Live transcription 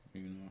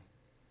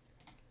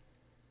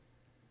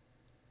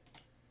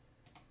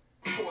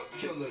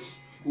realest.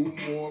 Who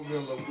more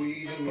realer?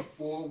 Weed in the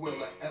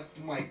four-wheeler. F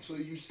Mike, till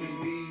you see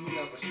me, you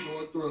never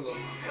saw a thriller.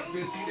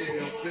 Fist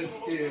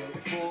scale,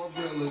 four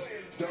realers.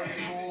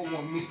 Dirty hole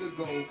want me to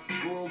go.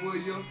 Girl, will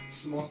you?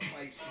 Smart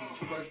Pisces,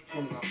 fresh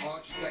from the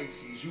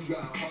archdiocese. You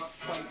got heart,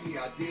 fight me,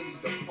 ideally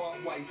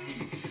depart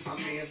wifey. I'm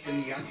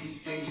Anthony, I do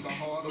things the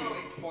harder way.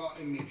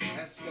 Pardon me,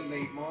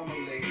 escalate,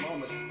 marmalade,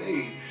 mama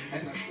stayed.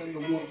 And I send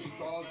the wolf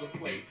stars a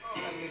play.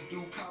 And the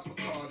do copper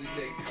car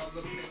today,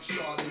 color pink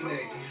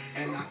Chardonnay.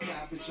 And I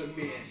clap at your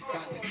man,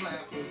 got the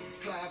clappers,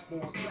 clap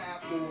on,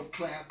 clap off,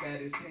 clap at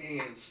his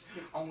hands.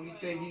 Only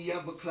thing he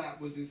ever clapped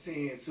was his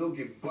hands. He'll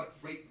get butt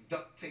raped,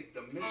 duct tape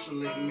the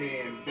Michelin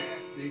man,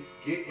 bastard.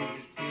 Get in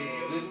his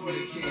fan, listen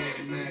to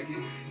Cam,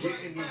 maggot. Get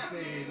in his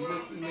fan,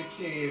 listen to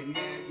Cam,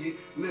 maggot.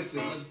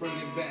 Listen, let's bring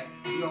it back.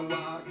 You know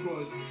why?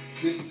 Cause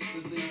this is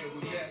the leader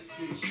with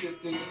gasket,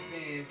 shift in the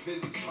fan.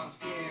 Visits my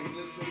spam,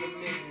 listen to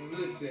man,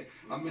 listen.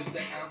 I missed the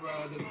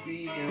era of the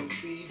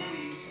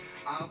BMBBs.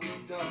 I was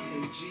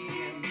ducking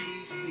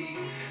GMDC.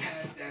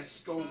 Had that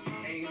scope,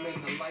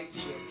 aiming the light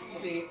chip.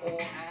 Seen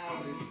all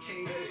Allens,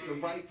 Kings, the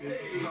ripest.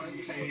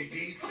 Contain,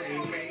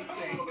 detain,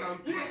 maintain,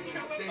 comprehend,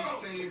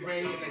 distinct,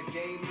 rain. The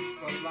game is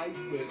for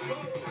lifers. I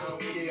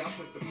don't care, I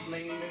put the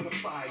flame in the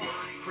fire.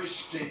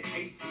 Christian,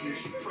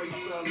 atheist, pray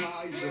to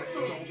Elijah.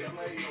 Don't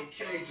play,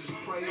 okay, just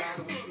pray out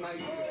of a sniper.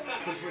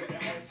 Cause with the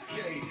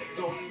SK,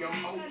 doggy,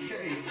 I'm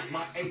okay.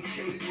 My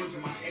AK was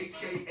my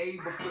AKA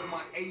before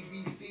my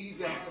ABCs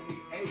that had me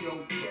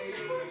A-okay.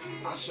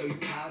 I'll show you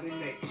how to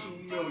make 2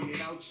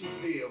 million out your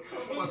deal.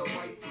 For the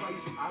right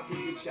price, I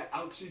can get you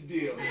out your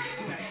deal.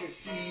 Snack is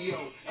CEO,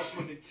 that's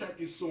when the tech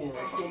is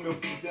soaring. 4 mil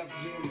for Def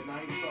Jam and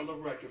I ain't sell a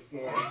record for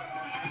him.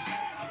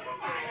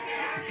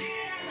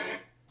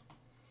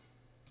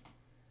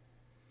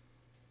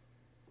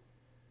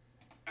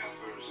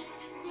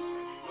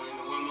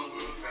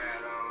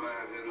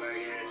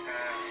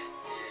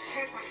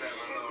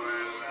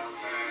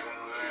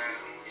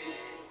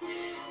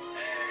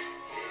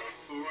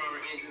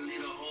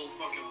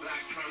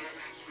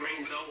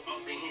 Green dough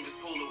off the hinges,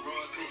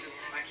 Polaroid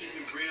pictures. I keep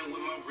it real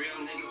with my real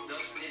niggas,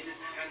 duck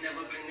snitches. I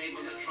never been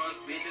able to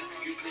trust bitches.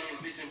 You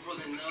splitting bitch and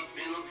pulling up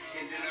in them,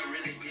 and then I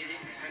really did it.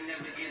 I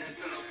never get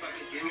into no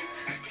sucker gimmicks.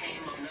 I came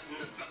up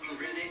nothing to something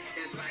really.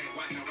 It's like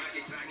watching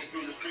rockets jogging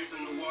through the streets of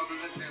New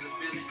Orleans instead of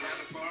Philly.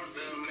 Driving far,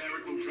 the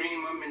American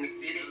dream. I'm in the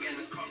city, and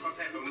the car costs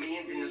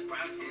 $500,000, then it's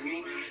private for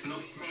me. No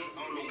tint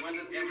on the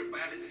windows,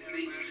 everybody just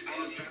see. And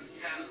I drop the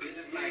top,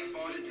 bitches like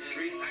 40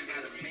 degrees. I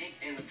got a bank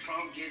in the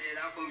trunk, get it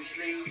out for me,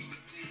 please.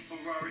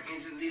 Ferrari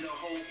engines lead a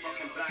whole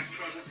fucking black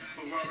trunner.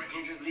 Ferrari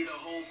engines lead a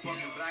whole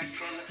fucking black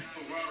trunner.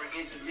 Ferrari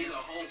engines lead a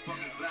whole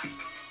fucking black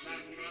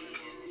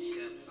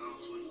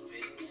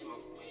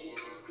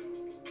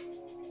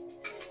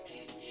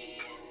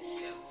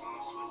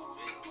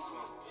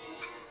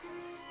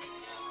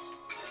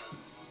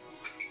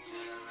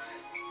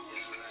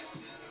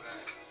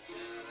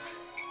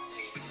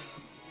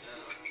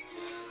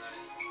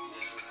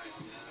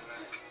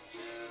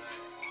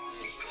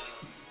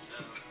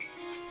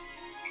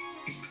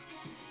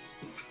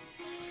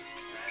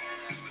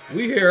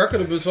We here. I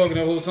could have been talking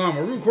that whole time.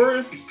 Are we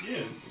recording?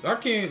 Yeah. I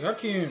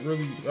can't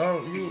really.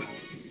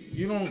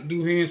 You don't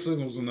do hand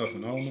signals or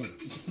nothing. I don't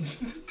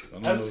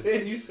know.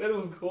 Said you said it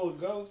was cool to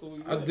go, so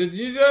we. Did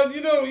you know?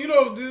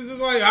 It's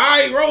like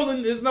I ain't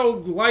rolling. There's no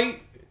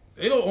light.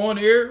 It don't on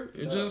air.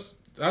 It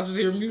I just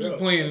hear music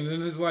playing, and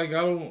then it's like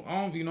I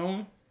don't be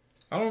knowing.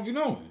 I don't be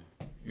knowing.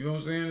 You know what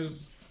I'm saying?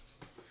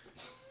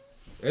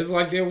 It's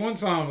like that one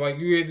time, like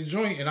you had the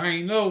joint and I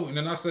ain't know, and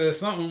then I said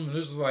something, and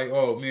it's just like,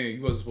 oh man,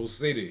 you wasn't supposed to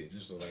say that.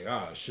 Just like,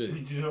 shit. We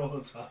do it all the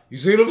time. You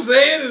see what I'm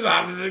saying?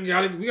 We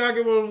gotta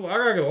get one. I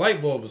gotta get a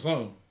light bulb or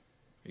something.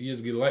 You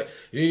just get a light.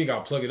 You ain't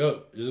gotta plug it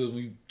up. It's just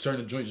when you turn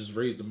the joint, just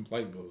raise the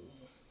light bulb.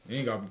 You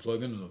ain't gotta be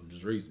plugged into them.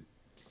 Just raise it.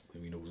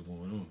 Then we know what's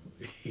going on.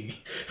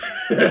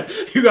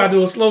 You gotta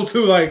do it slow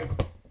too, like.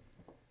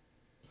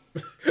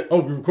 Oh,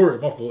 we recording.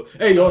 My fault.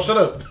 Hey, y'all, shut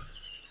up.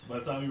 By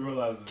the time you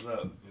realize it's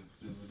up,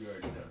 it's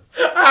already done.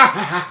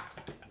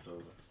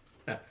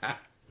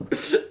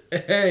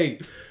 Hey,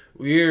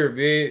 we here,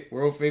 man.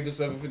 World famous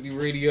 750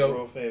 radio.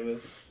 World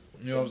famous.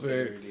 You know what I'm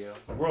saying? Radio.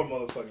 World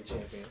motherfucking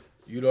champions.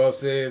 You know what I'm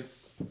saying?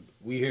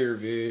 We here,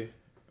 man.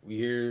 We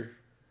here.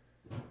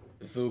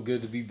 It feel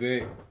good to be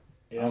back.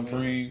 Yeah, I'm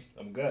Preem.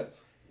 I'm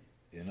Guts.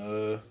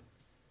 And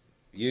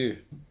yeah.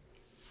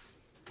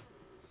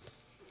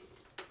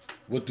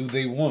 What do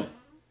they want?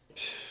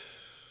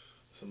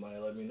 Somebody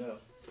let me know.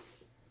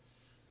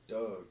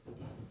 Dog.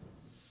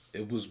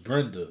 It was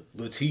Brenda,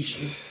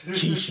 Letitia,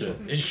 Keisha,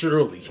 and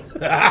Shirley.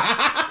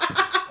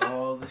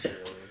 All the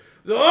Shirleys.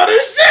 All the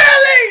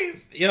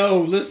Shirleys! Yo,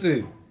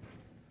 listen.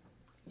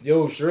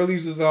 Yo,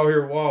 Shirley's is out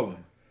here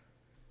wilding.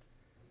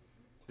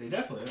 They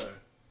definitely are.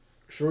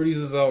 Shorty's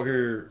is out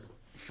here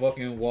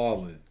fucking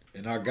wilding.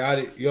 And I got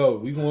it. Yo,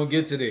 we gonna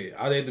get to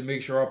that. I had to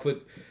make sure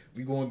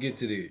we gonna get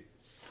to that.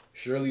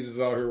 Shirley's is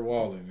out here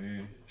wilding,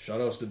 man.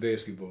 Shout outs to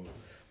basketball.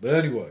 But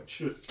anyway.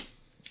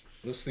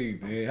 Let's see,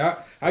 man.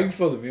 How you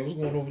feeling, man? What's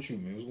going on with you,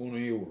 man? What's going on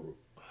in your world?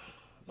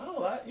 Not a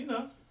lot, you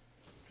know.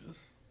 Just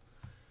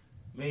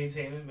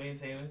Maintaining.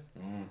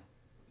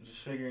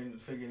 Just figuring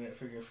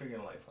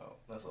life out.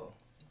 That's all.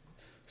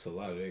 It's a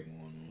lot of that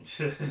going on.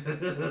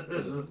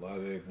 There's a lot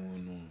of that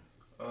going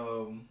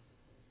on.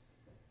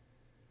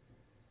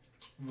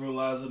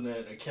 Realizing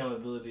that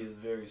accountability is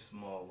very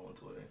small on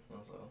Twitter.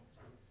 That's all.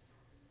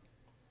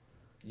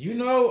 You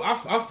know, I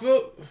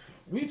feel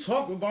we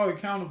talk about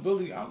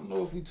accountability. I don't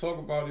know if we talk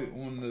about it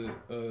on the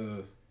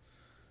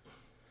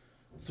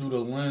through the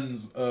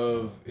lens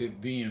of it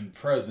being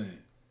present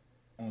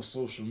on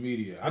social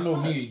media. I know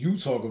me and you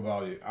talk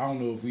about it. I don't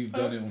know if we've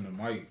done it on the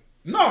mic.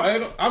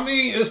 No, I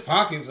mean it's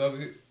pockets of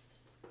it.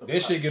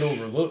 That shit get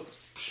overlooked.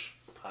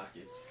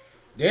 Pockets.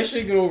 That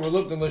shit get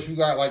overlooked unless you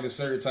got like a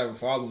certain type of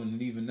following,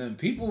 and even then,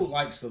 people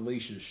like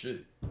salacious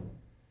shit.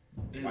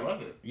 They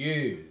love it.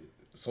 Yeah.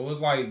 So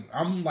it's like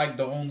I'm like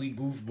the only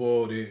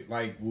goofball that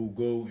like will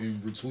go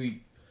and retweet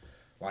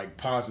like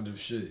positive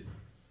shit.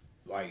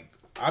 Like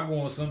I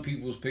go on some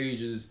people's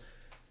pages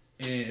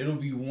and it'll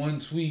be one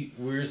tweet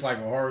where it's like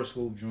a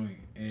horoscope joint,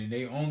 and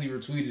they only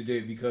retweeted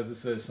it because it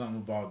says something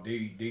about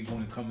they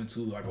going to come into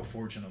like a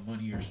fortune of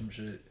money or some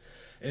shit.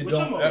 It Which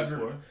don't I'm always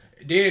ever. for.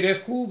 Yeah, that's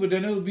cool, but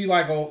then it'll be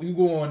like, oh, you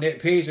go on that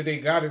page that they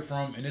got it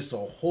from, and it's a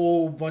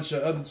whole bunch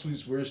of other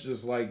tweets where it's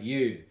just like,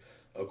 yeah,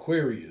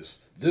 Aquarius,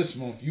 this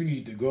month you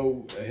need to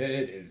go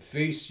ahead and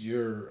face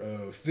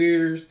your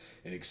fears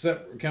and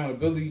accept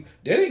accountability.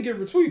 That didn't get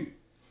retweeted.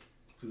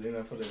 Because they're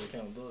not for that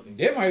accountability.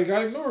 That might have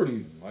got ignored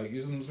even. Like,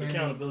 you know what I'm saying?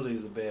 Accountability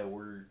is a bad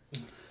word.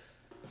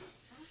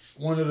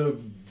 One of the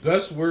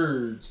best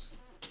words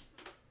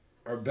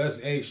or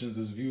best actions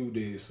is viewed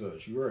as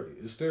such. You're right.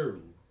 It's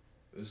terrible.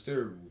 It's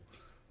terrible.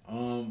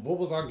 What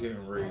was I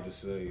getting ready to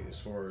say as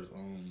far as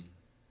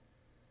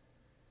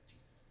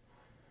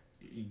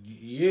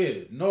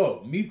yeah,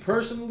 no, me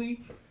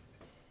personally,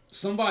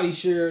 somebody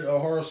shared a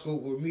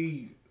horoscope with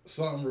me,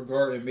 something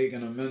regarding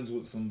making amends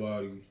with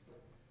somebody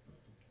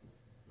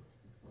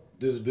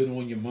that's been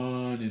on your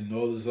mind and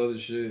all this other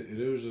shit. And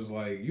it was just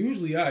like,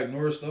 usually I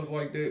ignore stuff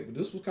like that, but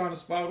this was kind of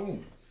spot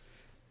on.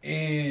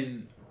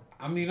 And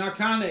I mean, I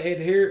kind of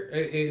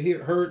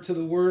adhered to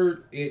the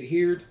word, if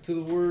you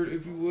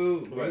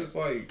will. But right. It's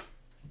like,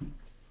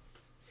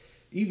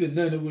 even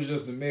then, it was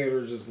just a matter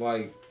of just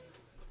like,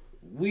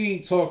 we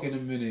ain't talking a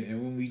minute,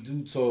 and when we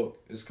do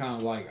talk, it's kind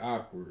of like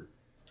awkward.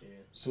 Yeah.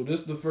 So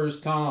this is the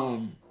first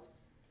time,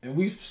 and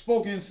we've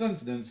spoken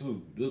since then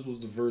too. This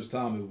was the first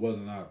time it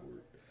wasn't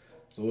awkward.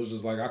 So it's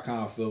just like, I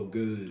kind of felt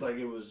good. Like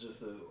it was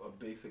just a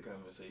basic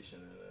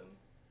conversation, and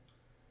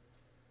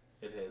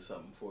then it had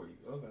something for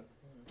you. Okay.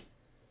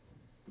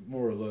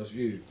 More or less,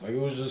 yeah. Like, it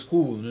was just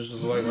cool. And it's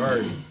just like, all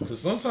right. Because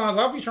sometimes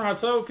I'll be trying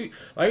to tell people,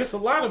 like, it's a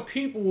lot of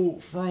people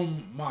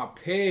from my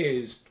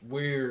past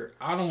where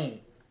I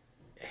don't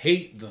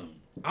hate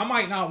them. I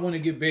might not want to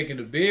get back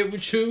into bed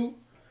with you,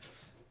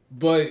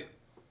 but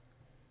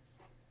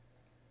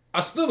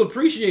I still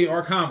appreciate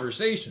our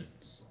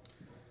conversations.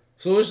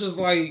 So it's just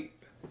like,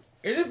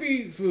 it'd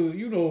be for,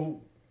 you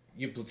know,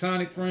 your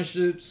platonic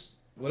friendships,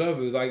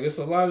 whatever. Like, it's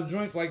a lot of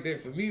joints like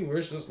that for me where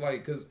it's just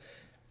like, because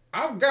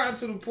I've gotten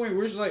to the point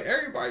where it's like,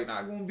 everybody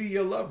not going to be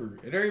your lover.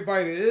 And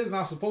everybody that is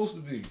not supposed to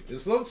be. And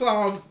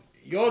sometimes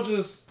y'all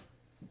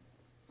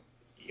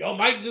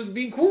might just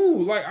be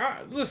cool. Like,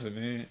 listen,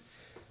 man.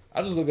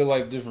 I just look at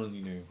life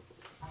differently now.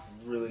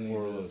 Really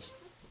more or less.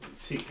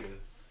 Take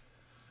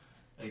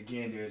a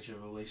gander at your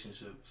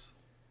relationships.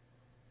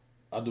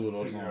 I do it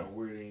all the Figure time. out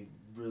where they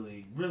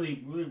really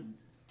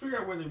figure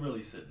out where they're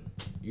really sitting.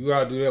 You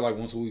gotta do that like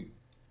once a week.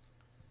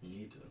 You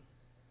need to.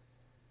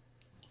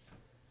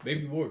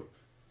 Baby boy.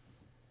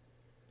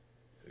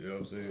 You know what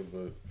I'm saying?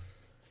 But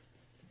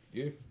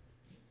yeah.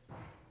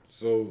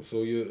 So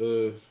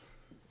your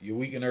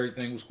week and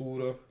everything was cool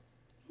though?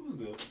 It was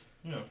good.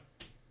 Yeah.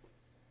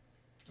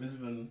 It's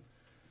been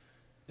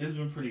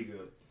pretty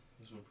good.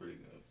 It's been pretty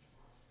good.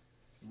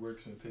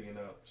 Work's been picking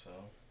up, so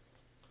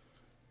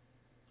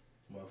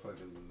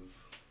motherfuckers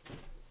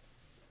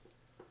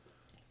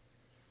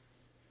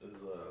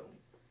is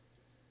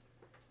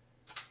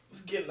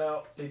getting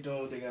out. They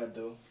doing what they gotta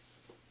do.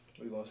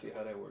 We're gonna see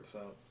how that works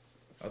out.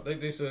 I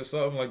think they said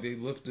something like they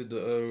lifted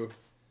the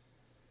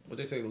what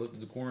they say,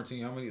 lifted the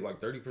quarantine, how many, like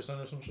 30%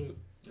 or some shit?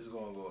 It's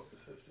gonna go up to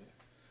 50.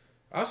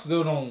 I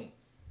still don't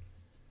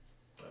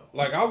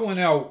like, I went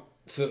out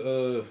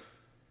to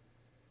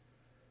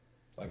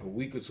like a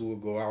week or two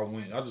ago, I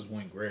just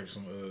went and grabbed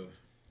some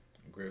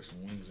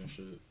wings and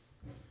shit.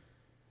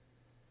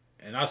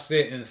 And I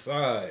sat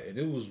inside, and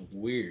it was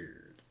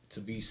weird to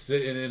be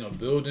sitting in a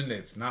building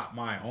that's not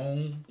my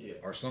home,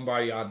 or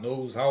somebody I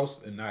know's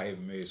house, and not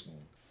having mask on.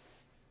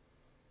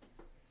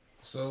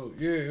 So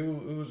yeah, it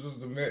was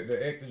just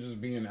the act of just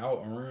being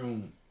out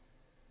around.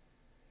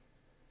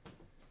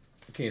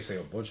 I can't say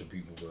a bunch of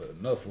people, but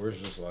enough where it's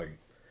just like,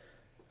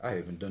 I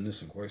haven't done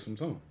this in quite some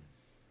time.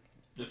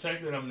 The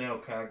fact that I'm now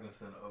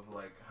cognizant of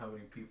like how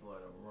many people are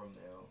in a room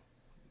now,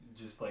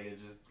 just like it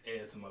just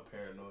adds to my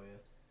paranoia.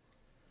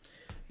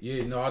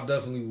 Yeah, no, I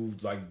definitely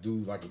would like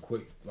do like a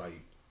quick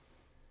like,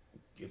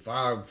 if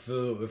I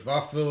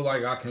feel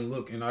like I can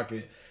look and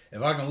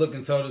if I can look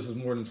and tell this is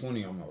more than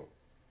 20, I'm out.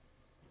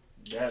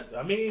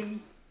 I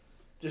mean,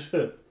 just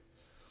like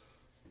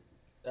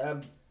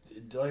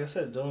I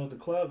said, dealing with the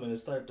club, and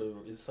it's starting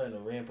to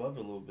ramp up a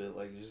little bit.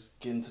 Like, just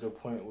getting to the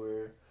point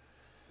where,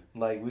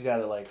 like, we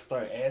gotta like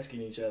start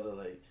asking each other,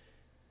 like,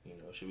 you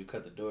know, should we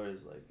cut the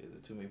doors? Like, is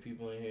there too many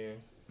people in here?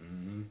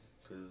 Mm-hmm.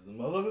 Because the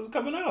motherfuckers are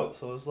coming out,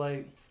 so it's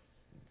like,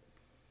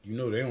 you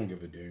know, they don't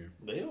give a damn.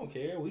 They don't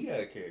care. We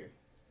gotta care.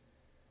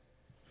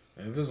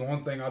 And if there's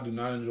one thing I do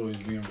not enjoy is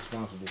being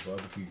responsible for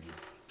other people.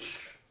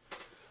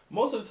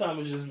 Most of the time,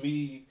 it's just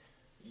me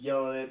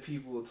yelling at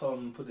people, telling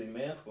them to put their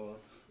mask on,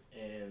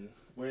 and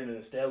we're in an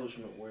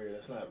establishment where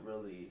that's not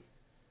really,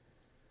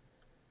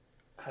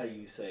 how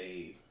you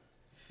say,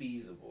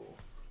 feasible.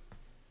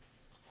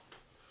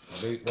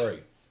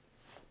 Right.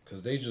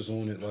 Because they just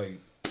own it like,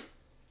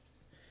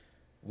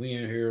 we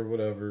in here,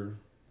 whatever.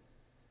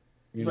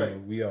 You know,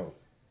 we out.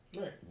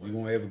 Right. We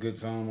gonna have a good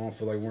time. I don't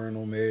feel like wearing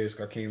no mask.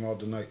 I came out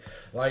tonight.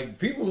 Like,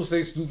 people will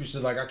say stupid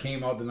shit like, I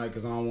came out tonight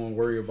because I don't want to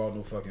worry about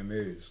no fucking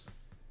mask.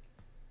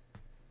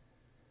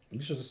 You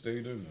should have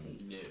stayed in there.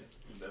 Yeah,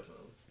 definitely.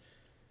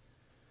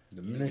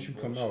 The minute you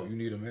come out, you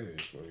need a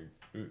mask. Like,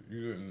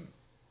 you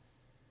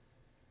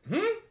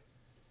didn't.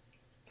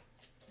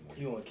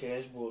 You want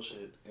cash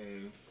bullshit,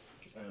 and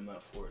I'm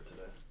not for it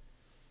today.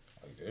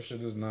 Like, that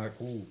shit is not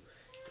cool.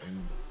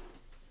 And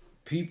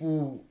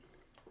people,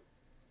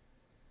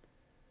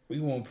 we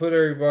gonna put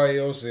everybody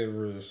else at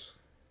risk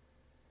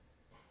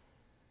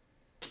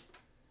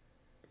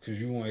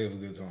because you want to have a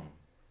good time.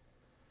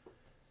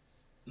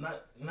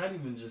 Not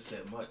even just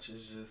that much.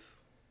 It's just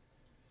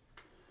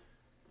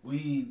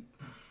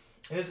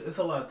it's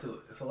a lot to it.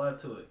 It's a lot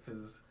to it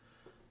because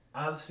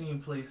I've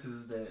seen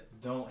places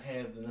that don't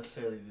have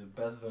necessarily the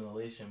best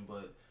ventilation,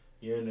 but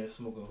you're in there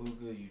smoking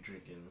hookah, you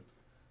drinking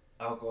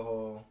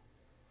alcohol.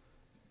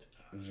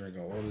 I'm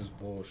drinking all this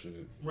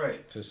bullshit.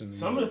 Right.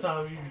 Some of the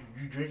times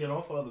you drinking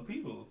off other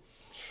people.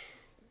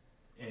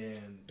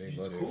 And they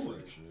love cool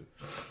that freak shit.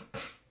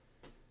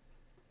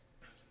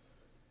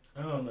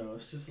 I don't know.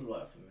 It's just a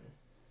lot for me.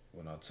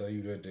 When I tell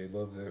you that they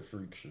love that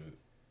freak shit.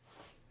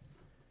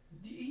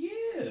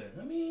 Yeah,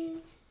 I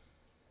mean,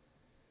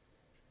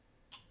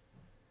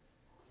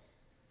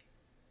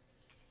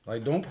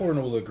 like, don't pour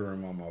no liquor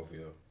in my mouth,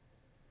 yo.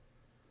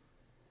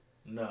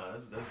 Nah,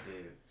 that's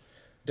dead.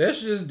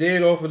 That's just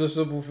dead off of the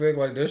simple fact,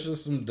 like, that's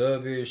just some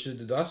dub ass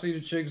shit. I see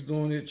the chicks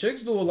doing it.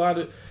 Chicks do a lot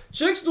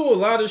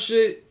of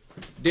shit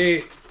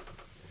that.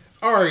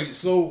 All right,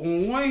 so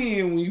on one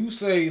hand, when you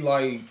say,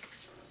 like,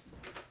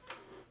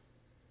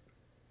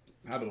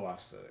 how do I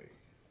say?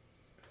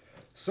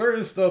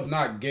 Certain stuff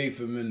not gay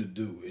for men to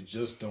do. It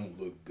just don't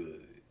look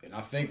good. And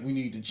I think we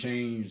need to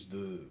change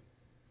the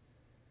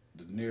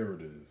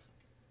narrative,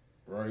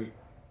 right?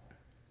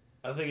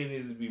 I think it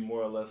needs to be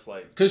more or less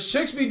like, cause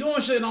chicks be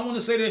doing shit, and I want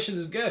to say that shit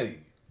is gay,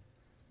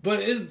 but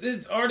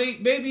are they?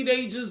 Maybe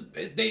they just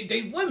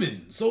they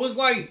women. So it's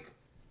like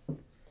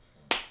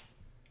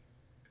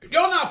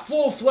y'all not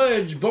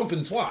full-fledged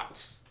bumping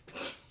twats.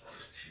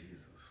 Jesus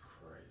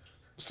Christ.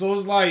 So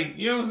it's like,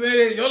 you know what I'm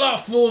saying? You're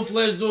not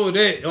full-fledged doing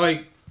that.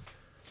 Like,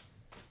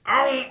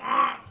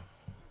 I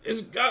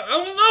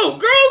don't know.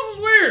 Girls is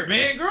weird,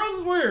 man. Girls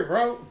is weird,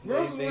 bro.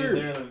 Girls is weird.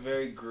 They're in a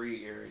very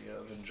gray area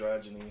of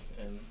androgyny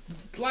and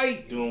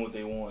like doing what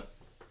they want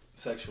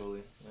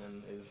sexually,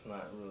 and it's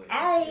not really.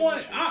 I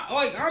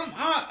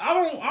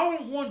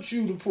don't want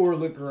you to pour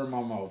liquor in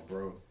my mouth,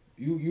 bro.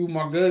 You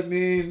my good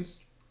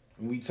mans,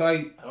 and we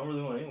tight. I don't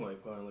really want anybody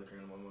pouring liquor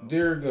in my mouth.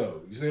 There you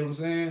go. You see what I'm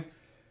saying?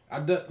 I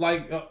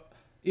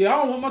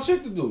don't want my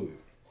chick to do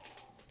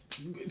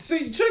it.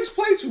 See, chicks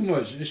play too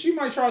much, and she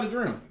might try to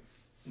drown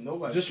me.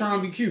 Nobody. Just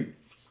trying to be cute.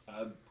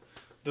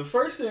 The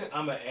first thing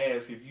I'm gonna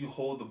ask if you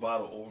hold the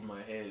bottle over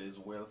my head is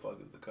where the fuck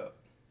is the cup?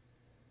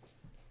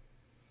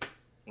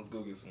 Let's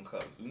go get some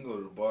cups. We can go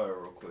to the bar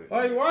real quick.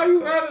 Like, why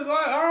you got this?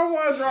 I don't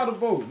want to drive the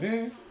boat,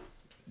 man.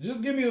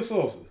 Just give me a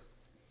salsa.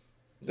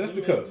 That's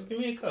the cup. Just give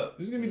me a cup.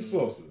 Just give me the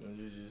salsa.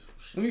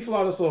 Let me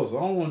fly the salsa. I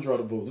don't want to drive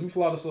the boat. Let me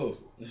fly the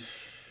salsa.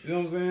 You know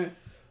what I'm saying?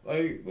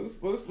 Like,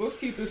 let's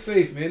keep it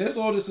safe, man. That's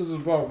all this is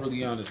about,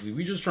 really, honestly.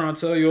 We just trying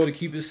to tell y'all to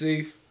keep it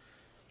safe.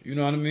 You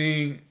know what I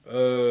mean?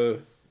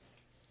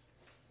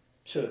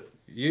 Sure.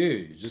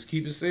 Yeah, just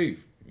keep it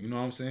safe. You know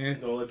what I'm saying?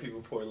 Don't let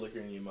people pour liquor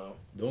in your mouth.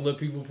 Don't let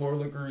people pour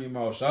liquor in your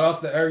mouth. Shout outs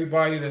to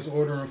everybody that's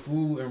ordering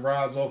food and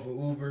rides off of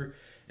Uber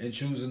and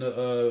choosing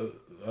to,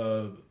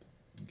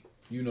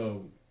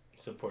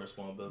 support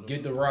small business.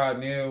 Get the ride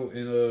now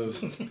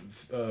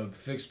and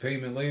fixed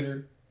payment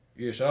later.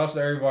 Yeah, shout outs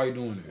to everybody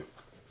doing it.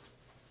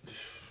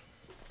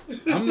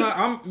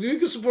 You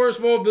can support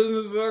small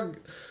business.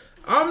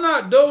 I'm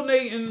not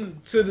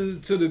donating to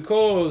the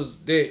cause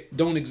that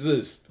don't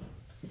exist.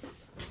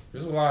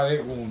 There's a lot of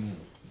that going on.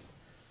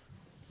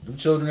 Them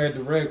children at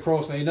the Red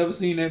Cross ain't never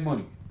seen that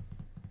money.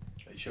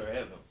 They sure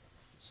haven't.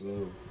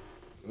 So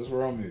that's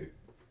where I'm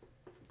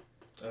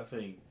at. I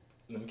think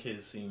them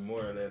kids seen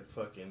more of that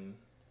fucking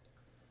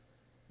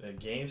that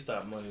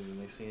GameStop money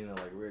than they seen that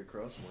like Red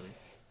Cross money.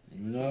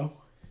 You know?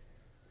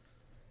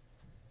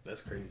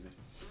 That's crazy.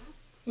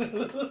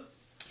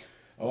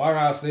 Oh, I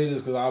gotta say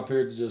this because I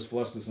appeared to just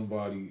fluster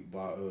somebody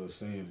by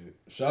saying it.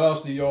 Shout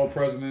outs to y'all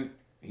president.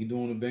 He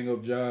doing a bang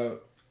up job.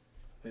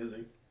 Is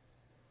he?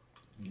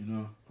 You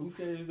know. Who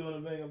said he's doing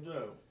a bang up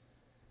job?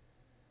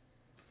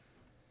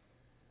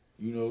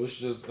 You know, it's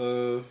just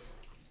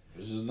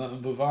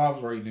nothing but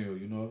vibes right now.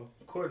 You know.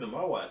 According to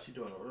my watch, he's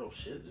doing a real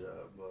shit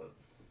job, but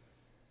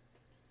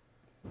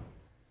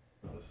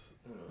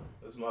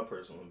that's my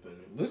personal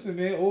opinion. Listen,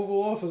 man,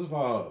 Oval Office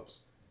vibes.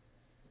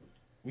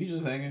 We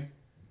just hanging.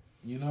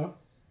 You know.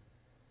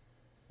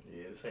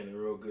 Yeah, this ain't a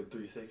real good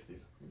 360.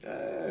 Yeah.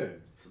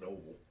 It's an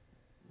oval.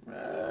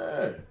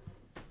 Yeah.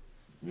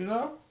 You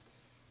know?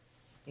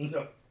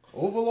 No.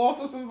 Oval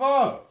Office and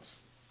vibes.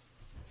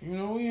 You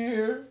know, we in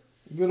here.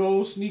 Good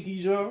old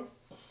sneaky Joe.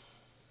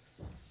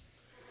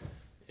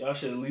 Y'all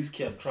should at least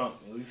kept Trump.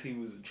 At least he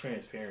was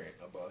transparent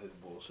about his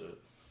bullshit.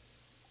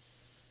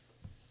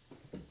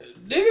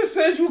 Niggas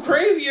said you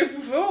crazy if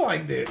you feel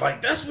like that.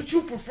 Like, that's what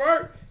you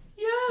prefer?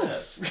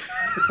 Yes.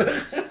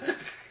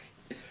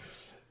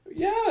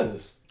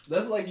 Yes.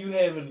 That's like you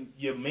having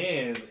your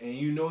mans and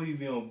you know he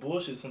be on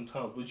bullshit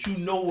sometimes, but you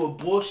know what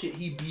bullshit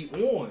he be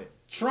on.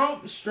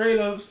 Trump straight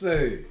up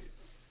said,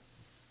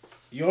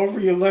 y'all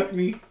re-elect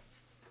me,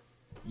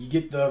 you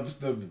get the other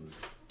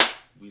stimulus.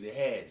 We'd have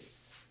had it.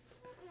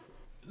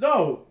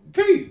 No,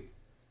 Pete.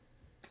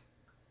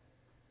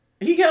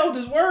 He held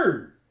his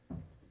word.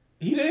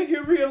 He didn't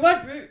get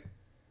reelected.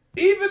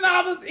 Even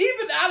out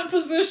of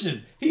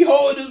position, he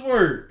holding his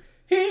word.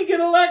 He ain't get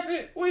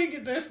elected. We ain't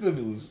get that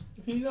stimulus.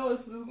 You know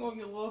it's gonna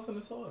get lost in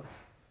the sauce.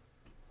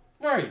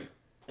 Right.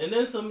 And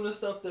then some of the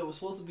stuff that was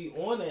supposed to be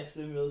on that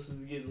stimulus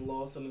is getting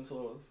lost in the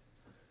sauce.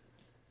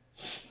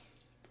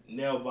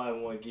 Now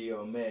Biden want to get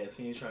y'all masks.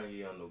 He ain't trying to get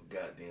y'all no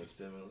goddamn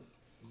stimulus.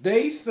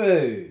 They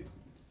said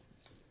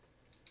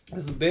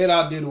it's a bad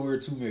idea to wear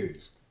 2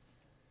 masks.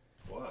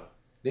 Why?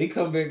 They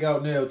come back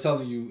out now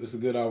telling you it's a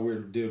good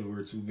idea to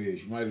wear 2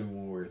 masks. You might even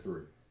want to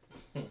wear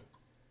 3.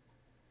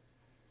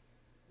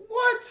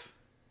 What?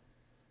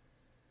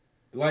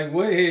 Like,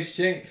 what has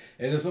changed?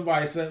 And then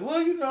somebody said,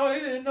 well, you know, they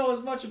didn't know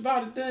as much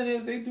about it then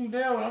as they do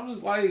now. And I'm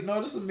just like,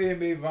 no, this is a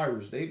man-made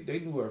virus. They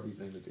knew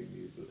everything that they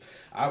needed.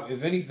 But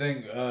if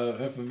anything,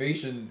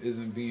 information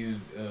isn't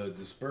being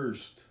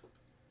dispersed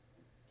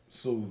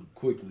so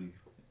quickly.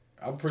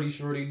 I'm pretty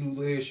sure they knew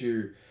last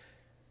year.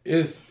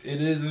 If it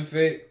is, in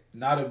fact,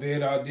 not a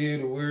bad idea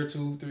to wear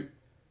 2, 3,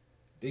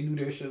 they knew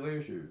that shit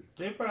last year.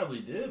 They probably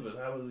did, but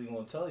how was he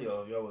going to tell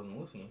y'all if y'all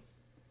wasn't listening?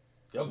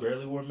 Y'all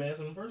barely wore masks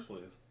in the first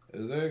place.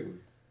 Exactly.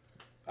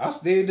 I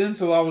stayed in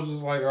until I was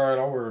just like, all right,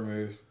 I'll wear a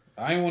mask.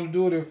 I didn't want to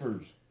do it at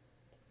first.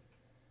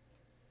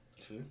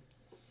 See?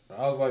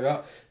 I was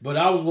like, but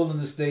I was willing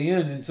to stay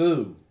in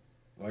until,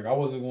 like, I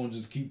wasn't going to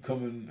just keep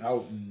coming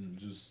out and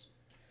just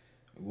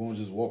going to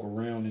just walk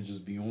around and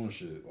just be on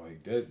shit.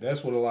 Like,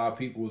 that's what a lot of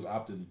people is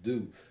opting to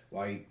do.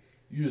 Like,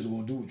 you just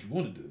going to do what you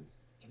want to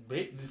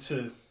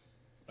do.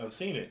 I've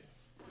seen it.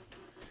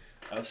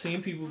 I've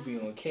seen people be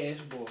on cash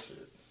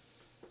bullshit.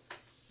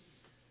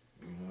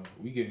 You know,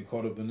 we getting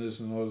caught up in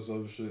this and all this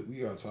other shit. We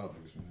got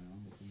topics,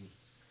 man.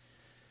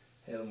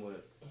 Hit them with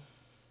it.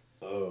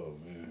 Oh,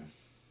 man.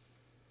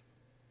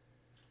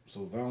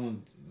 So,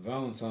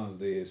 Valentine's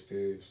Day has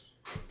passed.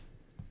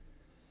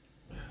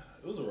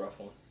 It was a rough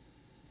one.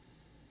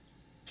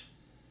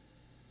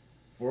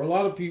 For a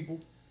lot of people.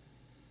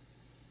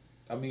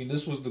 I mean,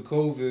 this was the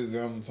COVID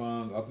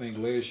Valentine's. I think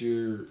last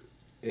year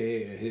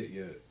it hadn't hit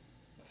yet.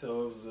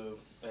 So it was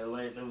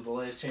the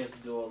last chance to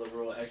do all the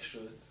real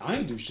extra. I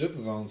ain't do shit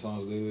for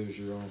Valentine's Day last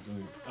year, I don't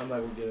think. I'm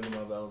not gonna get into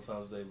my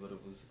Valentine's Day, but it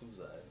was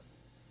alright.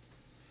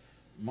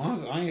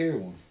 Mine's, I ain't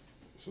had one,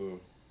 so.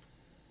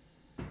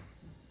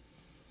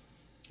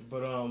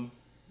 But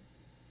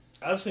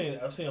I've seen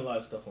a lot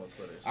of stuff on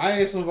Twitter. So. I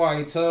had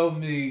somebody tell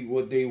me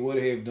what they would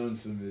have done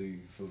for me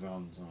for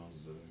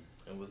Valentine's Day.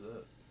 And what's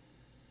that?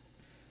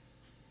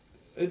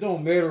 It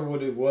don't matter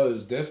what it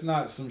was. That's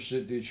not some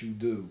shit that you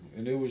do.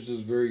 And it was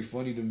just very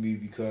funny to me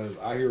because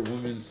I hear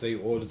women say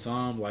all the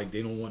time, like,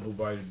 they don't want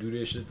nobody to do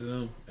that shit to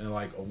them. And,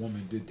 like, a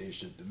woman did that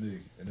shit to me.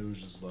 And it was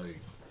just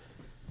like,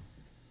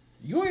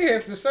 you ain't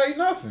have to say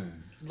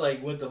nothing.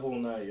 Like, went the whole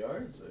 9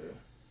 yards? Or?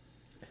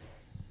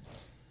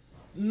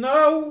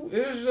 No,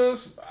 it's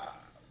just,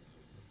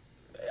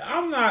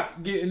 I'm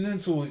not getting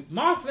into it.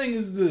 My thing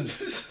is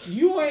this.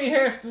 You ain't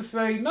have to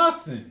say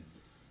nothing.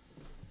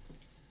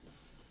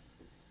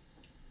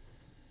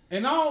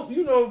 And I don't,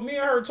 you know, me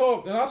and her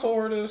talk, and I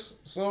told her this,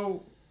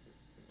 so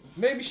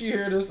maybe she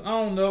heard this, I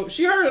don't know.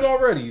 She heard it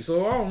already,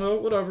 so I don't know,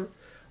 whatever.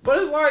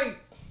 But it's like,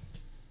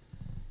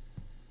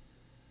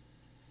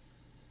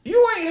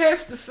 you ain't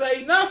have to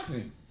say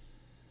nothing.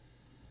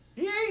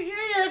 You ain't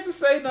have to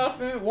say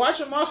nothing.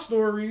 Watching my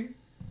story,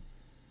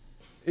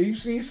 and you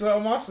seen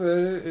something I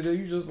said, and then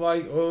you just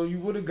like, oh, you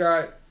would have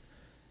got.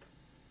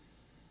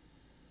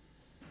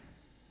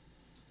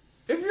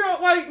 If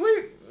you're like,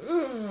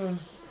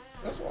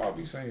 that's what I'll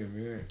be saying,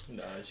 man.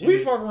 Nah,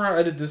 we fuck around,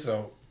 edit this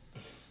out.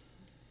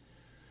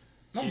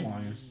 I'm she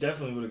lying.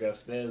 Definitely would have got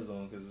spazzed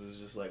on because it's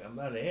just like, I'm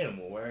not an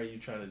animal. Why are you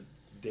trying to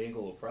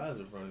dangle a prize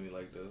in front of me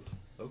like this.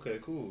 Okay,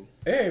 cool.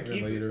 It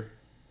happened later.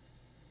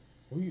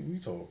 We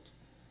talked.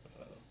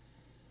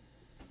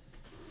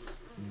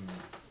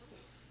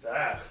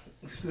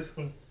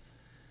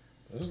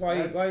 It's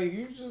like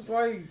you just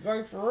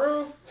like for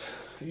real.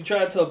 You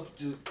try to tell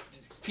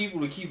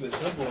people to keep it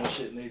simple and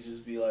shit, and they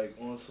just be like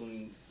on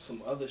some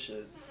other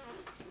shit.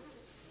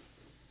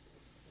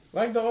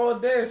 Like the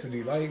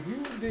audacity, like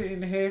you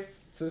didn't have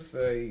to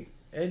say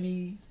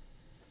anything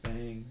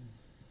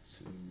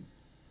to me.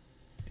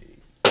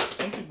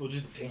 Some people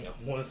just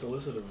want to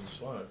solicit a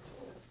response.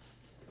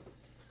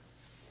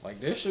 Like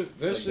this shit.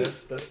 That's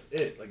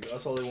it. Like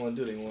that's all they want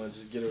to do. They want to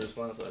just get a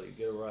response out of you,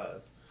 get a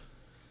rise.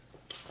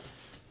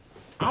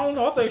 I don't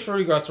know. I think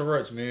Shorty got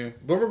Tourette's, man.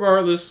 But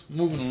regardless,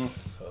 moving on.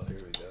 Oh,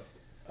 here we go.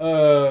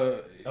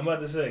 I'm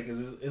about to say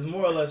because it's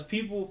more or less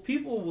people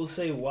will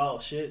say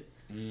wild shit,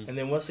 and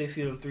then once they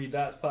see them 3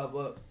 dots pop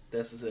up,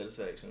 that's the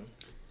satisfaction.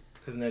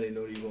 Because now they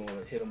know you're going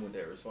to hit them with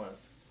that response.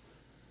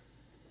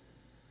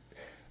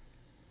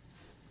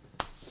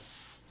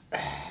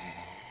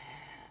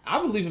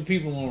 I believe in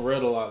people on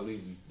Red a lot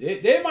lately.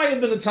 There might have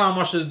been a time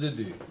I should have did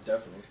that.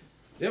 Definitely.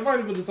 There might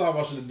have been a time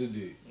I should have did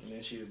that. And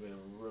then she'd have been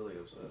really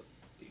upset.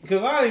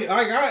 Because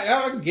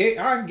I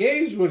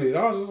engaged with it.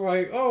 I was just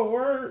like, oh,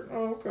 word?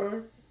 Oh,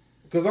 okay.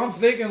 Because I'm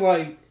thinking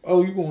like,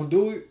 oh, you going to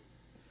do it?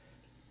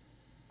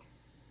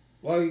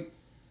 Like,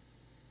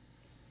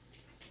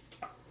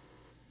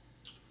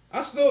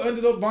 I still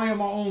ended up buying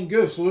my own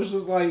gift. So it's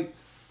just like,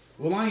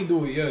 well, I ain't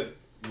do it yet.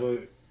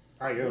 But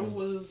I am.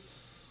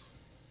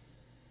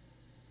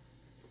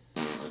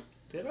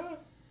 Did I? I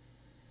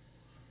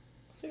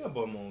think I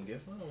bought my own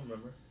gift. I don't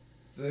remember.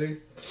 See?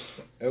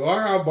 If I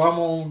gotta buy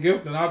my own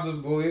gift, then I'll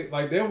just go ahead.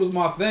 Like, that was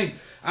my thing.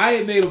 I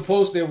had made a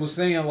post that was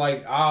saying,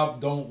 like, I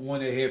don't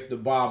want to have to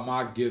buy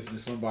my gift and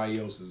somebody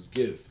else's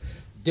gift.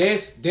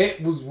 That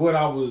was what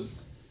I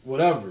was,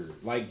 whatever.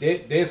 Like,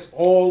 that's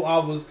all I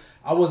was.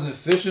 I wasn't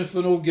fishing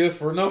for no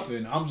gift or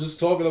nothing. I'm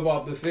just talking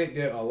about the fact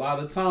that a lot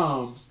of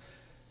times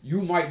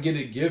you might get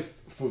a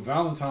gift for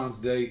Valentine's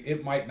Day.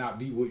 It might not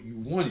be what you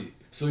wanted.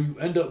 So you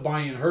end up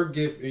buying her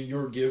gift and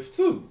your gift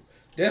too.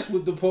 That's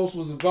what the post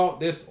was about.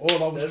 That's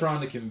all I was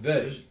trying to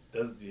convey.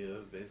 That's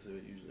basically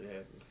what usually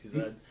happens. Because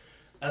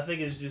I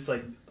think it's just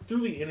like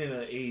through the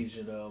internet age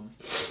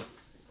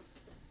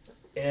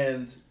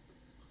and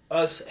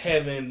us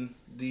having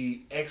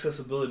the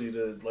accessibility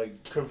to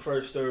like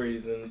confer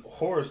stories and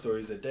horror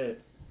stories at that.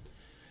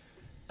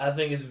 I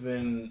think it's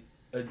been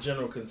a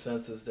general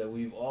consensus that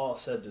we've all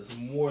said this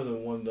more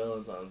than one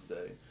Valentine's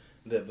Day.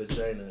 That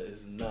vagina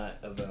is not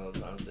a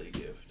Valentine's Day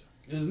gift.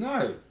 It's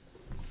not.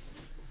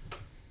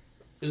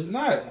 It's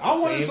not. I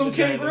wanted some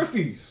Ken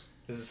Griffey's.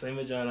 It's the same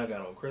vagina I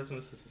got on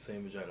Christmas. It's the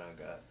same vagina I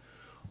got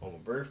on my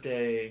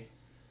birthday.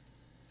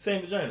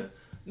 Same vagina.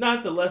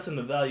 Not to lessen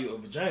the value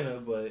of vagina,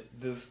 but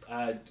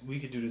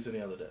we could do this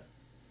any other day.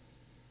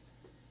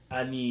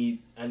 I need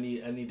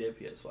that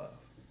PS5.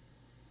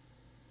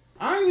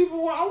 I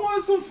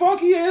wanted some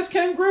funky ass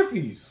Ken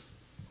Griffey's.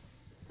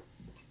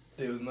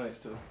 It was nice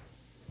too.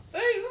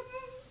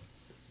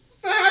 It's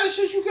the hottest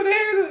shit you could have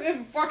had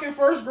in fucking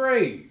first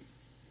grade.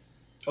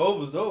 Oh, it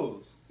was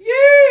those.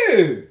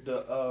 Yeah.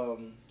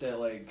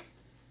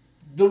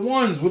 The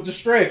ones with the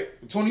strap,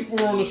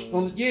 24 on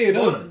the yeah.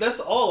 Well,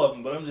 that's all of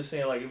them, but I'm just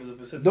saying like it was a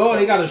specific. No,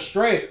 they got a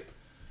strap.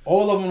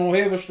 All of them don't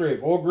have a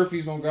strap. All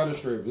Griffey's don't got a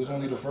strap. This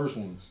only the first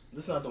ones.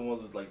 This not the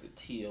ones with like the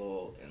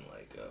teal and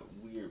like a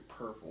weird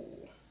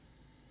purple.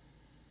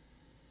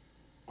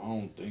 I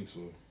don't think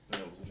so.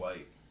 And it was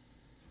white.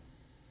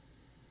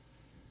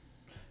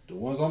 The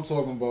ones I'm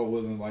talking about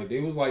wasn't like they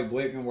was like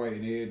black and white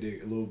and they had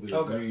a little bit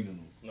of green in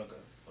them. Okay.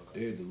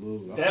 They had the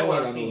little. That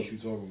one I know seen. what you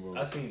talking about.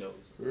 I seen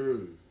those.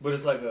 Really? But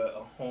it's like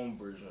a home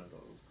version of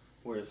those,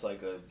 where it's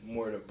like a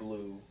more the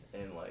blue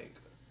and like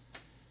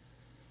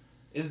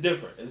it's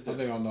different. It's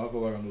different. I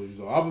feel like I know what you're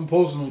talking about. I've been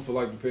posting them for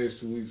like the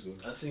past 2 weeks. So.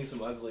 I seen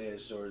some ugly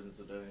ass Jordans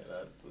today, and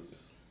I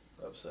was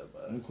upset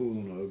by it. I'm cool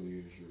on the ugly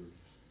ass Jordans.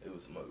 It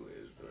was some ugly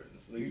ass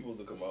Jordans. They're supposed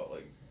to come out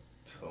like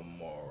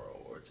tomorrow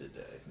or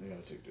today. They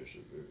gotta take that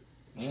shit back.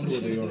 I wonder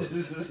what they are.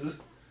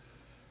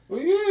 Well,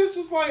 yeah, it's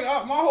just like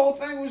my whole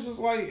thing was just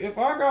like if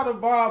I gotta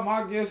buy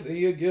my gift and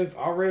your gift,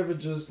 I'd rather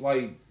just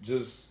I'm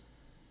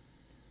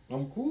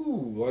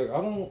cool. Like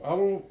I don't.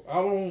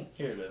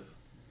 Here it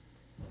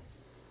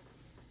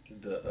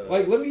is.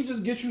 Like let me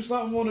just get you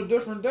something on a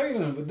different day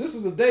then. But this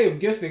is a day of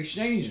gift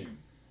exchanging.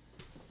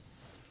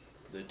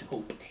 The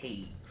taupe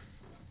haze.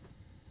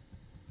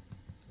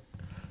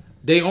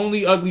 They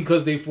only ugly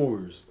because they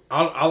fours.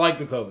 I like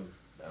the color.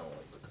 I don't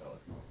like the color.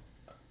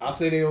 I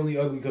say they only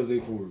ugly because they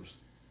fours.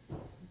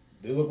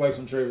 They look like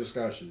some Travis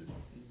Scott shit.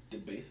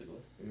 Basically.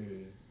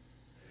 Yeah.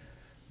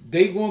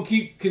 They gonna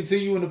keep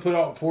continuing to put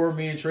out poor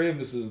man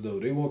Travises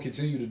though. They won't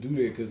continue to do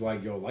that because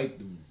like y'all like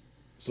them.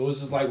 So it's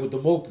just like with the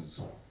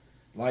mochas.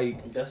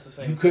 Like that's the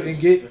same. You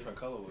couldn't get different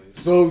colorways.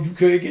 So you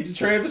couldn't get the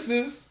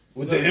Travises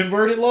with the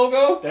inverted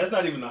logo. That's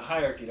not even the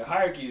hierarchy. The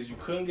hierarchy is you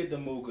couldn't get the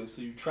mochas,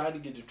 so you tried to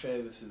get the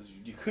Travises.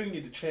 You couldn't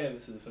get the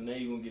Travises, so now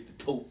you're gonna get the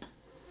taupe.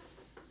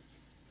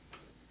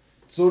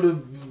 So the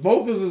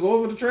mochas is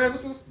over the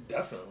Travises?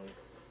 Definitely.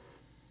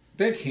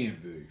 That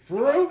can't be.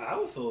 For real? I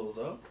would feel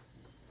so.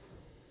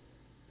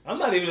 I'm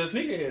not even a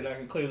sneakerhead, and I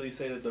can clearly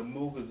say that the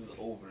mochas is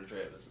over the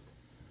Travises.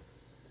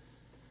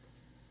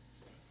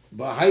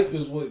 But hype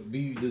is what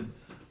be the...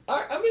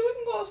 I mean, we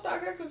can go on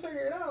StockX and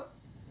figure it out.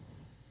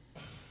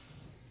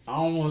 I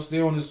don't want to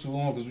stay on this too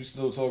long because we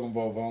still talking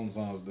about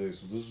Valentine's Day.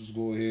 So let's just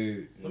go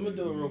ahead. Let me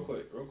do it real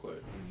quick.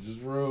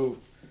 Just real.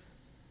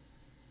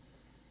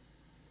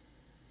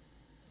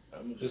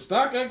 Is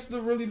StockX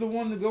really the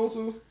one to go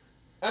to?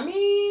 I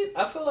mean,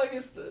 I feel like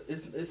it's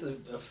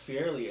a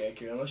fairly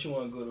accurate, unless you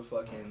want to go to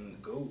fucking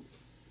GOAT.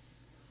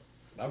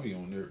 I'll be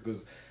on there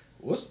because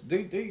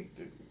they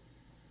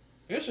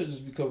should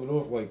just be coming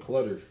off like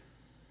clutter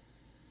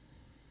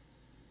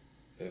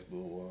after a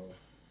while.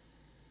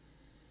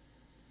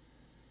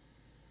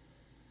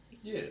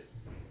 Yeah.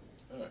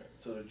 All right.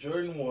 So the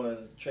Jordan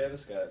 1,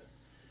 Travis Scott,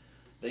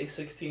 they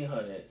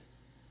 1,600.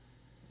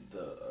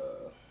 The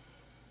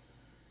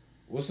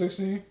What's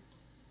 16?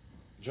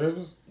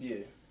 Travis? Yeah.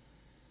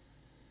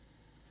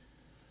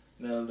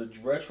 Now the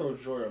retro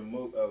Jordan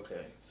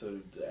okay, so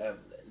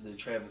the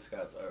Travis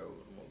Scotts are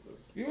over the Mochas.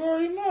 You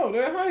already know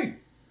that hype.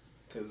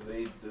 Cause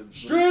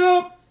straight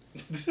up.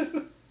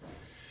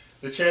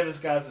 The Travis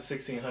Scotts is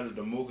 1,600.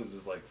 The Mochas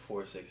is like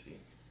 460.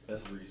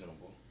 That's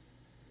reasonable.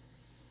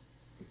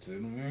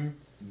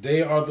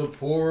 They are the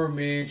poor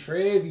man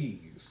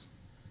Travies.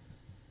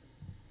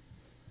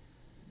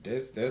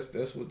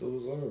 That's what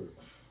those are.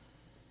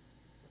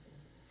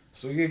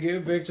 So yeah,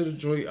 getting back to the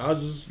joint, I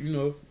just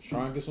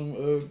try and get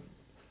some.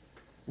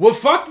 What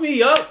fucked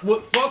me up? I'm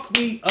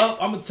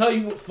gonna tell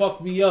you what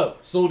fucked me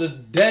up. So the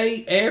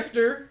day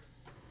after,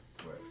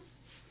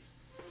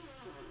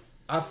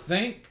 I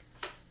think,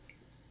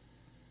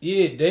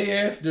 day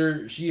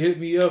after she hit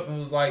me up and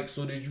was like,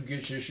 "So did you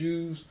get your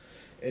shoes?"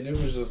 And it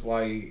was just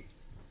like,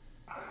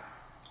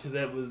 because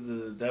that was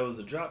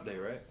the drop day,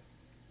 right?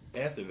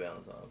 After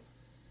Valentine's.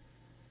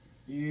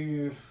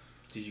 Yeah.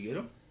 Did you get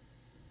them?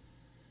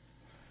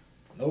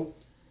 Nope.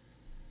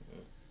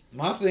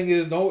 My thing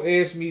is, don't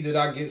ask me did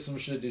I get some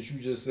shit that you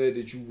just said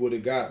that you would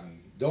have got me.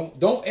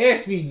 Don't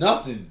ask me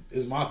nothing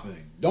is my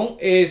thing.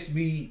 Don't ask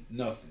me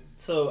nothing.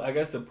 So I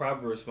guess the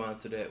proper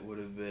response to that would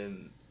have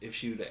been if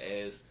she would have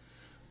asked,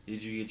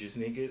 "Did you get your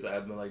sneakers?"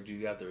 I've been like, "Do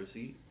you got the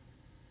receipt?"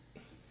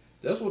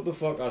 That's what the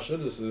fuck I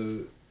should have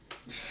said.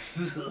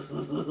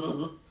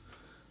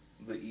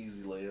 The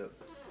easy layup.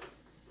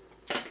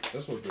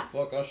 That's what the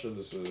fuck I should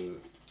have said.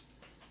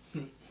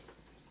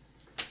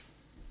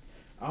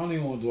 I don't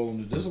even want to dwell on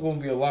this. This is gonna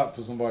be a lot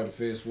for somebody to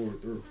fast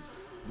forward through.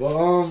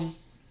 But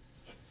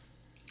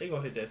they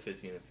gonna hit that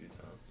 15 a few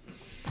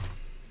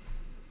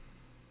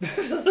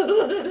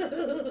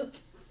times.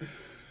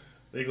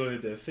 They gonna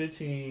hit that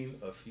 15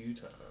 a few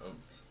times.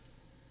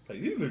 Like,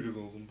 these niggas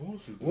on some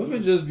bullshit.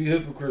 Women just be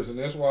hypocrites, and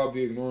that's why I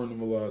be ignoring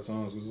them a lot of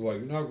times. Cause it's like,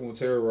 you're not gonna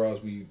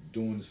terrorize me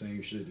doing the same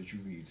shit that you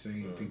be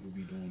saying people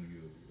be doing to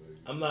you.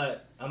 Like,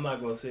 I'm not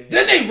gonna say.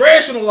 Then they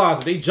rationalize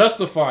it. They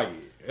justify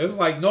it. It's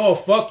like, no,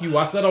 fuck you.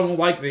 I said I don't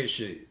like that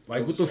shit.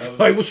 Like, what the fuck?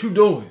 Like, what you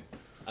doing?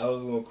 I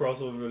was gonna cross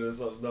over to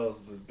something else,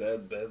 but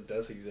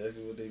that's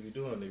exactly what they be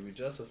doing. They be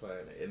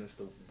justifying it, and it's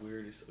the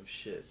weirdest of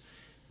shit.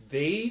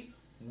 They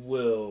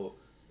will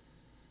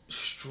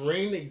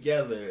string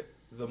together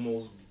the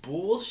most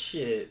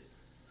bullshit,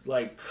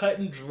 like cut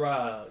and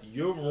dry,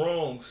 you're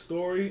wrong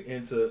story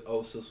into,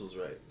 oh, sis was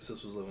right.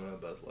 Sis was living her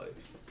best life.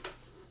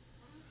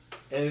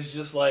 And it's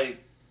just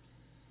like,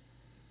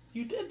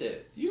 you did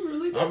that. You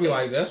really did that. I'll be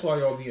like, that's why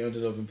y'all be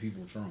ended up in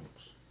people's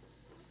trunks.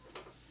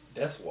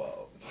 That's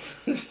wild.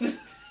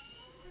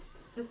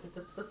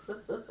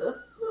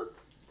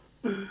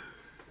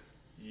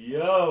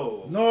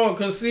 Yo. No,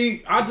 cause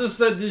see, I just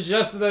said this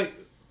yesterday.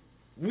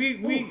 We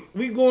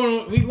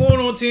going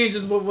on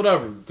tangents, but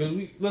whatever. Cause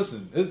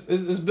listen,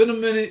 it's been a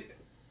minute,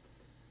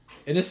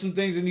 and there's some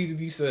things that need to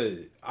be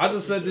said. I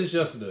just said this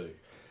yesterday.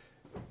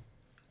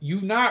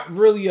 You not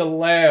really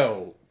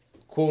allowed,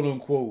 quote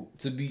unquote,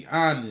 to be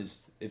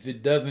honest if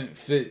it doesn't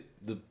fit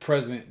the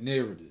present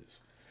narrative.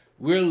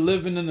 We're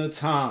living in a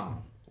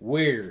time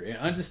where, and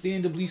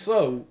understandably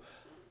so,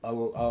 a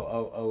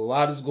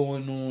lot is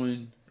going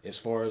on as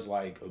far as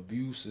like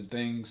abuse and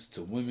things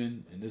to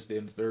women and this, that,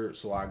 and the third.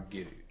 So I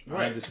get it.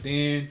 Right. I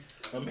understand.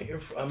 I'm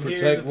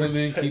protect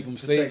women, keep them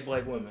safe.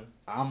 Black women.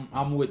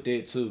 I'm with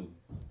that too.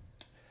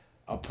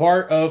 A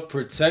part of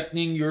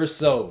protecting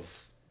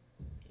yourself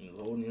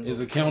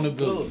is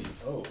accountability.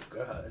 Oh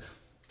God.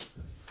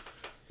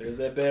 There's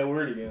that bad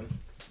word again.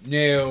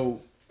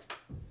 Now,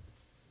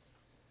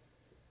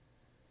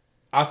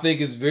 I think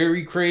it's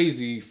very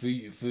crazy for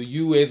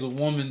you as a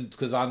woman,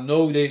 because I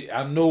know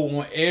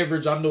on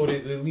average, I know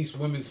that at least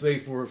women say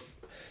for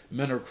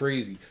men are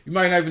crazy. You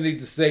might not even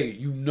need to say it.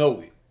 You know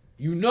it.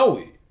 You know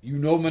it. You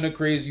know men are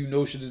crazy. You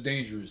know shit is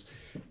dangerous.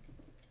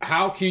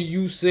 How can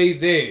you say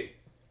that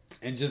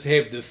and just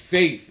have the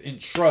faith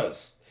and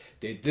trust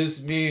that this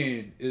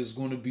man is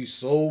going to be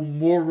so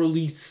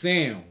morally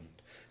sound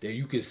that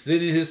you can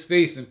sit in his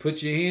face and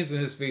put your hands in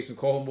his face and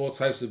call him all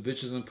types of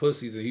bitches and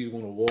pussies and he's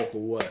going to walk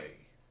away?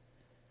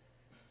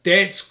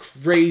 That's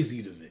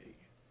crazy to me.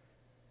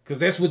 Because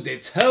that's what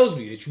that tells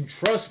me, that you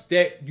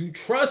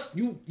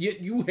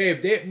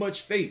have that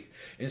much faith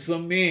in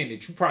some man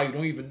that you probably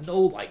don't even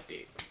know like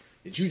that.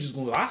 That you just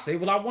I say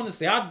what I want to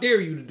say. I dare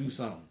you to do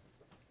something.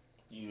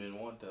 You didn't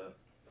want that.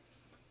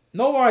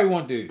 Nobody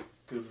want that.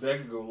 Because that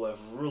could go left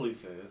really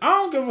fast. I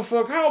don't give a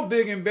fuck how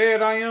big and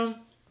bad I am.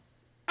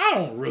 I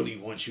don't really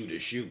want you to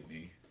shoot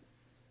me.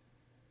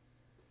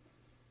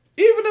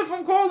 Even if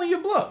I'm calling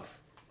your bluff.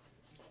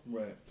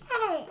 Right.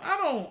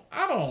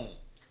 I don't.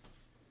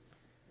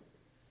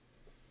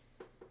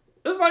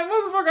 It's like,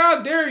 motherfucker,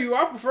 I dare you.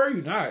 I prefer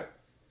you not.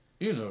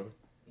 You know.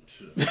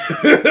 Shit.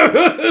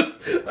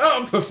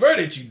 I prefer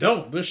that you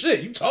don't. But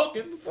shit, you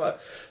talking the fuck.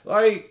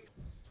 Like,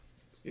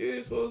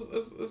 yeah, so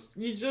it's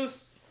you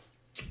just.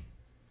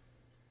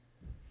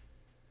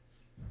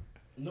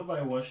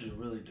 Nobody wants you to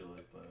really do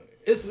it, but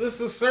It's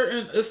a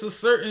certain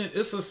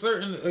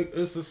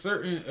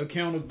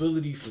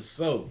accountability for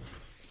self.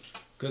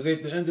 Because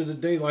at the end of the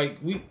day, like,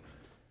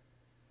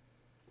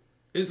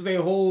 it's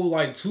their whole,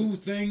 like, two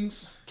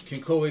things can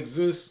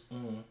coexist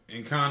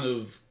and kind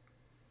of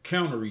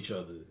counter each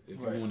other, if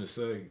you want to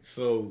say.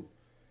 So,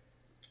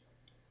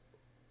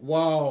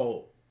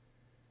 while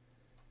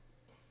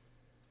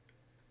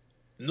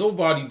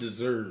nobody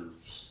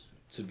deserves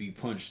to be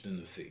punched in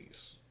the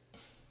face,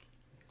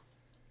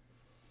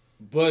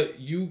 but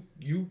you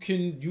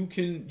can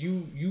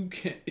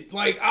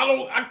like,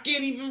 I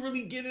can't even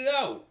really get it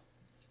out.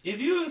 if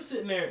you was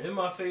sitting there in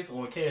my face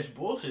on cash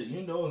bullshit,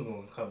 you know it's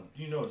gonna come.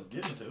 You know what it's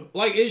getting to.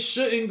 Like, it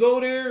shouldn't go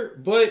there,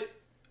 but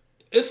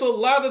it's a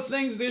lot of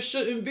things that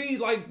shouldn't be.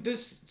 Like,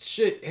 this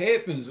shit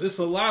happens. It's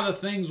a lot of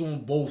things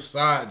on both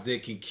sides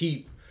that can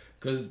keep,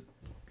 because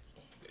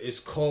it's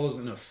cause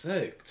and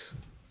effect.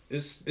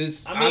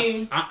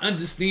 I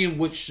understand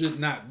what should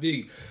not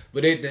be,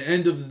 but at the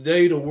end of the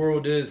day, the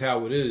world is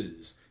how it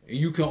is, and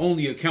you can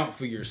only account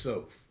for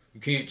yourself. You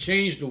can't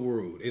change the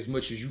world as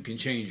much as you can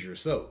change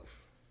yourself.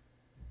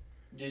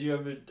 Did you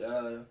ever?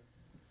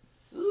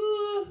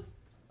 I'm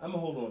gonna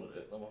hold on to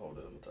that. I'm gonna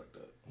talk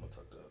that.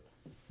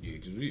 Yeah,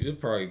 because it'll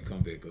probably come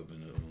back up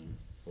in the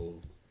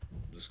whole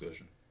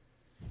discussion.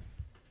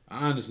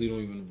 I honestly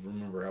don't even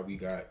remember how we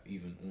got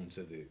even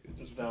onto the. It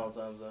was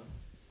Valentines, though.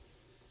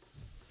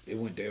 It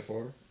went that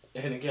far?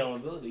 And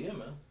accountability, yeah,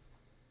 man.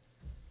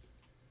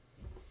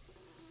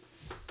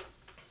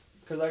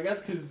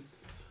 Because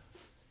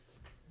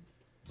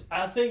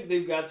I think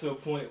they've got to a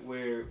point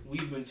where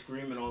we've been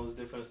screaming all this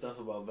different stuff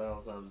about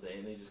Valentine's Day,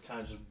 and they just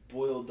kind of just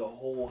boiled the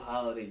whole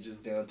holiday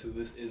just down to,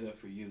 this isn't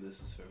for you,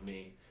 this is for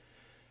me.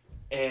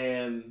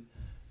 And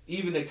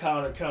even the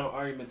counter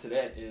argument to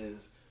that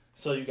is,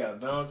 so you got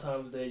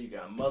Valentine's Day, you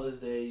got Mother's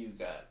Day, you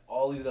got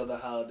all these other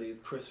holidays,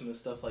 Christmas,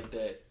 stuff like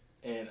that,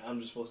 and I'm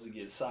just supposed to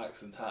get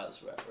socks and ties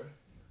forever.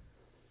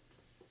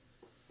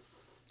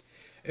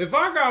 If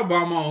I gotta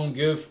buy my own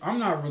gift, I'm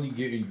not really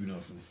getting you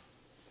nothing.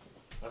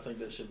 I think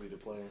that should be the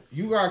plan.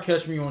 You gotta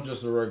catch me on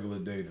just a regular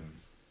day then.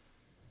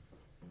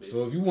 Basically.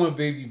 So if you want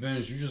baby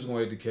Benz, you just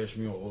gonna have to catch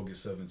me on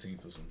August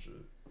 17th or some shit.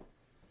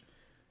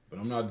 But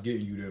I'm not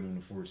getting you that on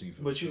the 14th.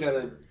 But you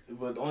gotta.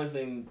 But the only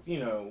thing, you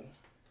know,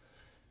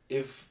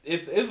 if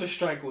a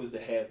strike was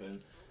to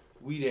happen,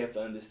 we'd have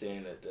to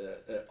understand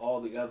that all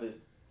the other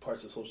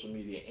parts of social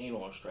media ain't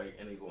on strike,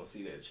 and they gonna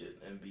see that shit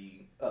and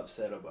be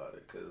upset about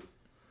it because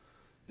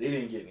they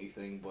didn't get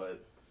anything,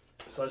 but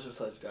such and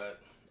such got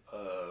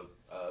a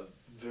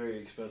very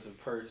expensive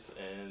purse,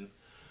 and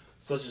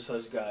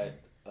such got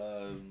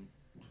a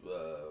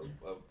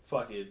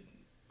fucking.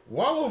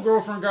 Wallow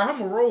girlfriend got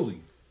him a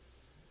rollie.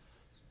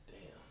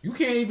 Damn. You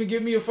can't even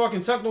give me a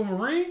fucking Techno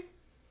Marine?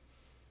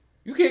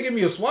 You can't give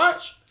me a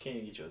Swatch? Can't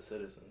even get you a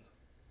Citizen.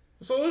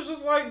 So it's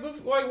just like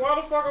why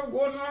the fuck I'm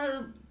going out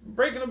here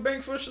breaking the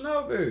bank for a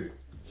Chanel bag?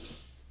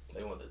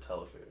 They want the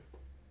Telfair.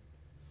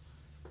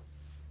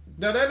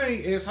 Now that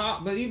ain't as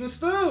hot, but even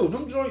still,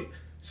 them joint.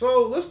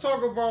 So let's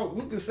talk about.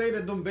 We could say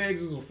that them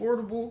bags is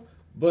affordable,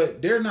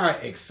 but they're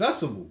not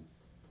accessible.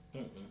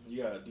 Mm-mm.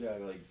 You gotta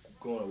like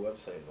go on a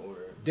website and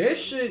order. That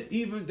shit.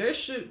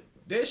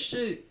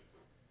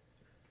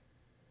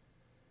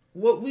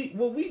 What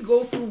we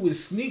go through with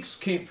sneaks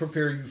can't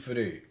prepare you for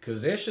that,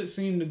 because that shit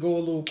seem to go a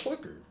little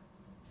quicker.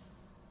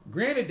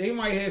 Granted, they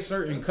might have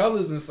certain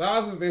colors and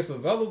sizes that's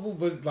available,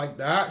 but like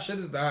the hot shit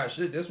is the hot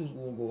shit. That's what's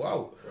gonna go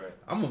out. Right.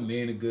 I'm a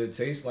man of good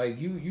taste. Like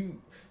you.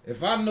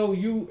 If I know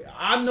you,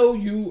 I know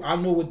you. I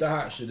know what the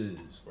hot shit is.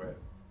 Right.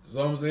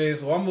 So I'm saying.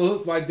 So I'm a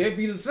hook. Like that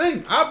be the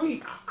thing. I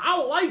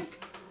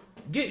like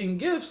getting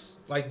gifts.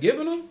 Like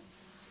giving them.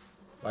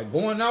 Like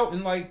going out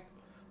and like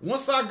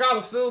once I got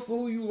a feel for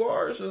who you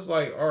are, it's just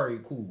like, all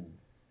right, cool.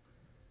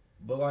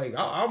 But like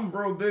I'm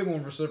real big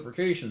on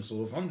reciprocation.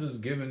 So if I'm just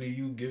giving to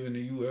you,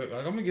 like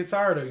I'm gonna get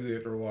tired of you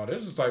after a while.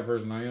 That's just the type of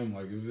person I am.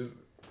 Like if it's,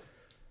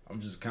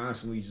 I'm just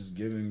constantly just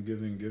giving.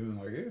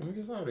 Like yeah, I'm gonna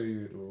get tired of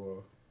you after a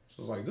while.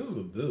 So it's like, this is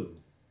a bill.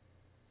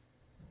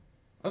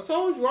 I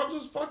told you, I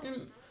just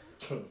fucking,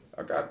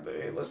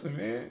 hey, listen,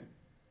 man.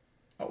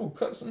 I will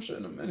cut some shit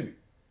in a minute.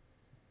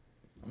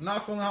 I'm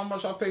not feeling how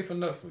much I pay for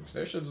Netflix.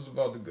 That shit is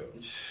about to go.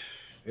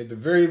 At the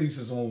very least,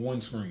 it's on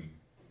one screen.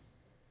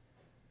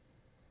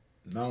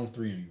 Not on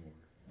 3 anymore.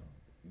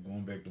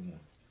 Going back to 1.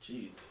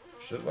 Jeez.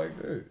 Shit like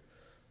that.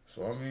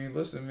 So I mean,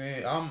 listen,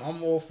 man,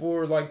 I'm all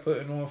for like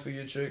putting on for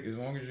your chick as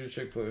long as your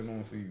chick putting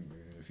on for you,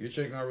 man. If your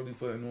chick not really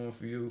putting on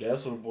for you,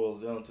 That's what it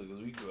boils down to,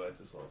 because we go like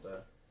this all day.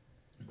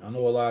 I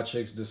know a lot of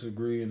chicks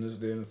disagree and this,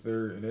 that, and the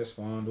third, and that's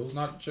fine. Those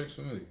not the chicks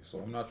for me, so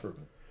I'm not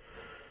tripping.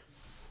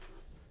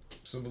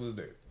 Simple as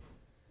that.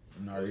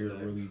 I'm not here to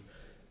really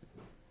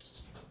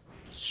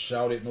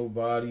shout at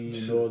nobody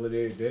and all of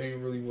that. That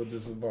ain't really what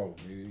this is about,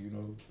 man. You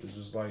know, it's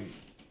just like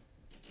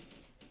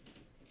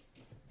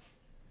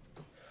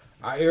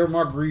I air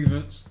my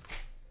grievance.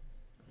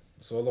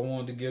 That's all I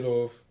wanted to get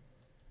off,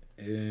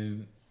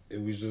 and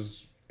it was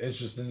just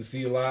interesting to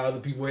see a lot of other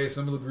people had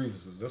similar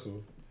grievances. That's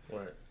all.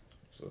 Right.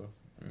 So,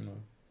 you know.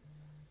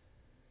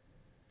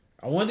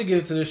 I wanted to get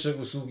into this shit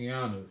with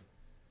Sukiana.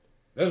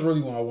 That's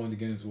really what I wanted to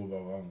get into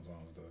about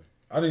Valentine's Day.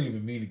 I didn't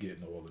even mean to get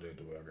into all of that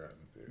the way I got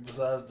into it.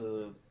 Besides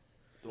the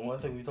one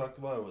thing we talked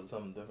about, or was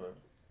something different?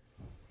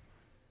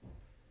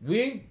 We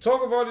ain't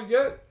talk about it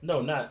yet?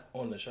 No, not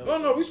on the show.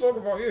 No, we spoke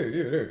about,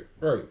 that.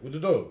 Right, with the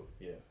dog.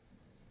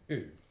 Yeah.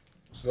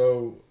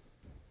 So,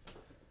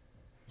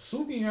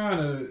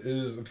 Sukiana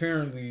is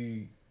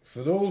apparently,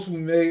 for those who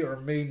may or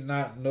may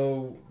not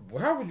know,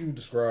 how would you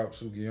describe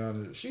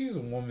Sukiana? She's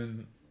a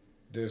woman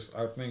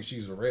I think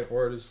she's a rap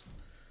artist.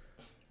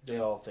 They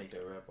all think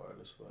they're rap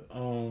artists, but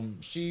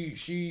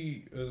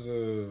she is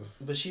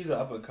but she's an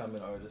up and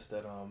coming artist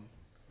that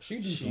she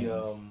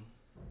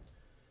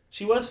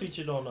was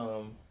featured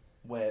on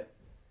Wet,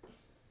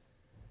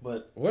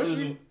 but was it was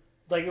she?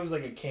 It was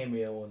like a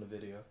cameo on the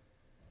video.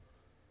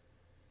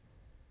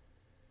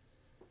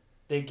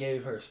 They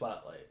gave her a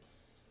spotlight.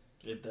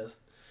 If that's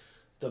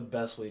the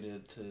best way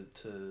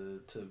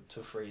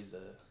to phrase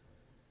that.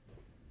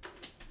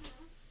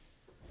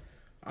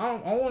 I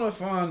want to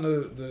find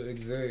the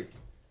exact,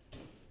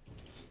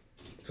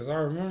 because I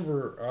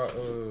remember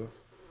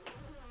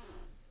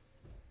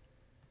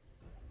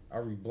I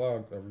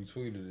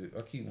retweeted it.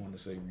 I keep wanting to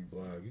say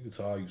reblogged. You can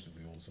tell I used to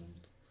be on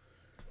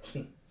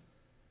something.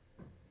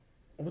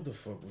 What the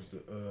fuck was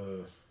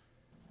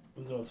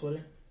Was it on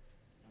Twitter?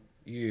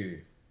 Yeah.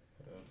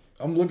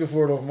 I'm looking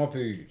for it off my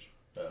page.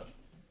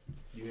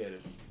 You had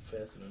it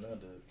faster than I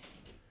did.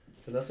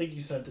 Because I think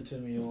you sent it to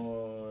me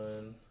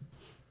on...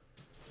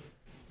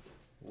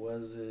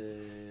 Was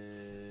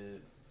it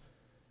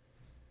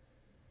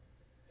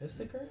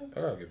Instagram?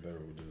 I gotta get better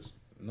with this.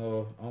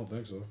 No, I don't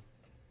think so.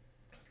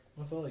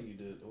 I felt like you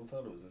did. I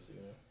thought it was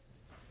Instagram.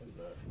 It's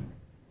not.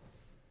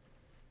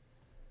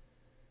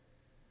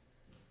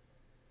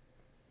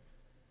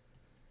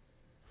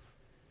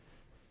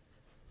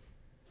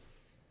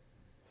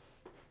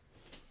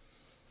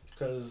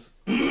 Because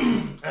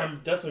I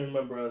definitely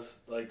remember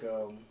us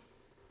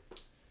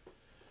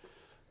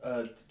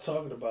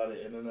talking about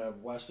it, and then I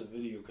watched the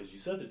video because you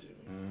sent it to me.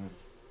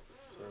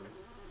 So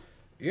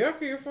yeah, I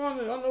can't find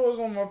it. I know it's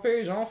on my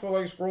page. I don't feel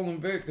like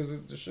scrolling back because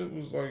the shit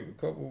was like a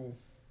couple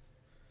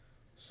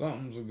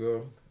somethings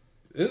ago.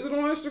 Is it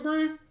on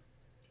Instagram?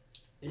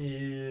 I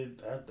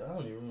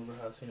don't even remember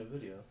how I seen the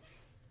video.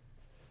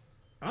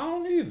 I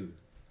don't either.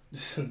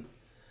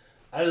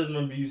 I just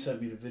remember you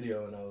sent me the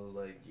video, and I was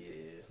like,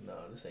 "Yeah,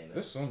 no, this ain't it."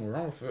 It's somewhere.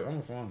 I'm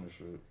gonna find this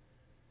shit.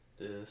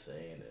 This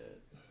ain't it.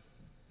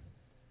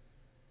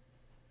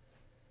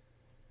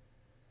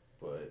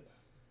 But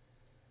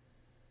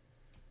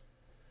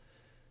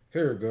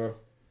here we go.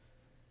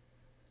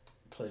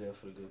 Play that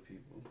for the good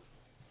people.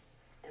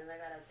 And I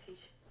gotta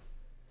teach.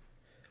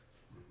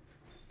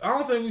 I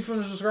don't think we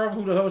finished describing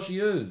who the hell she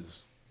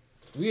is.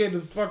 We had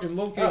to fucking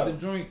locate the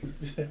joint.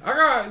 I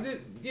got,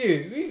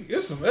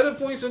 there's some edit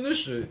points in this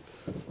shit.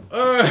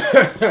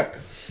 The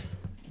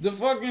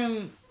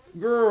fucking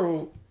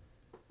girl,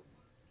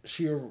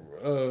 she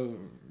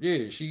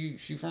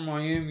from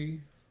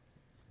Miami.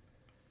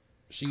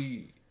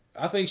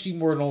 I think she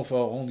more known for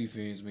her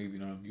OnlyFans, maybe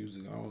not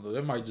music. I don't know.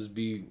 That might just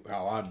be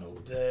how I know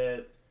it.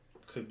 That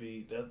could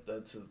be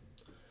that's a.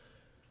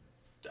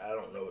 I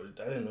don't know.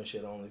 I didn't know she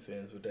had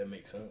OnlyFans, but that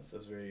makes sense.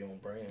 That's very on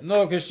brand.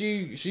 No, because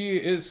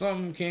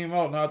something came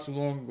out not too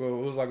long ago.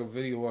 It was like a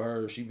video of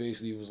her. She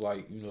basically was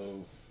like,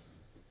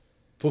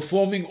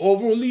 performing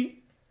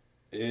overly.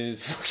 And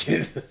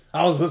fucking,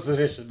 I was listening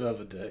to that shit the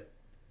other day.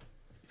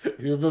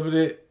 You remember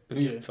that?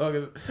 He was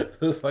talking,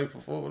 it was like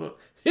performing.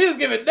 He was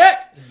giving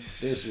that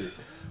shit.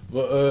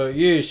 But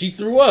she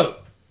threw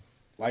up.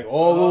 Like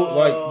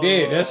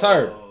that's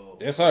her.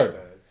 That's her.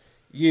 Okay.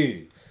 Yeah.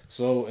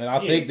 So, and I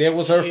think that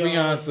was her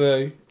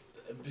fiance.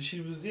 But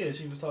she was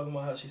talking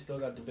about how she still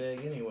got the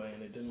bag anyway,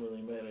 and it didn't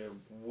really matter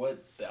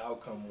what the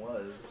outcome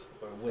was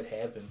or what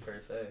happened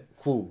per se.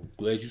 Cool.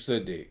 Glad you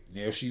said that.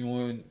 Now she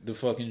on the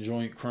fucking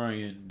joint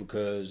crying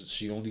because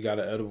she only got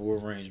an edible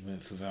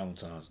arrangement for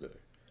Valentine's Day.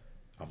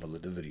 I'm gonna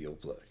let the video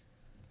play.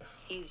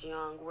 He's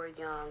young, we're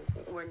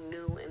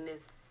new in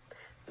this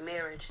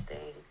marriage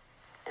thing,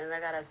 and I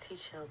gotta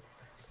teach him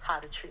how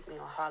to treat me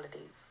on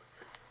holidays.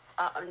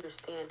 I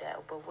understand that,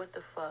 but what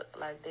the fuck?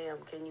 Like, damn,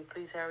 can you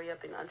please hurry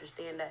up and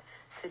understand that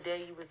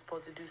today you were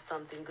supposed to do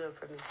something good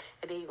for me,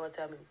 and then you gonna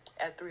tell me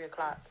at 3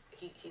 o'clock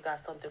he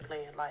got something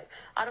planned? Like,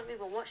 I don't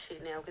even want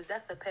shit now, because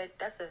that's a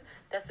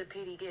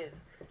pity gift.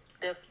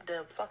 The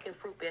fucking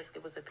fruit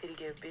basket was a pity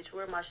gift, bitch.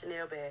 Where my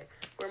Chanel bag?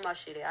 Where my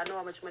shit at? I know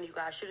how much money you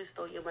got. I should have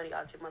stole your money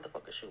out your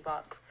motherfucking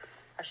shoebox.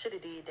 I should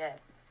have did that.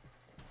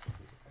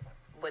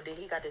 But then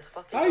he got this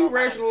fucking How dog. you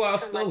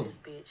rationalize like stealing?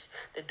 this bitch.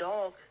 The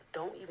dog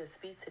don't even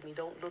speak to me.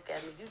 Don't look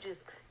at me. You just,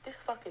 this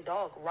fucking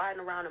dog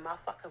riding around in my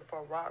fucking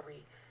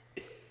Ferrari.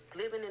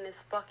 Living in this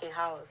fucking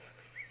house.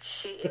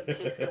 Shit and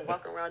piss and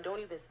walking around. Don't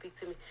even speak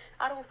to me.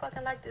 I don't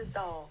fucking like this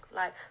dog.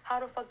 Like,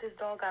 how the fuck this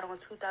dog got on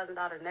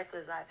 $2,000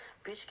 necklace? Like,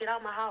 bitch, get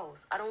out my house.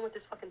 I don't want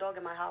this fucking dog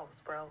in my house,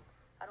 bro.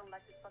 I don't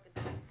like this fucking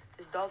dog.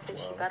 This dog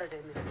thinks she better than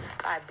me.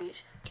 Alright,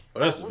 bitch. Oh,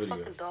 that's the what video.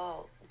 fucking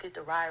dog get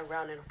to ride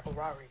around in a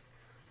Ferrari?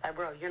 Like,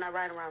 bro, you're not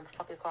riding around in a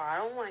fucking car. I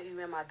don't want you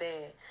in my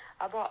bed.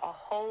 I brought a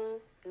whole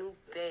new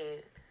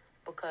bed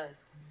because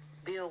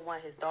Bill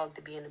wanted his dog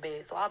to be in the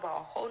bed. So I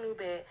brought a whole new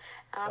bed,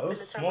 and I'm going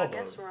to turn my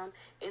guest room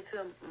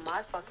into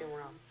my fucking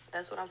room.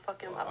 That's what I'm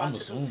fucking about I'm to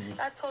do. assuming.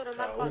 I told him,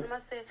 I called him, I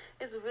said,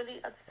 it's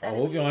really upsetting. I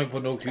hope y'all ain't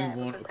put no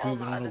Cuban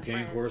Cuban on no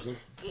cane Corsa.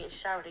 Getting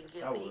showered and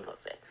gifts, and he gonna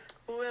say,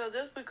 well,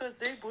 that's because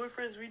they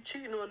boyfriends be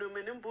cheating on them,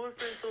 and them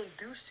boyfriends don't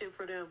do shit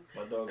for them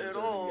My dog is at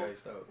already all.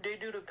 iced out. They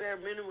do the bare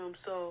minimum,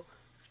 so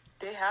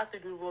they have to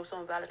do the most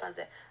on Valentine's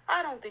Day.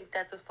 I don't think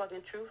that's the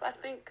fucking truth. I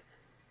think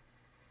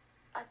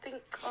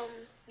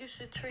you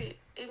should treat,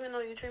 even though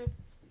you treat.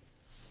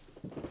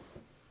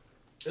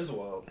 It's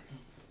wild.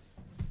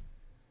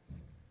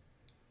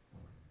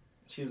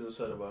 She was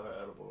upset about her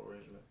edible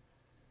arrangement.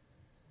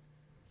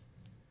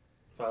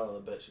 Finally,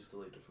 I bet she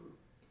still ate the fruit.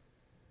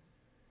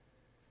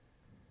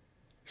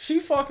 She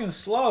fucking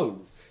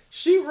slow.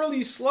 She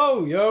really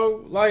slow,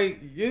 yo. Like,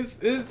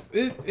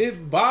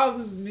 it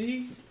bothers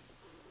me.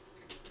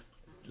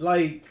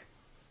 Like,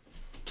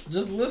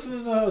 just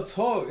listening to her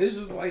talk, it's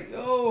just like,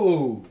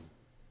 yo,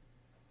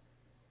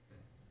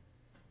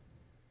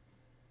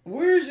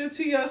 where's your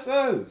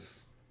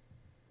TSS?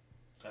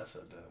 I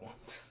said that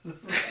once.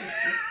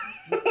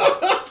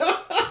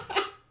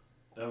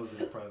 That was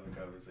in a private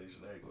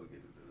conversation. I ain't gonna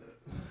get into that.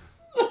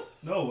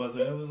 No, it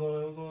wasn't. It was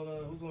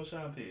on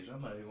Sean Page.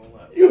 I'm not even gonna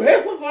lie. You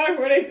had somebody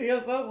where they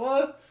TSS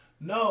was?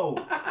 No.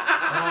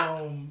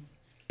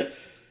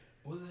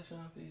 Was that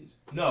Sean Page?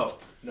 No.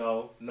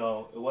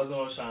 It wasn't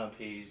on Sean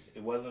Page.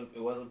 It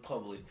wasn't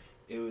public.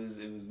 It was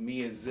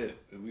me and Zip,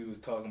 and we was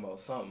talking about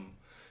something.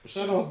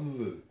 Shut off the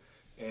Zip.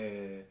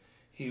 And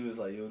he was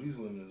like, yo, these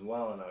women is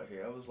wilding out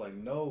here. I was like,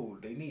 no,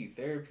 they need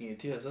therapy and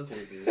TSS what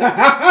it is. And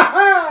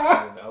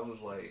I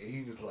was like,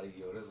 he was like,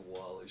 yo, this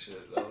wild and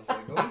shit. I was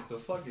like, oh, it's the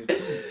fucking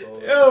truth,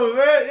 bro. Yo,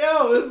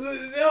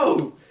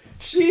 man,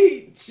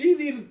 she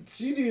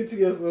need a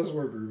TSS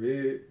worker,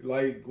 man.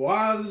 Like,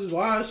 why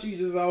is she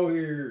just out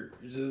here,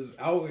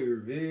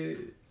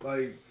 man?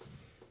 Like,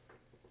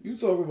 you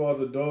talking about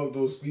the dog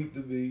don't speak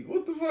to me.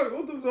 What the fuck?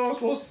 What the dog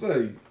supposed to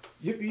say?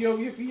 Yippee yo,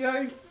 yippee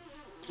yay?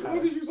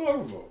 What is you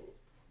talking about?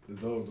 The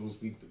dog don't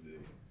speak to me.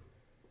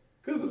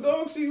 Cause the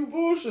dog see you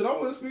bullshit. I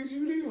wouldn't speak to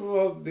you either if I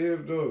was a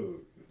damn dog.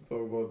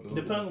 Talk about dog.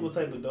 Depends on what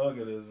type of dog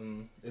it is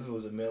and if it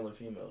was a male or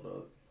female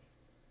dog.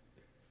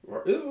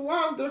 There's a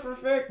lot of different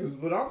factors,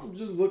 but I'm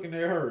just looking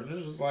at her and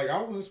it's just like, I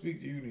wouldn't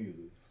speak to you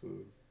neither. So,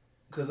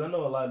 because I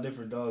know a lot of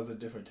different dogs have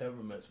different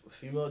temperaments, but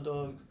female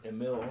dogs and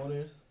male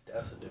owners,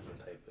 that's a different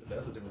type of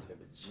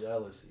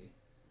jealousy.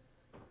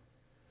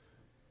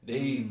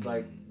 They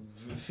like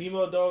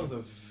female dogs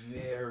are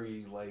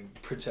very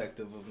like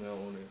protective of male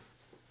owners.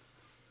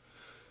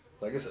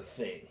 Like, it's a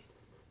thing.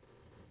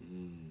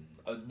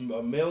 A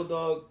male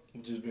dog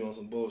would just be on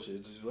some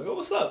bullshit. Just be like, oh,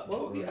 what's up?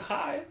 Well, right. yeah,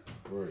 hi.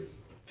 Right.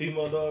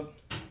 Female dog,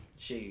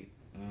 shade.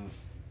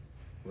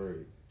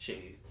 Right.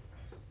 Shade.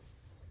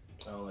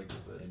 I don't like this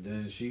bit. And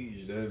then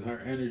her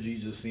energy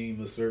just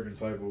seemed a certain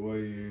type of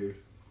way. Yeah.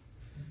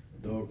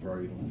 Dog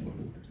probably don't fuck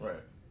with her.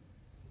 Right.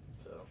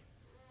 So.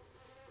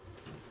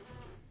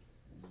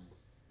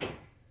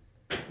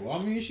 Well, I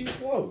mean, she's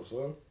slow,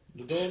 so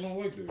the dog don't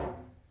like that.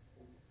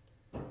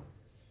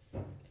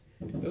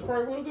 That's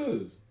probably what it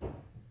is.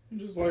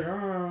 You're just like,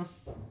 I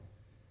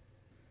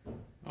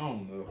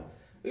don't know.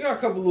 We got a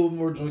couple little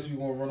more joints we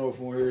want to run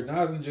off on here.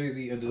 Nas and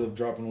Jay-Z ended up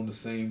dropping on the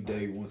same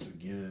day once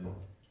again.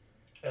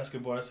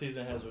 Escobar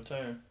season has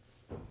returned.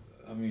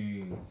 I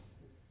mean,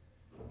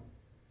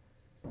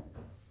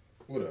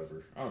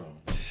 whatever. I don't know.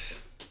 It's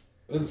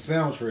a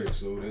soundtrack,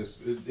 so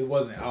it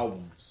wasn't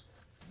albums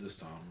this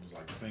time. It was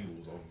like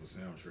singles off of a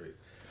soundtrack.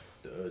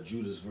 The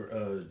Judas, what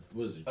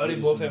is it? Oh, they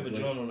Judas both and have a the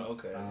joint on it.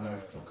 Okay. Okay.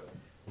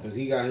 Because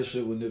he got his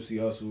shit with Nipsey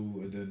Hussle,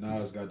 and then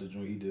Nas got the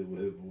joint he did with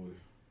Hit Boy.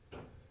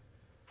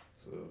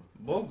 So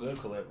both good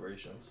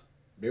collaborations.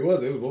 They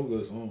was both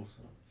good songs.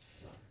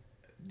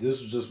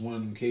 This was just one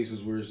of them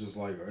cases where it's just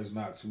like, it's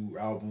not two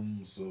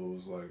albums, so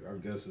it's like, I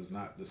guess it's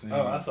not the same.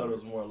 Oh, I thought it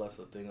was more or less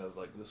a thing of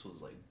like, this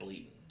was like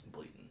blatant of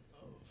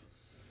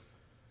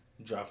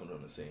dropping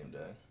on the same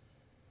day.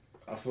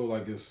 I feel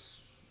like it's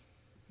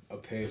a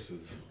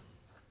passive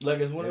Like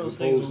it's one of As those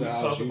things opposed when to we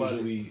how talk it's about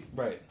usually- it,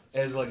 right?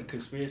 As like a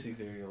conspiracy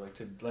theory, like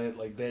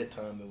that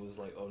time it was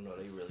like, oh no,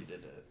 they really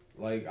did that.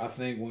 Like, I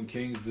think when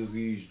King's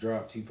Disease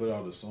dropped, he put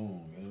out a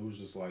song, and it was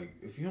just like,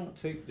 if you don't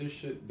take this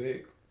shit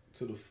back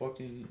to the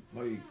fucking,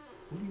 like,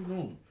 what are you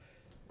doing?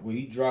 When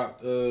he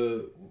dropped,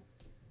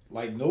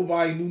 like,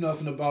 nobody knew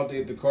nothing about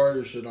that, the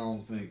Carter shit, I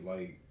don't think,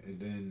 like, and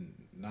then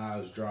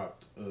Nas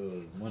dropped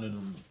one of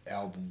them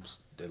albums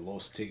that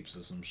lost tapes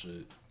or some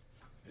shit,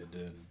 and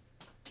then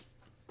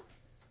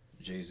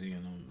Jay-Z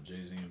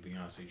and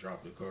Beyonce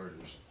dropped the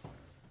Carters.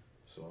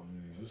 So, I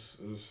mean, it's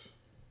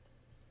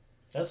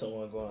That's an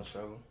ongoing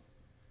struggle,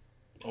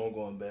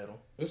 ongoing battle.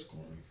 it's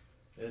corny.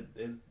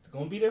 It's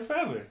gonna be there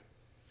forever.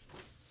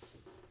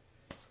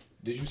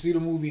 Did you see the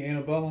movie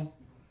Antebellum?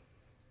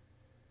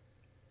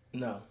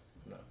 No.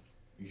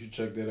 You should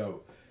check that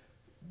out.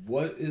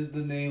 What is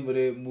the name of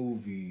that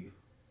movie?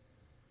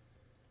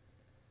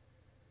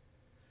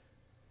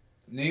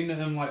 Name the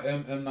M.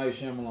 Night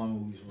Shyamalan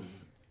movies for me.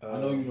 I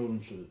know you know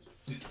them shits.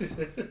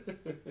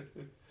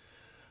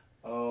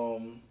 I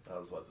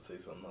was about to say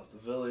something else. The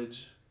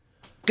Village.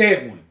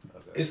 That one.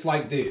 Okay. It's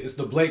like that. It's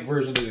the Blake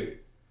version of that.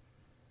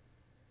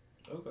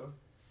 Okay.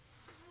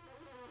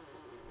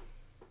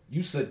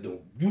 You said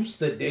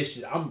that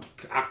shit.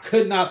 I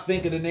could not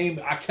think of the name.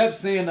 I kept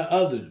saying the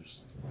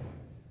others.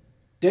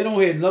 They don't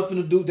have nothing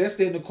to do. That's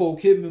that Nicole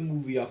Kidman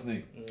movie, I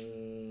think.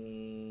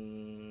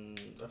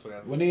 I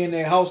forgot. When they in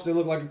that house, they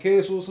look like a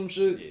castle or some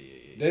shit. Yeah.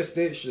 That's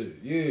that shit.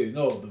 Yeah,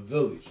 no, The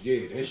Village.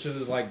 Yeah, that shit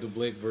is like the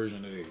Blake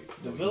version of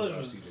that. The Village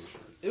was.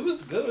 It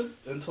was good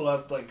until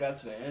I like got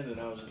to the end and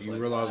I was just You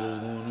like. realize what was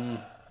going on.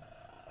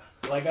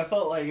 Like I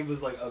felt like it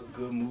was like a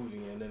good movie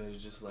and then it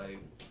was just like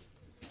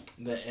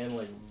the end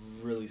like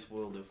really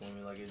spoiled it for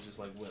me. Like it just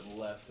like went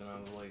left and I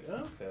was like,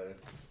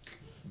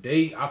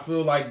 okay. I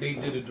feel like they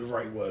did it the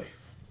right way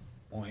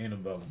on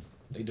Antebellum.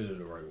 They did it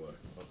the right way.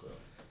 Okay.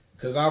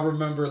 Cause I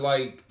remember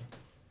like,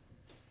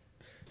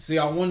 see,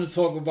 I want to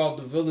talk about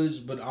The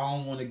Village, but I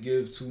don't want to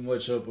give too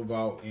much up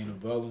about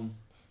Antebellum,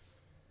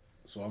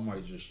 so I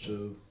might just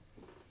chill.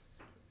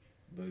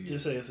 But yeah.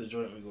 Just say it's a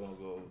joint we're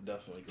gonna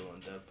definitely go in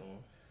depth on.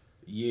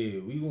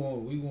 Yeah, we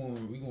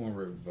gonna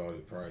rap about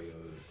it probably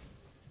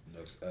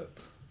next ep.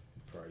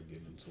 Probably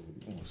getting into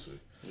it. We gonna see.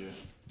 Yeah.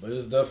 But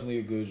it's definitely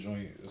a good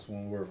joint. It's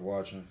one worth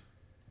watching.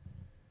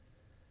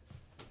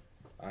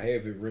 I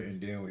have it written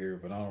down here,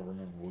 but I don't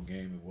remember what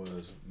game it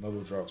was.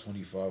 Melo dropped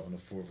 25 in the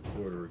fourth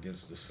quarter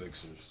against the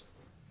Sixers.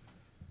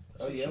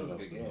 Oh yeah, that was a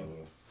good game.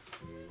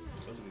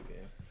 That was a good game.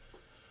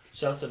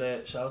 Shouts to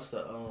that. Shouts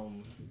to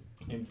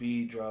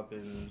Embiid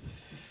dropping.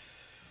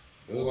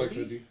 It was like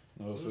 50.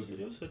 No, it was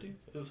 50. It was 50.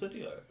 It was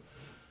 50. All right.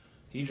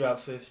 He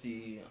dropped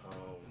 50.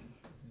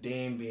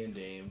 Dame being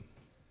Dame.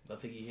 I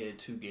think he had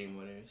 2 game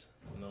winners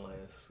in the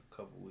last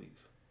couple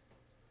weeks.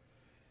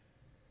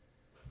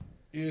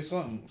 Yeah,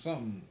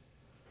 something.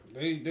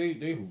 They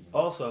hooping.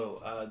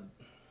 Also,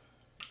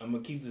 I'm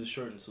gonna keep this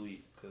short and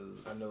sweet because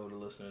I know the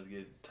listeners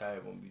get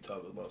tired when we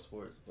talk about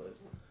sports. But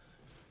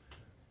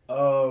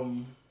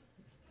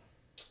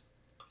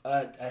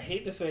I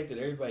hate the fact that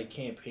everybody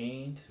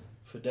campaigned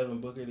for Devin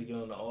Booker to get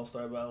on the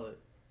All-Star ballot,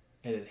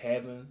 and it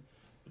happened.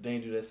 But they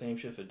didn't do that same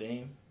shit for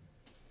Dame.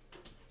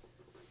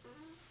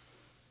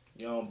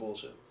 You're on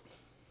bullshit.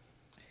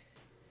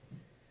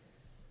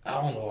 I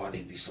don't know why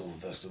they be so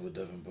invested with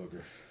Devin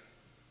Booker.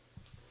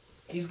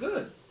 He's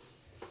good.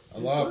 A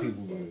lot of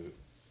people good.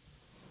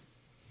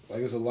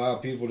 Like, it's a lot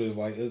of people that's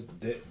like,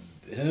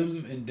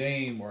 him and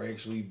Dame are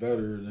actually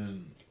better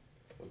than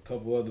a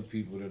couple other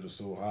people that are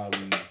so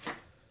highly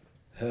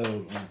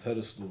held on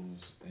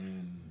pedestals,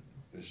 and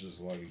it's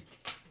just like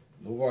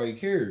nobody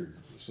cared.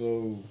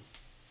 So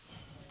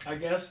I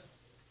guess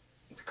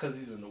because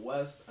he's in the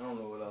West, I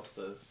don't know what else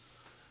to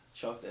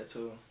chalk that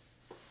to.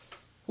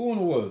 who in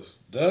the West?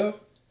 Dev?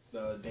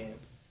 Dame.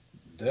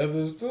 Dev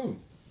is too.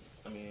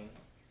 I mean,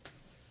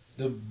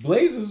 The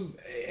Blazers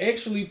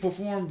actually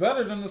perform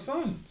better than the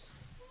Suns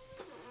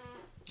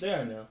they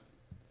are now.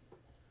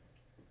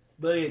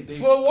 But they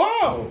for a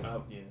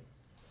while. yeah.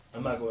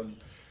 I'm not going.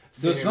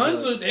 The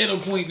Suns are at a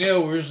point now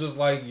where it's just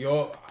like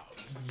y'all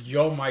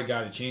might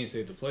got a chance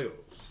at the playoffs.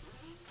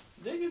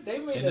 They made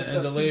In that the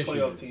step to last playoff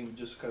year. team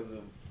just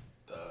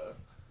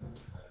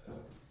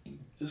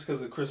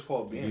because of Chris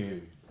Paul being Yeah,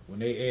 here. when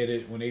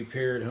they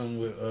paired him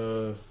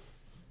with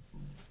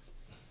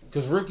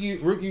because Ricky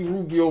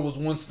Rubio was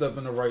one step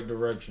in the right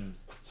direction.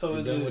 So And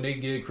is then it when they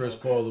get Chris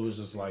Paul, it was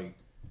just like,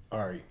 all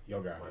right,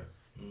 y'all got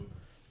it. Mm.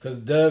 Because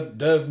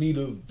Dev need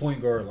a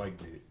point guard like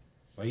that.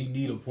 Like, he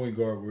need a point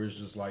guard where it's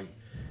just like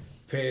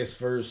pass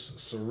first,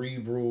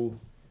 cerebral,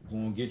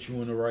 gonna get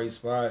you in the right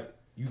spot.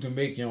 You can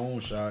make your own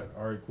shot.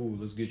 All right, cool.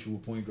 Let's get you a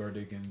point guard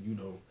that can,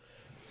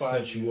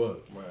 set you up.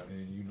 Right.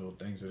 And,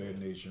 things of that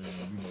nature.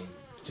 And,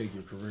 take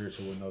your career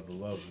to another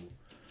level.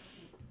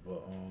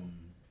 But,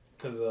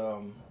 Because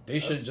they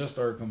should just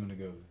start coming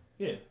together.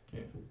 yeah.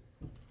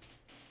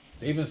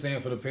 They've been saying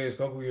for the past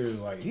couple years,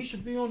 like, he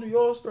should be on the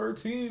All-Star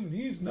team.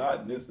 He's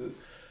not. This team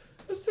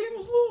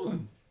was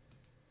losing.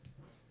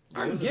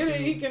 I get it.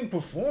 He can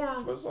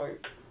perform, but it's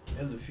like,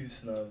 There's a few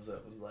snubs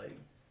that was like,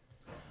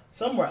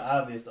 some were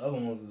obvious. The other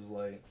ones was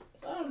like,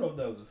 I don't know if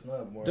that was a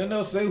snub. More then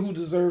they'll say who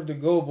deserved to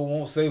go, but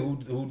won't say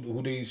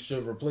who they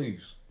should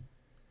replace.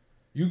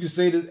 You can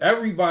say that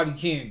everybody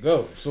can't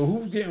go, so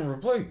who's getting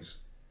replaced?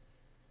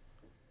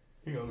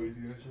 You always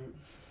do that shit.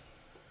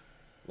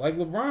 Like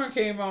LeBron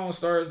came out and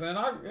started saying,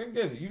 I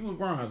get it, you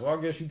LeBron, so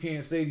I guess you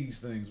can't say these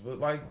things, but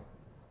like,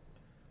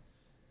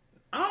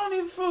 I don't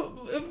even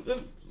feel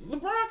if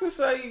LeBron could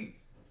say,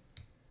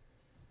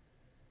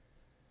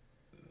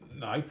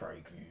 no, he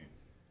probably can't.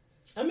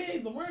 I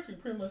mean, LeBron can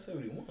pretty much say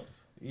what he wants.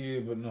 Yeah,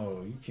 but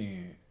no, you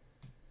can't.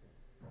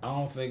 I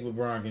don't think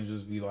LeBron can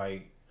just be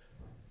like,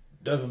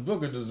 Devin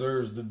Booker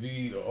deserves to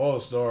be an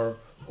all-star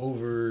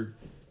over.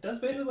 That's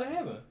basically what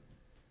happened.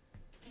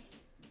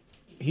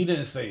 He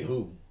didn't say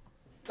who.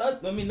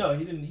 I mean, no,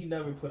 he didn't. He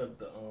never put up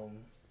the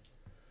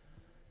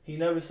He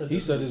never said. He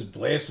said it's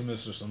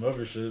blasphemous or some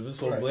other shit. If it's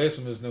so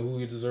blasphemous, then who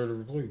he deserved to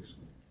replace?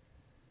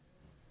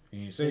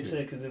 He ain't say that. They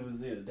said because it was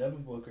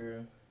Devin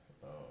Booker,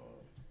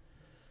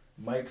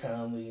 Mike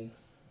Conley.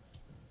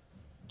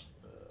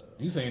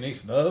 You saying they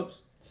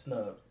snubs?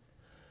 Snub.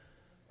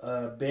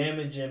 Bam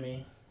and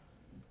Jimmy.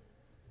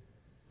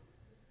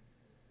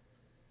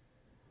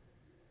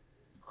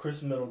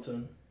 Chris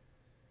Middleton.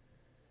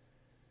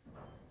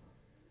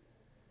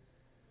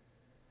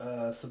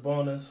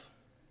 Sabonis.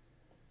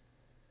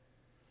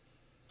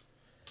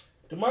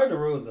 DeMar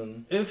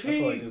DeRozan. If I feel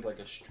he like it's like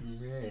a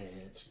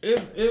stretch.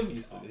 If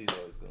he's always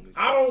gonna be.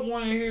 I don't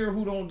want to hear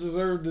who don't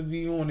deserve to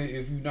be on it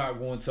if you're not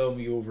going to tell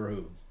me over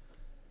who.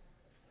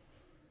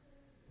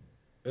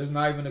 It's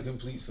not even a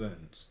complete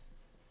sentence.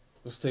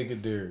 Let's take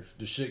it there.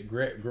 The shit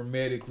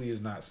grammatically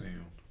is not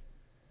sound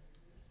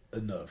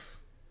enough.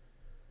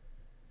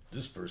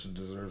 This person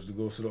deserves to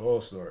go to the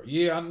All-Star.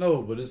 Yeah, I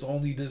know, but it's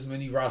only this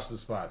many roster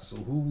spots. So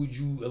who would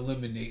you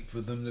eliminate for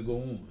them to go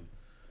on?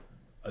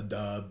 A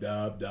dub.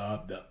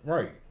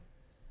 Right.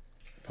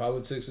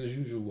 Politics as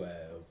usual.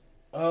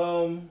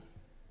 Wow.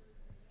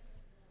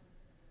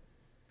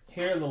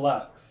 Here are the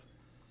locks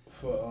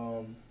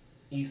for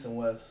East and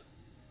West.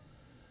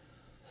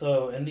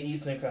 So in the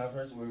Eastern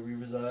Conference, where we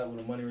reside, where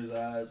the money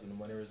resides, with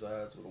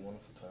a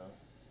wonderful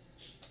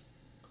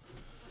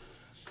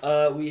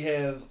time. We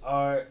have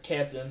our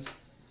captain,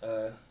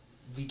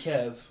 V.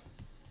 Kev,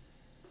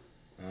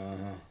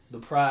 the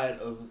pride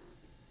of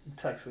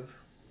Texas.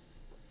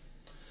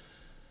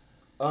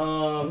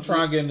 I'm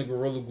trying to get into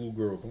Gorilla Glue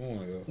Girl. Come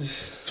on, yo.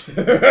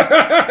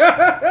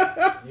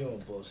 You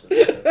don't bullshit.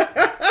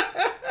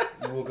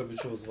 You woke up and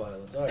chose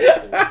violence. All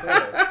right,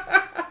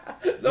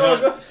 cool.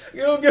 No,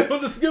 you don't give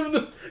him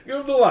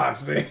the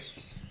locks, man.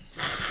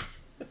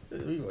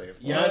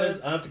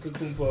 Giannis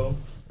Antetokounmpo.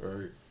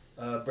 Right.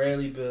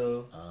 Bradley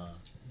Beal.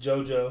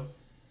 JoJo.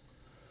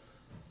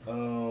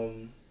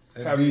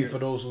 Kyrie, for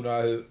those who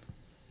not hip.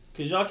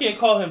 Because y'all can't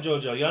call him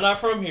JoJo. Y'all not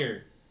from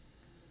here.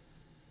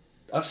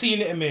 I've seen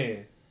it,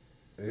 man.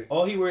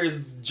 All he wears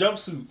is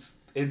jumpsuits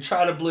and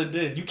try to blend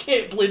in. You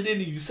can't blend in.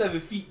 You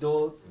 7 feet,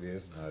 dog. Yeah,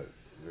 it's not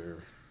very.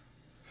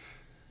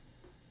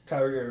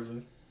 Kyrie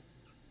Irving.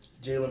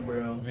 Jaylen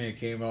Brown. Man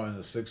came out in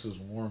the Sixers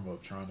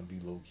warm-up trying to be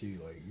low-key.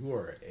 Like, you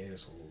are an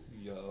asshole.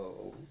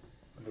 Yo.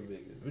 The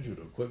biggest. What, you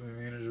the equipment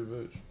manager,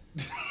 bitch?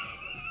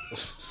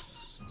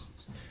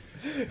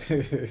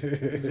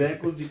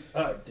 Zach Levine.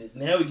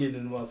 Now we getting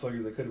into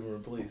motherfuckers that could have been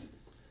replaced.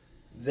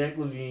 Zach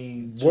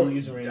Levine,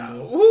 Julius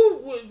Randle.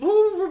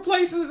 Who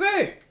replaces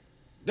Zach?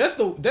 That's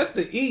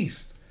the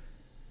East.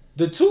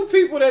 The two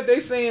people that they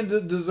saying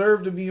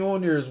deserve to be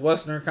on there is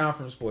Western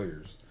Conference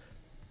players.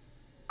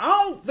 I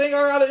don't think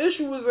I got an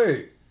issue with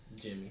Zach.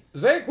 Jimmy.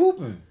 Zach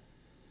hooping.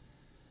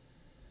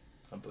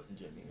 I'm putting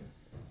Jimmy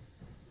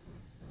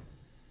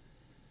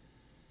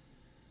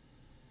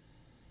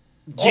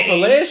in. Off of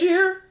last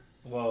year?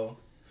 Well,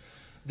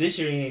 this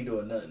year he ain't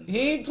doing nothing. He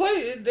ain't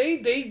play. They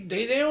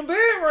down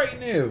bad right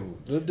now.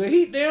 The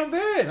Heat down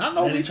bad. I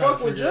know we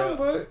fuck with Jim,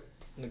 but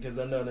because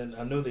I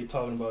know they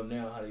talking about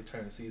now how they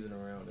turn the season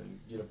around and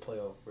get a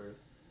playoff berth.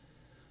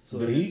 So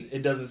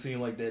it doesn't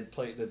seem like that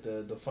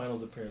the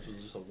finals appearance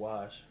was just a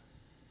wash.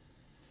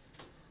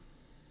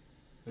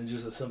 And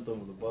just a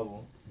symptom of the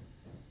bubble.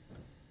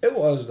 It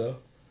was though.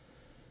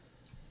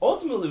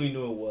 Ultimately we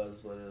knew it was,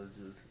 but it was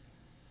just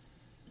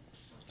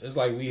it's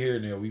like we here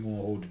now, we gonna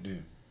hold it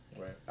in.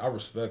 Right. I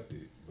respect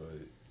it,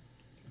 but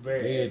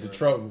very they had the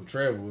travel,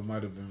 it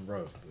might have been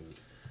rough.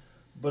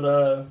 But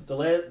the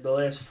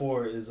last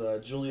four is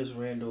Julius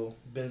Randle,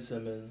 Ben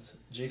Simmons,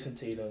 Jason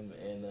Tatum,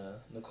 and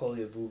Nikola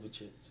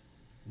Vucevic.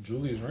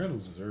 Julius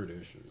Randle's deserved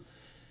that shit.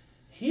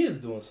 He is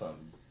doing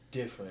something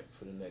different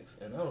for the Knicks,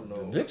 and I don't know.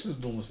 The Knicks is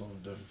doing something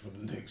different for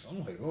the Knicks.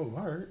 I'm like, oh,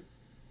 all right.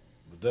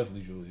 But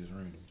definitely Julius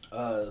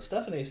Randle.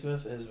 Stephen A.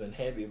 Smith has been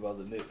happy about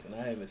the Knicks, and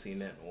I haven't seen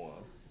that in a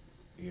while.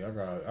 Yeah, I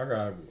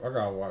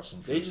gotta watch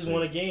some. They just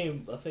won a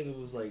game. I think it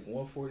was like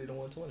 140 to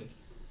 120.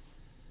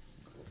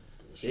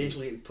 They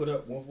actually put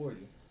up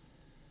 140.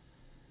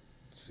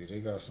 See, they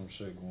got some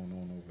shit going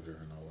on over there,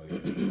 and I like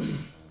it.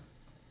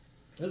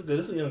 That's good.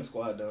 It's a young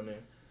squad down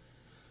there.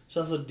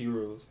 Shouts out to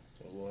D-Rose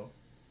as well.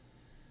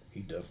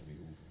 He definitely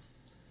moving.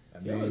 I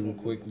need it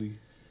quickly.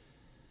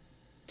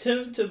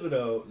 Tim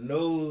Thibodeau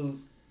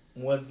knows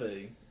one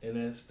thing, and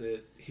that's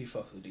that he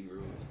fucks with D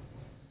Rose.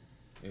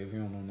 If he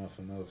don't know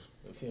nothing else.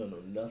 If he don't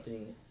know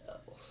nothing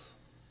else.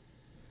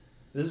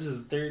 This is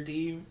his third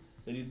team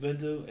that he's been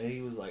to, and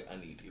he was like, I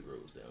need D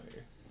Rose down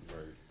here.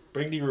 Right.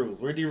 Bring D Rose.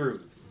 Where D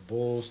Rose?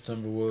 Bulls,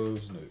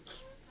 Timberwolves, Knicks.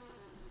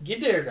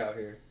 Get Derek out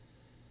here.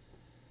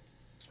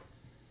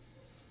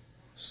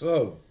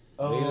 So,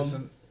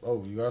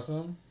 you got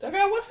something? I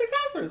got Western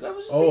Conference. That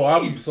was just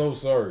I'm so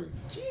sorry.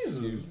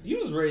 Jesus. You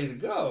was ready to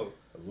go.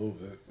 A little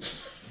bit.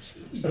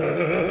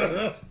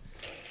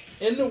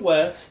 In the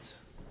West,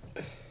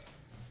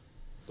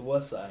 the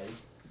West Side,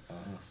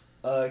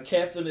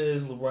 captain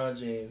is LeBron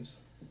James.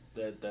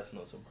 That's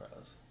no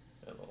surprise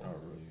at all. Not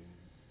really.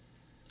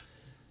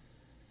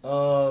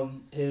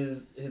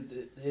 His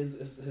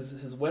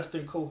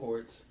Western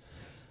cohorts: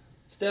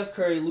 Steph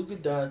Curry, Luka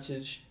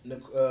Doncic,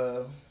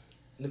 Nikola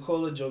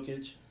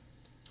Jokic,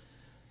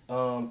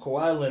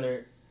 Kawhi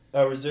Leonard.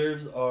 Our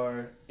reserves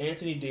are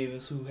Anthony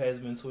Davis, who has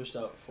been switched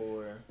out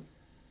for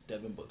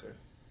Devin Booker.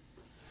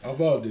 How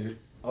about that?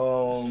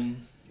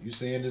 You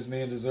saying this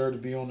man deserved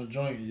to be on the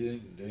joint? Yeah,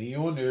 he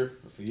on there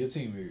for your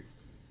teammate.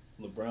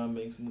 LeBron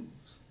makes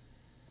moves.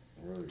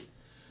 Right.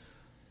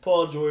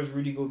 Paul George,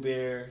 Rudy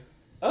Gobert.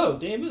 Oh,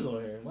 Dame is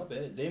on here. My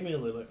bad.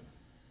 Damian Lillard.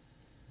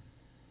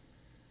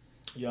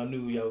 Y'all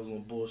knew y'all was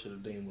on bullshit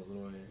if Dame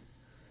wasn't on here.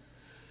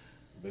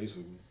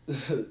 Basically.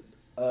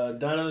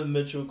 Donovan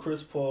Mitchell,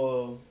 Chris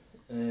Paul,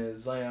 and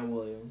Zion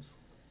Williams.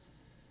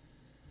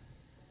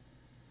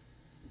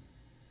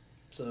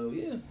 So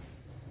yeah,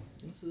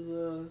 this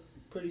is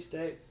pretty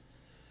stacked.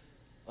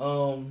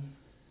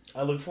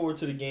 I look forward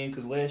to the game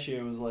because last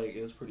year it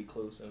was pretty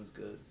close and it was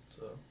good.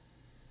 So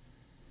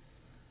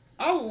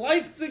I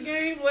liked the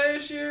game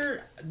last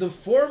year. The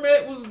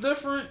format was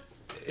different,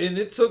 and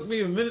it took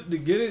me a minute to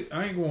get it.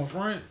 I ain't going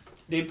front.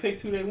 They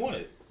picked who they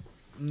wanted.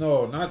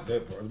 No, not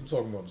that part. I'm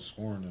talking about the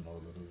scoring and all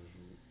that other shit.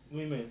 What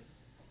do you mean?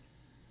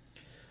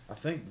 I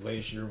think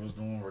last year was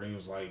the one where they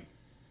was like,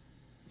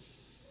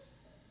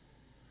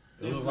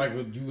 it was like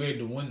you had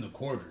to win the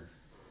quarter.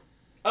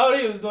 Oh,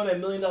 they was doing that $1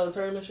 million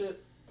tournament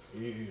shit?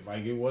 Yeah,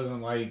 like it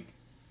wasn't like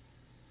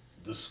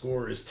the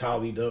score is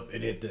tallied up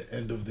and at the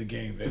end of the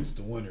game that's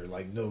the winner.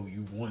 Like, no,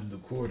 you won the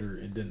quarter,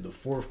 and then the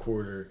fourth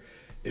quarter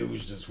it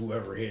was just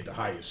whoever had the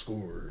highest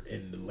score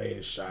in the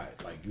last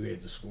shot. Like, you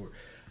had to score.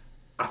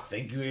 I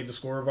think you had to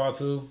score about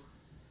 2.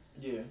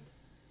 Yeah.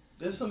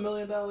 This is $1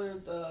 million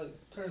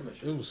tournament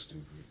shit. It was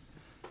stupid.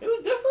 It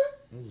was different?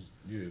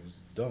 It was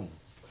dumb.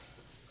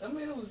 I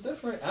mean, it was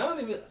different.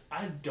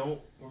 I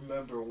don't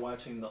remember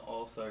watching the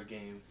All-Star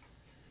game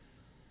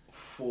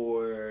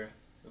for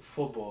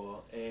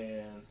football,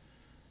 and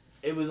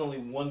it was only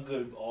one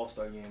good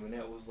All-Star game, and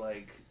that was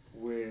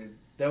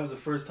that was the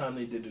first time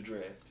they did the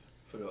draft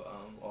for the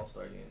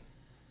All-Star game.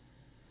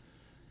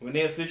 When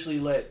they officially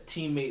let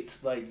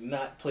teammates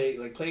not play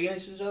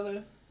against each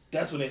other,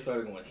 that's when they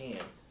started going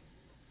ham.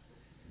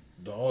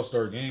 The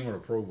All-Star game or the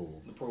Pro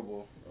Bowl? The Pro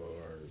Bowl. Oh,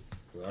 alright.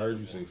 I heard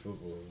you say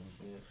football.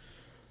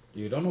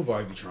 Yeah, don't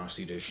nobody be trying to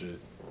see that shit.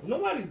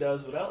 Nobody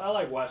does, but I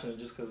like watching it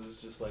just because it's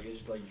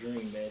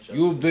dream matchups.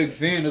 You a big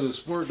fan of the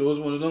sport, though. It's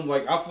one of them.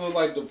 Like, I feel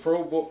like the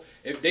Pro Bowl,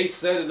 if they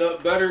set it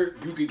up better,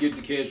 you could get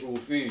the casual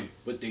fan,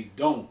 but they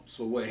don't.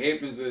 So what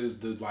happens is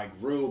the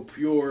real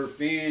pure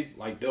fan,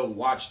 they'll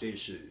watch that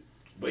shit.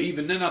 But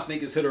even then, I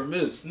think it's hit or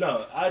miss.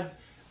 No, I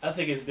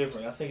think it's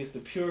different. I think it's the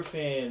pure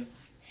fan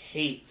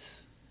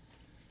hates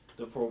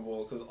the Pro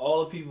Bowl because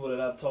all the people that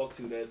I've talked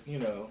to that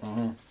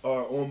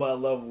are on my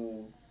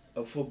level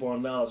of football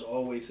knowledge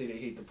always say they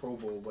hate the Pro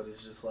Bowl, but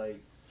it's just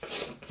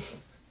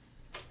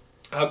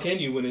how can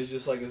you when it's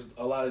just it's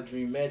a lot of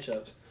dream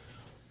matchups?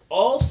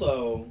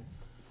 Also,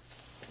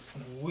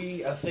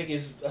 I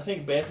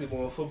think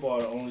basketball and football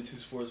are the only two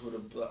sports where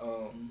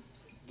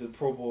the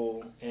Pro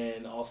Bowl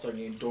and All-Star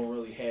game don't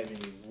really have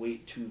any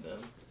weight to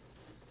them.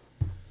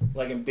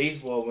 Like in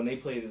baseball, when they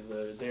play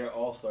their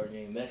All-Star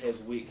game, that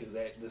has weight because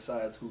that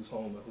decides who's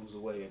home and who's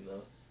away in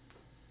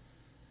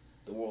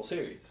the World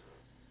Series.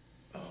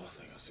 Oh, I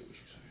think I see what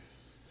you're saying.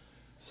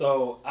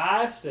 So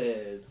I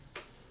said,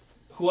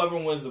 whoever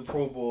wins the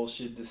Pro Bowl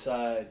should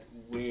decide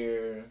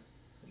where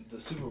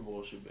the Super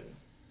Bowl should be.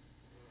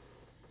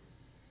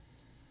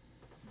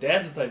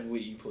 That's the type of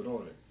weight you put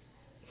on it.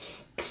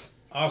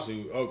 I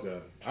see.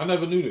 Okay, I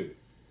never knew that.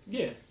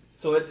 Yeah.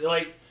 So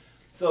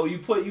so you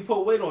put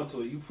weight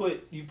onto it.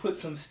 You put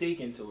some stake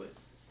into it.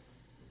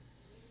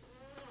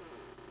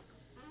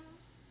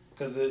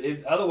 Because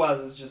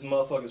otherwise it's just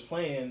motherfuckers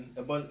playing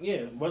a bunch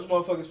of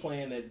motherfuckers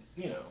playing that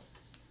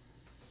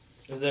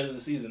at the end of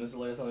the season. It's the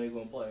last time they're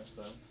gonna play.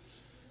 So.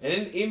 And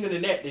then, even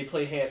in that, they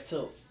play half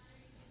tilt,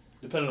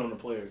 depending on the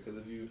player. Because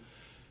if you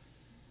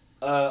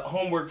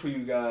homework for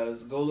you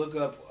guys, go look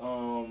up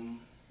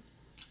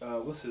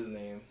what's his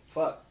name?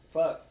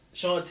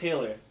 Sean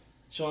Taylor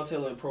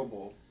Pro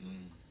Bowl.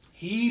 Mm.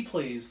 He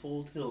plays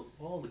full tilt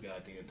all the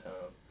goddamn time.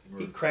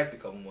 Right. He cracked a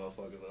couple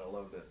motherfuckers, and I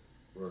loved it.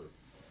 Right.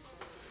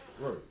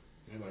 You're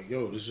like,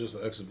 yo, this is just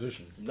an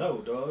exhibition. No,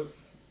 dog.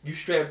 You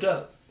strapped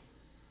up.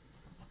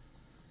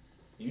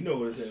 You know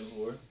what it's in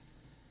for.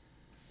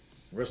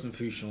 Rest in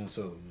peace, Sean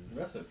Sullivan.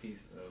 Rest in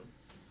peace, though.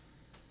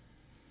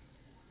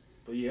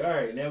 But yeah, all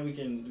right. Now we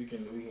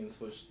can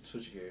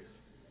switch gears.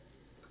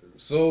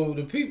 So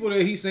the people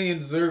that he's saying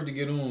deserve to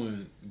get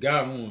on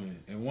got on,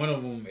 and one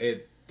of them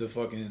at the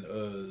fucking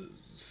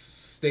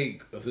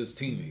stake of his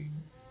teammate.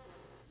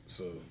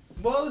 So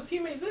well, his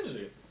teammate's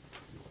injured,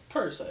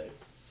 per se.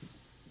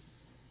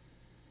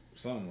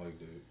 Something like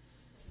that.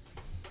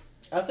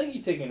 I think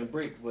he's taking a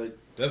break, but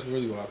that's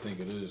really what I think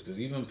it is because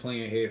he's been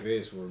playing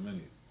half-ass for a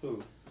minute.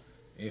 Who?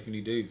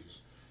 Anthony Davis.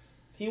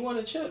 He won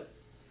a chip.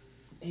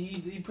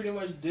 He pretty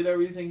much did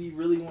everything he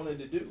really wanted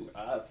to do.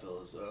 I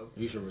feel so.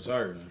 He should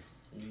retire then.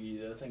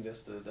 Yeah, I think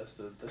that's the that's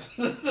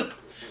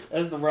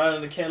the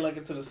riding the Cadillac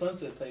into the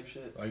sunset type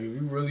shit. Like if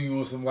you really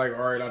want some like,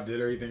 all right, I did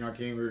everything I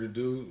came here to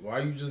do. Why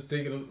you just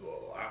taking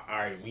all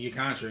right when your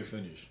contract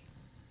finish,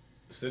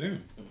 sit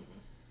in.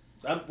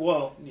 Mm-hmm.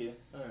 Well, yeah,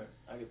 all right,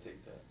 I can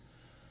take that.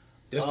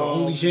 That's the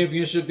only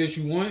championship that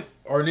you want,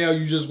 or now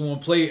you just want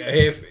to play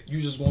a half.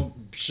 You just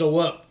want to show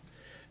up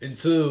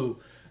until.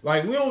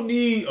 Like, we don't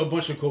need a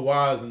bunch of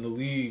Kawhis in the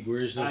league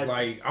where it's just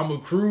like, I'm going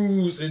to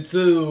cruise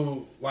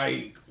until,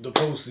 like, the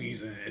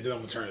postseason, and then I'm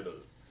going to turn it up.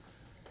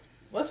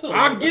 That's what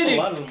I get it.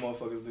 A lot of them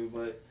motherfuckers do,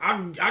 but...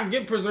 I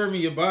get preserving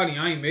your body.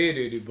 I ain't mad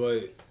at it,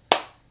 but...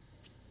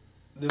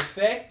 The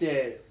fact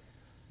that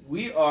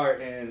we are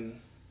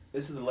in...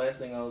 This is the last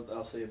thing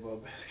I'll say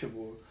about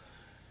basketball.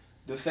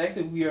 The fact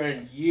that we are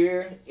in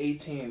year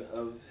 18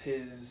 of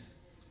his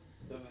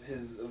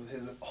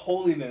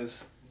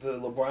holiness, the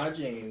LeBron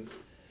James...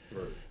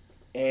 Right.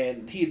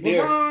 And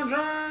LeBron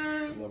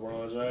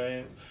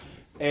James,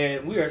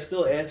 and we are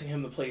still asking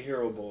him to play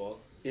hero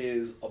ball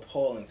is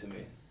appalling to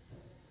me.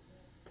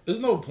 There's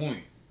no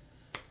point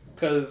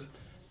because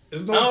I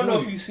don't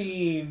know if you've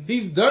seen.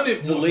 He's done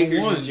it. The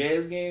Lakers and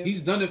Jazz game.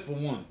 He's done it for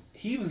one.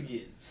 He was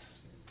getting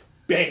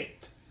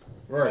spanked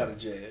right out of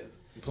Jazz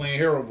playing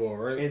hero ball,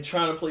 right, and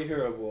trying to play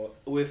hero ball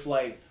with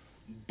like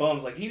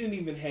bums. Like he didn't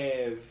even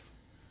have.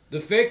 The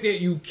fact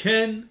that you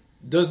can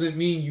doesn't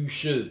mean you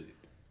should.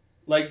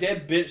 Like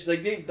that bitch, they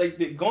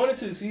going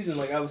into the season.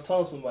 Like I was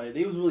telling somebody,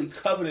 they was really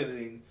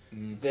coveting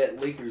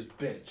that Lakers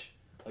bench.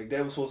 Like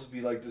that was supposed to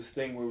be like this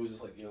thing where it was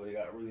just like, yo, they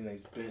got a really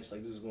nice bench.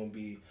 Like this is gonna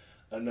be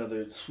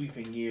another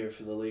sweeping year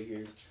for the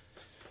Lakers.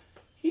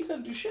 He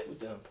couldn't do shit with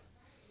them.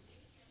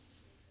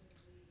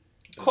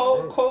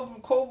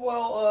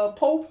 Caldwell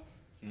Pope,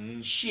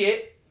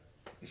 shit.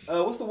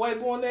 What's the white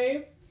boy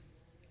name?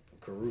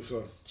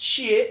 Caruso.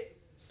 Shit.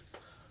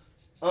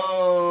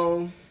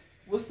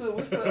 What's the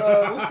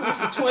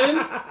twin?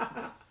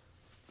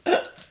 I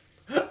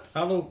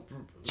don't.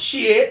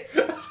 Shit.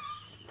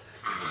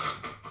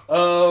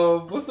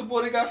 What's the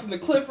boy they got from the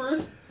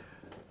Clippers?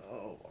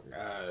 Oh my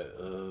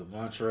god,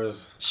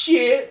 Montrez.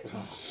 Shit.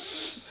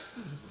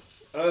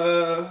 Who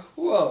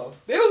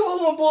else? They was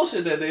all on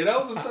bullshit that day. That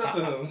was obsessed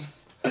with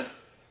him.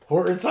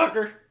 Horton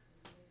Tucker.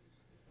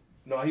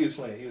 No, he was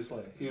playing. He was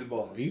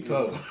balling. He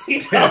tough. He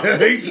tough.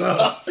 He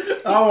tough.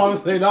 I want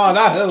to say no,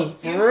 not him.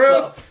 For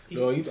real.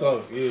 No, he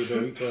tough. Yeah,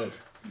 no, he tough.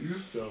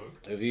 He's tough.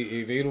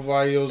 If ain't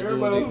nobody else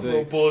doing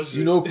anything, bullshit.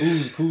 You know,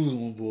 Kuz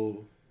on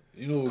bull.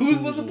 You know,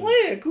 Kuz wasn't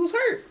playing. Kuz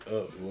hurt.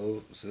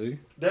 Well, see,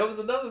 that was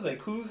another thing.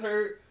 Kuz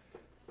hurt.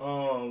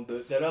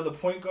 That other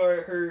point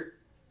guard hurt.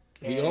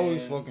 He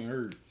always fucking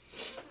hurt.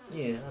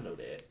 Yeah, I know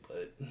that,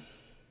 but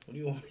what do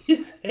you want me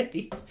to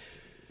say?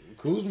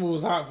 Kuzma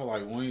was hot for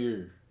like 1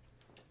 year.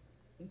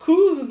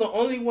 Kuz is the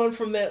only one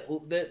from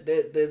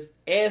that's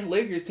ass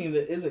Lakers team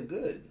that isn't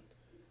good.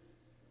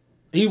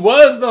 He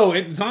was though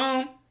at the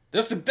time.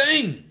 That's the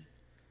thing.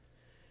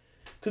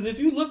 Because if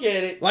you look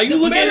at it, like you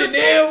look at it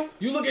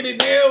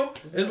now,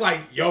 it's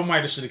like y'all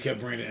might have should have kept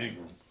Brandon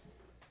Ingram.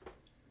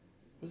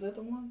 Was that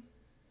the one?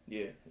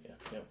 Yeah.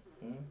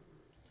 Mm-hmm.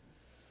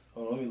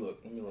 Oh, let me look.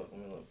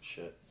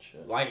 Shit.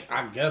 Like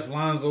I guess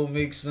Lonzo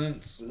makes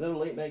sense. Was that a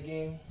late night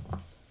game?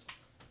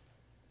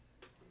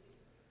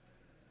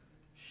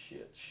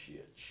 Shit.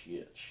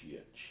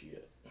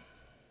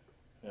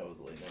 That was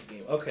a late night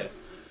game. Okay.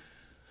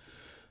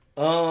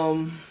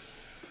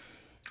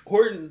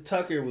 Horton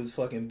Tucker was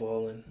fucking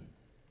balling.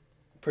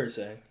 Per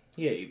se.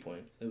 He had 8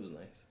 points. It was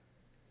nice.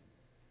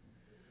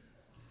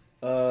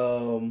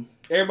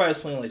 Everybody's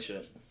playing like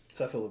shit.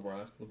 Except for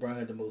LeBron. LeBron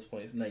had the most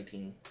points.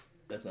 19.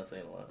 That's not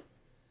saying a lot.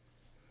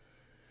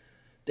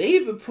 They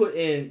even put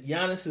in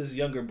Giannis's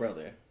younger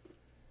brother.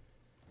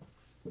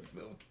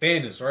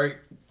 Thanos, right?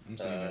 I'm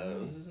saying that.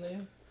 What's his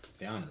name?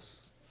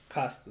 Giannis.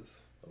 Costas.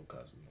 Oh,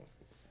 Costas.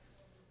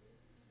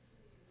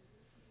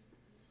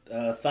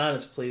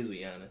 Thanos plays with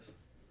Giannis.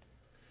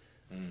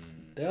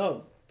 They're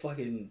all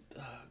fucking...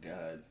 Oh,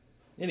 God.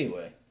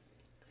 Anyway.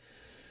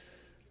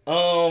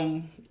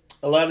 A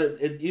lot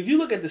of... If you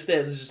look at the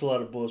stats, it's just a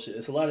lot of bullshit.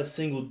 It's a lot of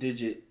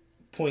single-digit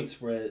points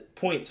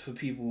for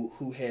people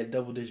who had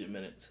double-digit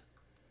minutes.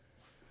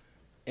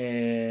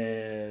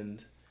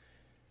 And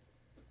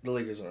the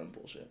Lakers are on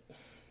bullshit.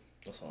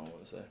 That's all I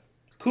want to say.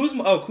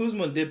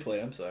 Kuzma did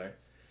play. I'm sorry.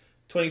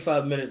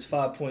 25 minutes,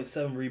 5 points,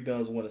 7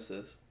 rebounds, 1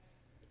 assist.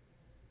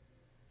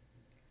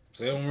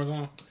 Say it one more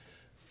time.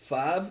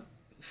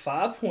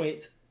 5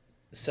 points,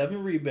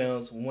 7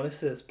 rebounds, 1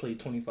 assist, played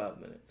 25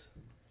 minutes.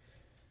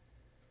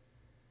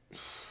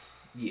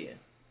 Yeah.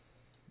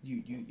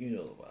 You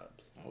know the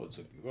vibes. I would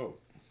took you out.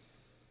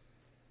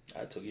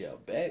 I took you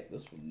out back.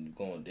 That's what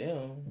going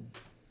down.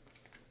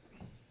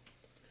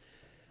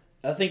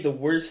 I think the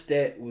worst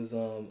stat was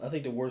I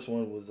think the worst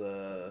one was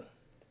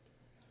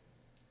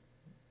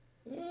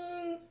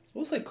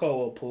what's that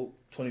Caldwell Pope?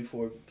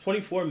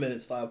 24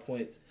 minutes, 5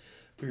 points,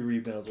 3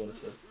 rebounds, 1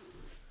 assist.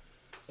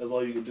 That's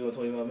all you could do in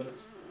 25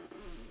 minutes.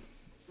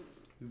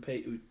 I don't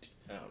know.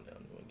 I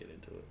don't want to get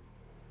into it.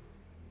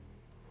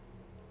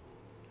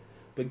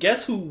 But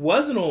guess who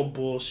wasn't on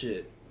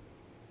bullshit?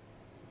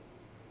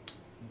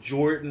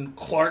 Jordan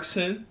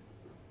Clarkson.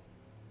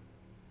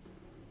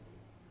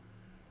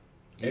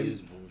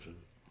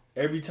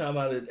 Every time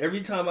I'd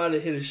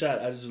hit a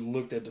shot, I just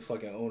looked at the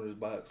fucking owner's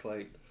box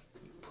like,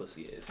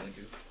 pussy ass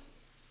niggas.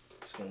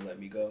 Just gonna let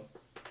me go.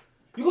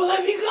 You gonna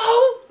let me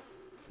go?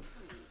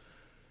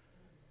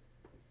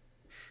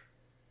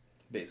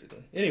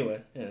 Basically.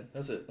 Anyway, yeah,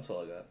 that's it. That's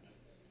all I got.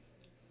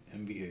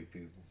 NBA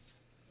people.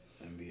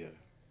 NBA.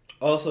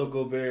 Also,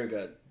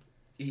 Gobert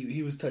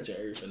he was touching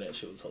Earth and that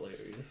shit was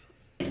hilarious.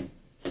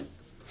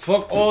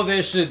 Fuck all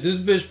that shit. This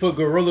bitch put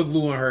Gorilla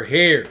Glue in her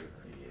hair. Yeah,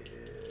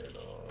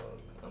 dog.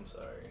 I'm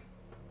sorry.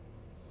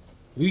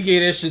 We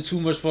gave that shit too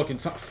much fucking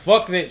time.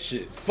 Fuck that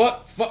shit.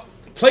 Fuck.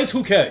 Play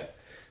 2K.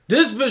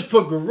 This bitch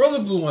put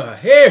Gorilla Glue in her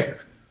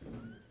hair.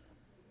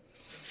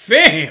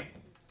 Fam.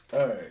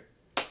 Alright.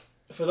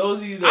 For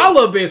those of you that... I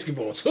love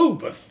basketball too,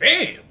 but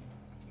fam.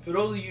 For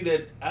those of you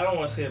that... I don't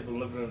want to say it, but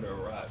living under a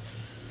rock.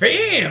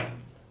 Fam.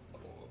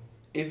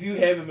 If you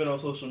haven't been on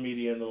social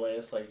media in the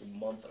last,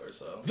 month or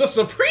so... The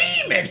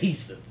supreme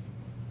adhesive.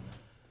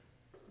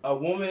 A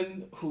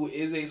woman who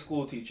is a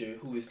school teacher,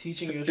 who is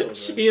teaching your children...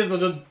 She is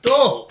an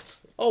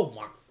adult. Oh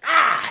my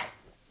God.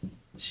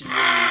 She is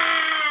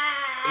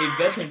a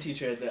veteran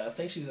teacher at that. I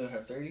think she's in her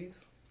 30s.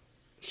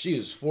 She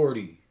is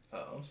 40.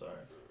 Oh, I'm sorry.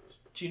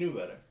 She knew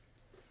better.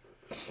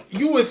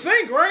 You would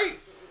think, right?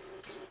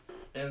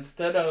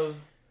 Instead of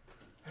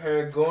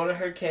her going to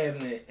her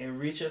cabinet and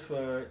reaching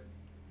for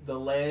the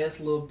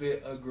last little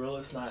bit of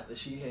Gorilla Snot that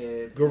she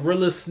had.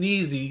 Gorilla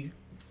Sneezy.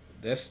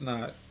 That's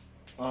not.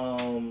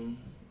 In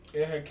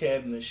her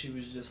cabinet, she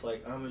was just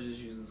like, I'm going to just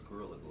use this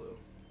Gorilla Glue.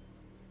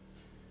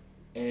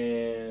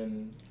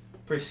 And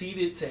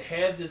proceeded to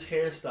have this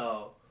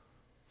hairstyle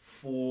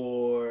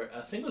for,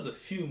 I think it was a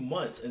few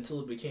months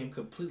until it became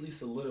completely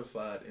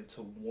solidified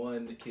into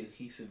one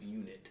cohesive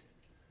unit.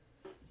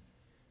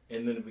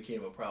 And then it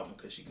became a problem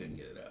because she couldn't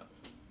get it out.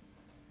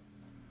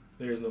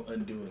 There's no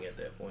undoing at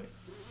that point.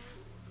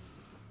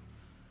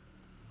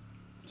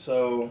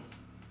 So,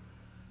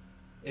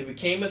 it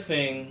became a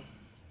thing.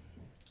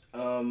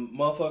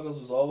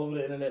 Motherfuckers was all over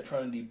the internet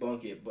trying to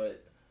debunk it,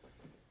 but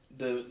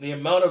the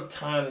amount of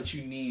time that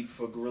you need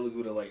for Gorilla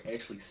Glue to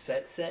actually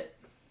set,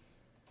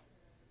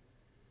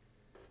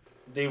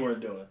 they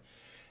weren't doing.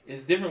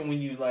 It's different when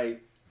you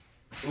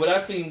what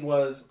I seen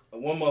was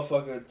one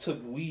motherfucker took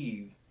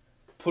weave,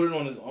 put it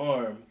on his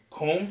arm,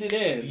 combed it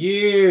in,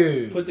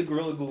 yeah, put the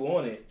Gorilla Glue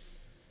on it,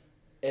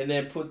 and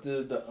then put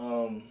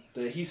the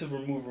adhesive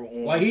remover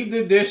on. He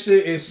did that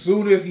shit as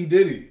soon as he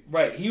did it.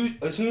 Right.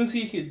 As soon as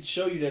he could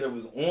show you that it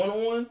was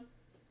on,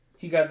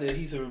 he got the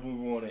adhesive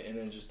remover on it and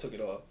then just took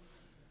it off.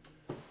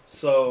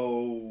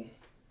 So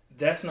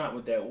that's not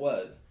what that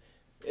was.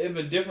 It'd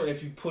been different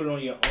if you put it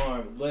on your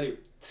arm, let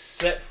it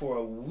set for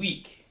a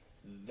week,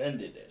 then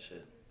did that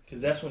shit.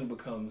 Because that's when it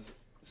becomes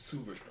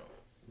super strong.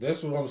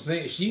 That's what I'm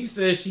saying. She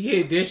said she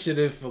had this shit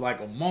in for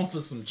a month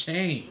or some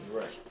change.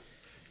 Right.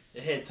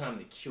 It had time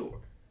to cure.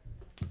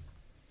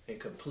 And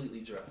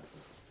completely dry.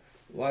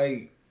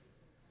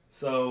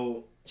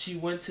 So she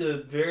went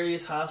to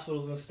various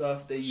hospitals and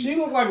stuff. She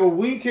looked like a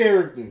weak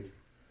character.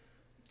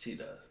 She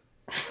does.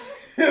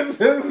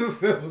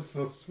 This was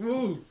so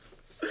smooth.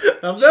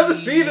 I've never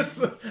seen a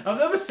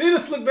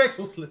slick back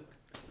so slick.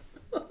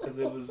 Because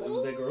it was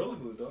that Gorilla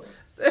Glue, dog.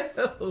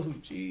 Oh,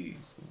 jeez,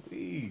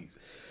 please.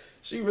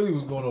 She really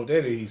was going on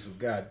that adhesive.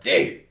 God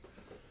damn.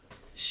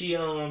 She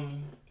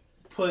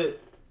went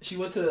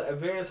to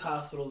various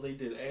hospitals. They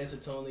did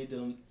acetone. They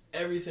did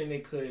everything they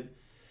could.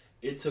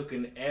 It took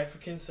an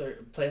African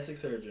plastic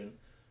surgeon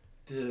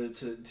to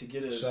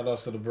get a. Shout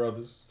outs to the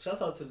brothers.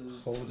 Shout out to the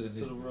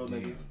real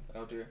niggas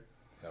out there.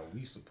 How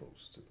we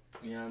supposed to?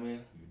 You know what I mean?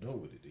 You know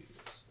what it is.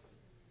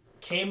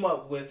 Came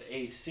up with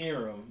a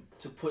serum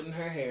to put in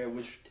her hair,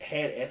 which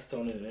had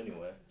acetone in it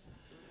anyway,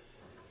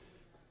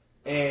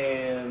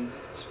 and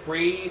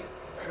sprayed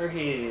her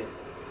head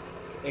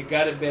and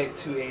got it back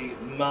to a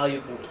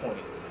malleable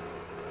point.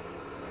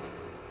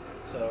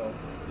 So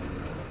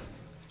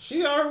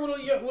she out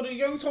here with a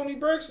young Tony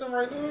Braxton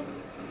right now.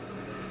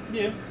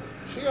 Yeah.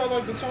 She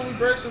got the Tony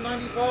Braxton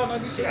 95,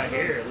 96. She got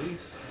hair at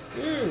least.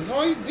 Yeah,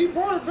 no, he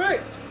brought her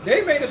back.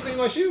 They made it seem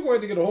like she was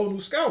going to get a whole new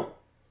scalp.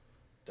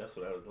 That's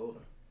what I would have told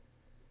her.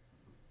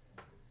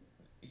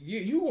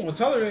 You going to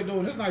tell her that though,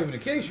 and it's not even the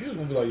case. You just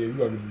going to be like, yeah, you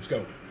got to get a new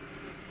scalp.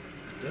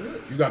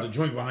 You got the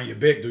joint behind your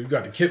back, though. You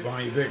got the kit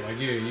behind your back. Like,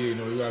 yeah, you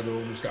know, you gotta go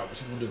over Scott.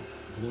 What you gonna do?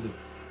 What you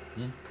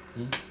gonna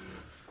do?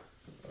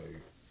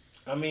 Like,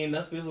 I mean,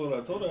 that's basically what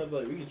I told her. I was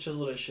like, we can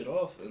chisel that shit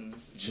off and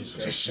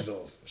chisel that shit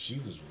off. She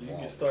was you wild.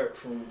 can start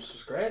from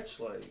scratch,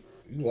 like.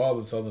 You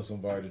wild telling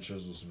somebody to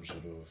chisel some shit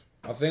off.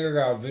 I think I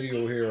got a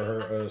video here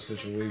of her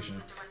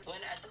situation. When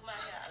I do my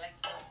hair, I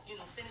like to,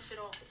 finish it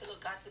off until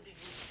it got to be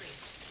glue free.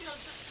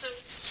 Just to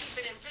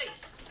keep it in place.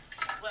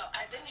 Well,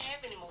 I didn't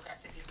have any more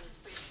got to be glue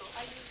free, so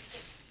I used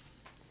this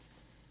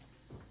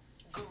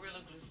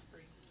Gorilla Glue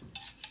Free.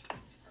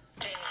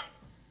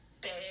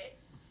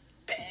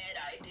 Bad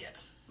idea.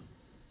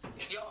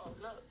 Y'all,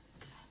 look,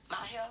 my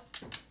hair,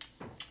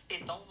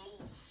 it don't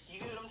move. You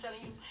hear what I'm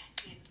telling you?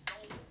 It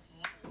don't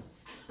move.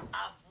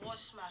 I've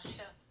washed my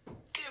hair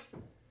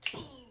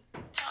 15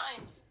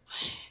 times,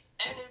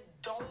 and it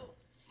don't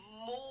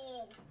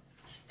move.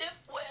 Stiff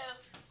wear.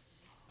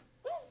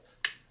 Woo.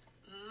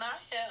 My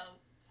hair.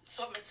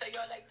 So I'm gonna tell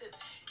y'all like this: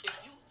 if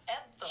you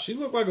ever, She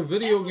looked like a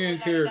video game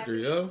character,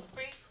 yo.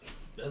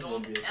 That's gonna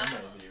be a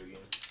somebody video game.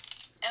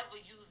 Ever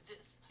use this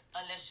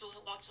unless you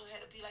want your hair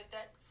to be like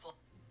that for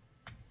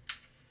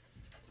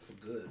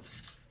good.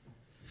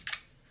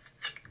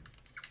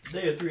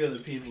 There are 3 other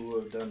people who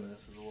have done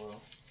this as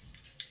well.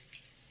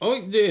 Oh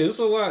yeah, it's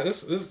a lot.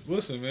 It's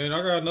listen, man.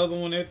 I got another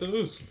one after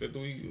this. After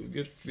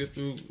we get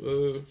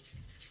through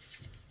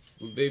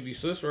with baby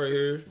sis right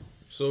here.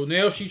 So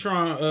now she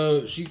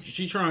trying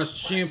she trying to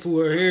shampoo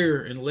her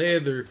hair and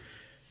lather,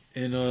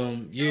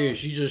 and yeah,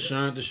 she just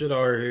shined the shit out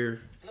of her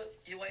hair. Look,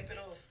 you wipe it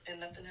off and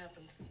nothing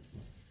happens.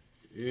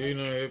 Yeah, you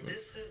know what happened.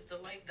 This is the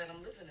life that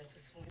I'm living at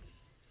this moment.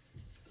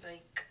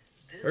 Like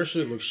this. Her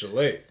shit looks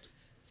shellacked.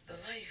 The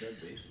life That's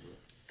basically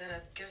that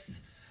I guess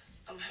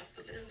I'm gonna have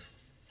to live.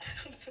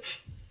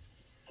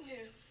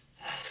 Yeah.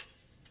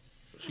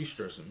 She's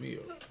stressing me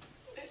out. Look.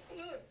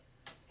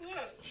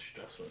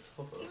 stress myself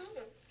out.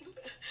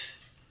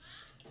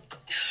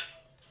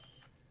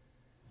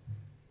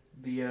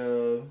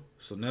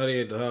 So now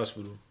they at the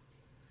hospital.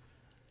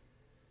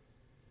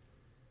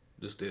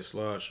 This their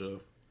slideshow.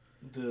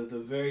 The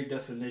very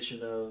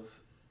definition of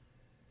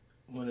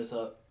when it's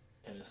up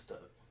and it's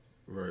stuck.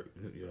 Right,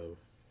 yo,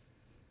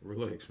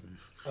 relax, man.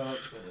 Up and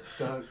it's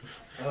stuck.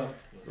 It's up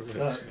and it's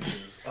stuck.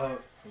 It's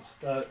up and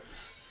stuck.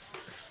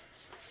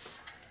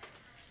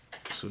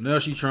 So now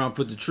she trying to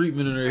put the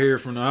treatment in her hair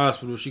from the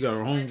hospital. She got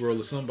her homegirl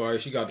or somebody.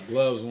 She got the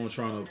gloves on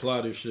trying to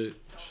apply this shit.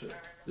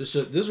 This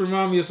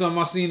remind me of something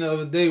I seen the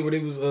other day where they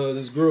was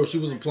this girl, she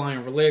was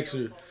applying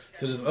relaxer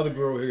to this other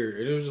girl here.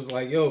 And it was just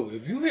like, yo,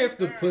 if you have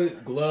to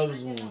put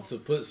gloves on to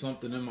put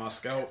something in my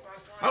scalp,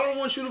 I don't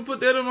want you to put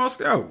that in my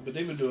scalp. But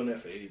they've been doing that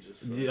for ages.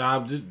 So.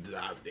 Yeah,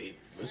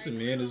 listen,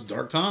 man, it's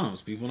dark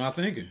times. People not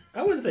thinking.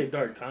 I wouldn't say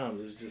dark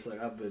times. It's just like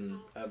I've been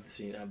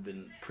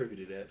privy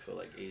to that for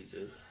like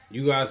ages.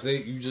 You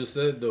just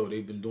said though,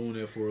 they've been doing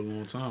that for a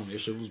long time. That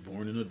shit was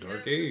born in a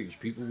dark age.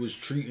 People was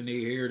treating their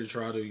hair to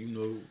try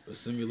to,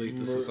 assimilate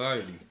to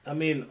society. I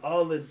mean,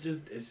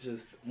 it's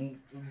just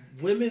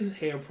women's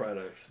hair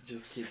products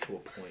just get to a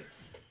point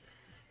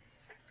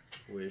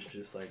where it's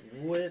just like,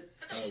 what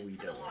are we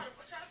doing?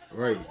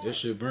 Right, that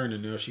shit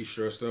burning now. She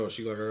stressed out.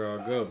 She like, I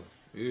gotta go.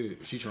 Yeah,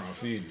 she trying to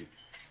fend it.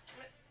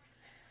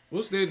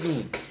 What's that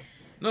doing?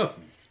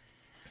 Nothing.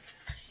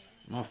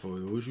 My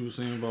fault. What you was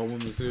saying about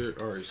women's hair?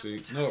 All right,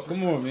 see. No,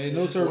 come on, man.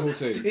 No turbo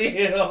tape.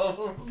 Damn.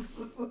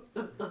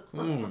 Come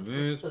on,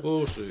 man. It's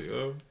bullshit,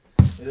 yo.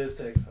 It is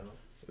tax time.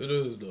 It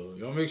is though.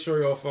 Y'all make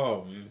sure y'all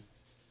follow, man.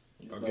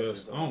 I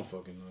guess I don't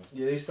fucking know.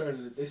 Yeah, they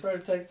started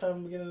tax time at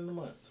the beginning of the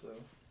month, so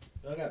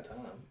I got time.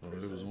 Oh,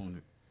 they was on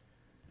it.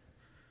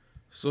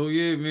 So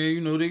yeah,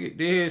 man.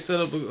 They had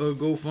set up a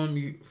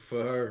GoFundMe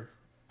for her.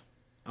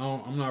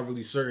 I'm not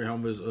really certain how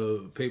much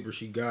paper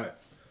she got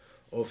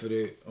off of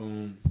that.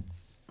 I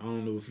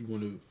don't know if you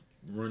want to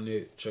run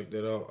that, check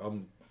that out.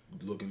 I'm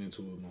looking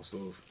into it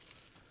myself.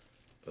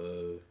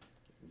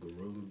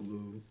 Gorilla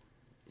Glue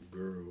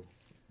Girl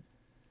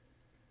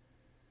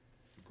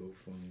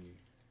GoFundMe.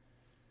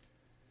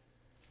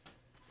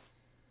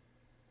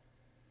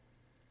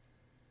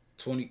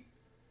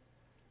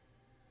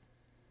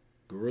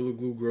 Gorilla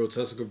Glue Girl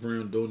Tessica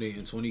Brown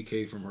donating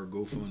 $20,000 from her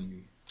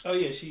GoFundMe. Oh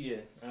yeah,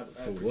 I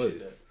for what?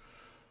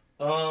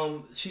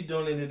 That. She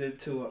donated it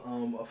to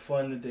a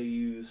fund that they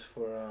use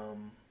for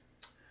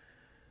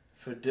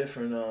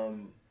different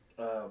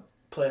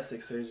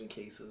plastic surgeon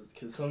cases,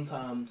 because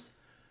sometimes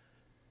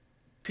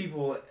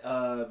people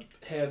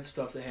have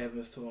stuff that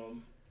happens to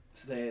them,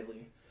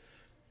 sadly,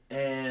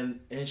 and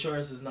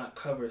insurance does not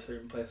cover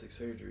certain plastic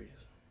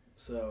surgeries,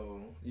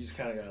 so you just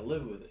kind of gotta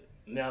live with it.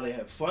 Now they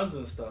have funds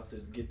and stuff to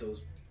get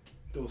those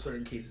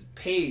certain cases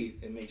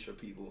paid and make sure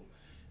people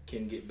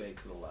can get back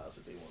to the lives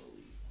that they want to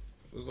lead.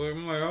 It's like,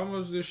 I'm like, how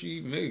much did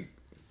she make?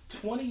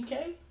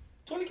 $20,000?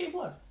 $20,000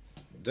 plus.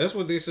 That's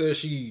what they said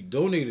she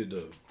donated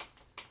though.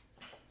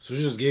 So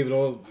she just gave it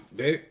all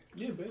back?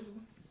 Yeah,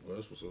 basically. Well,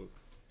 that's what's up.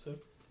 So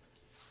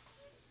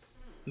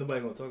nobody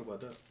gonna talk about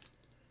that.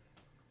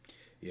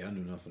 Yeah, I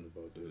knew nothing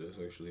about that. That's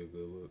actually a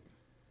good look.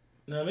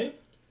 Know what I mean?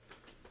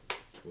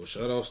 Well,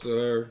 shout outs to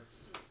her.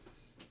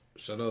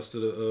 Shout outs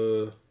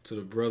to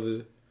the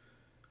brother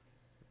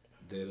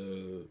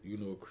that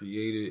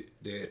created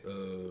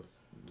that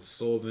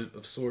solvent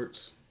of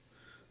sorts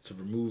to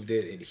remove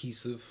that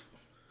adhesive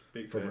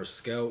from her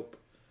scalp.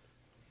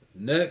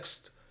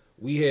 Next,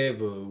 we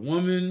have a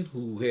woman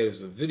who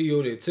has a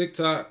video that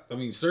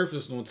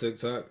surfaced on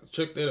TikTok.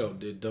 Check that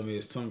out, that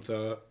dumbass tongue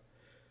tie.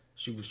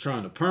 She was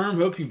trying to perm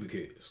her pubic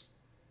hairs.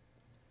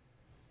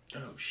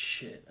 Oh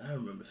shit! I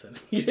remember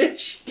sending you that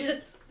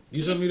shit.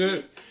 You sent me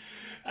that?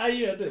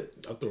 Yeah, I did.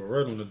 I threw it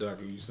right on the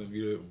docket. You sent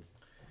me that.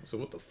 So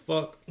what the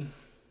fuck?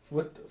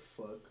 What the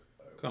fuck?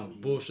 What kind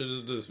of bullshit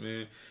is this,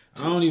 man?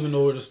 I don't even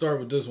know where to start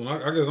with this one.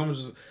 I guess I'm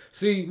just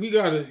see. We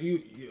gotta.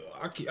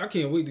 I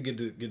can't wait to get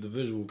the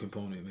visual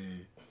component,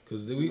 man.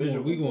 Because we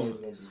going.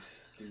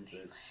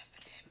 Stupid.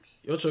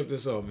 Y'all check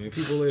this out, man.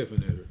 People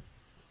laughing at her.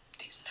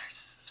 These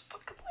nurses is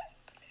fucking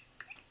laughing at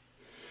me.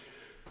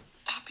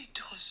 I be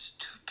doing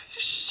stupid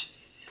shit.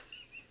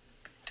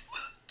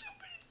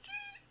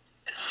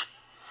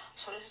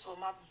 So this is what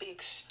my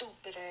big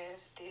stupid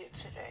ass did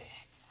today.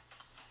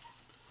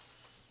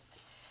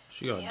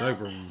 She got a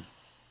diaper on.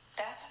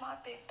 That's my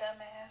big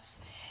dumb ass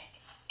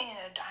in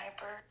a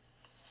diaper.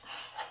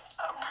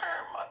 I'm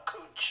hurting my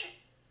coochie.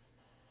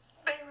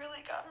 They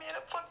really got me in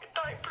a fucking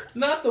diaper.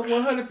 Not the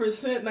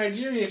 100%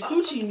 Nigerian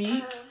coochie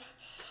meat.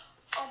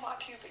 On my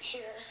pubic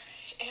hair,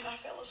 and I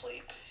fell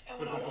asleep. And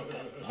when I woke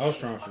up, I was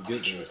trying to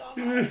forget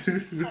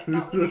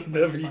that.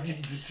 Never you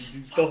did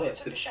you so I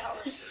took a shower,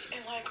 and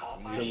all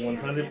my the hair 100%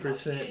 and my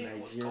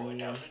skin was going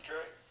down Nigerian the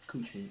drain.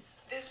 coochie meat.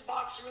 This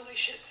box really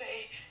should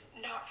say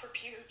not for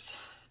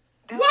pubes.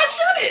 Why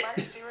should it?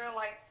 They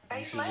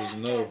You should just laughed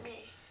know. at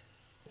me.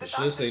 The It should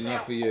doctor say said,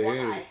 not for your why?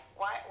 head.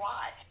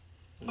 Why?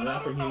 But Not I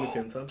for don't human know.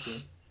 consumption.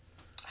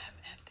 I'm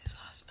at this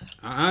hospital.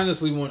 I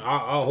honestly want.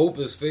 I hope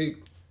it's fake,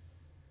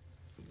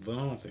 but I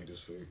don't think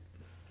it's fake.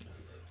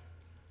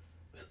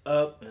 It's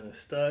up and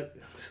it's stuck.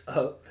 It's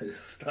up and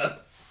it's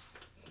stuck.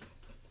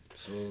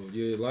 So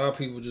yeah, a lot of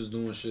people just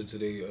doing shit to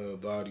their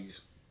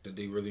bodies that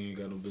they really ain't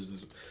got no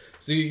business with.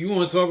 See, you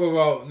want to talk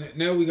about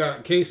now? We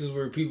got cases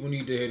where people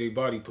need to have their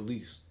body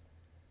policed.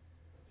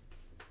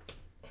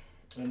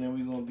 And then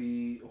we're gonna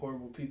be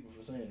horrible people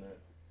for saying that.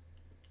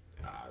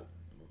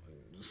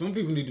 Some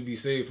people need to be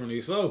saved from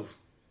themselves.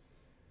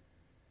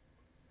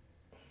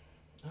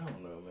 I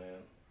don't know,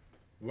 man.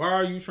 Why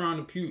are you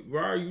trying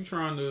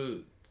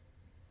to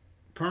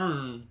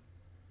perm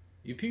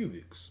your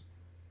pubics?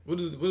 What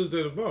is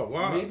that about?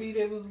 Why? Maybe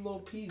that was a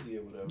little peasy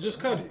or whatever. Just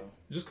cut it.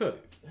 Just cut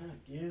it.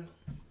 Yeah.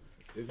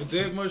 If it's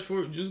that much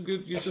for it, just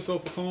get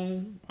yourself a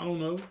comb. I don't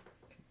know.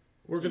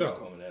 Work it out.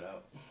 Combing that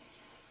out.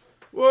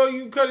 Well,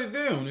 you cut it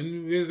down,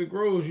 and as it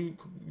grows, you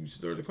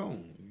start to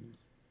comb.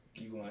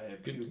 You gonna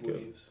have Get it pube together.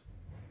 waves.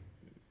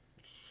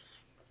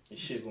 Your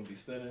shit gonna be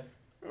spinning.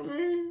 I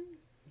mean,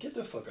 Get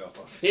the fuck out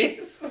my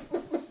face.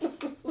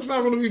 it's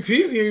not going to be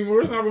peasy anymore.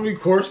 It's not going to be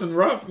coarse and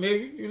rough.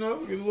 Maybe get a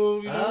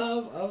little.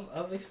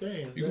 I've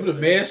experienced. You that. put a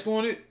mask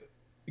on it.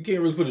 You can't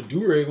really put a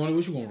do-rag on it.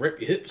 What you gonna wrap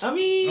your hips? I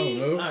mean, I don't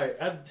know. All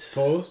right,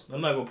 Pause. I'm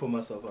not gonna put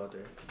myself out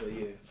there, but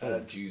yeah, Oh,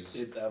 Jesus.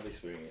 I've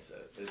experienced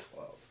that. It's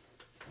wild.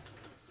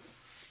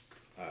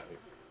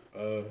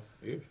 Alright.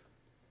 Yeah.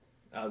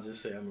 I'll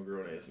just say I'm a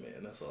grown ass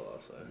man. That's all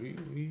I'll say.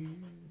 We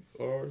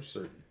are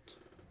certain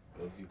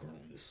of your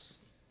grownness.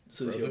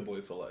 So it's your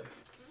boy for life.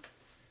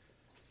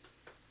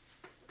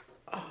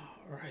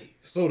 Alright.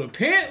 So the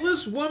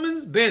Pantless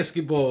Women's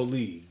Basketball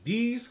League.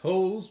 These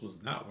hoes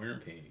was not wearing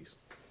panties.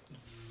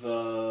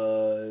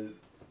 The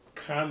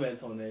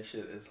comments on that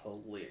shit is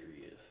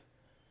hilarious.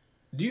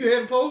 Do you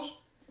have a post?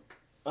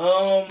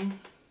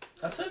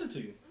 I sent it to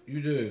you.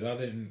 You did. I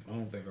didn't. I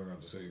don't think I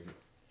got to save it.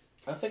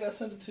 I think I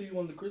sent it to you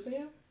on the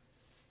Christian.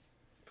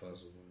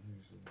 Possibly.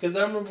 Because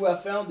I remember I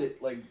found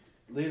it like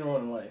later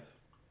on in life.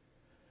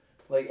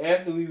 Like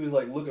after we was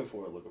like looking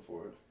for it.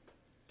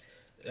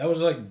 That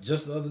was like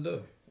just the other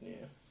day.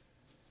 Yeah.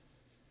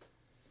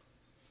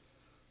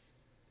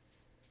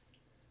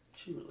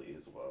 She really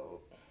is wild.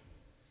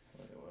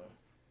 Anyway.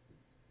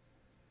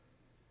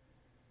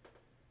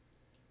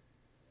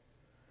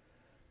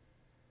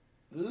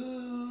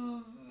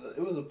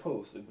 It was a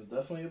post. It was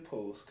definitely a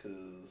post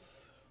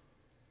because...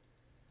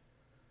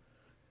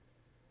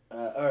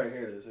 Alright,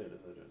 here it is. I found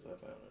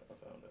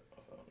it.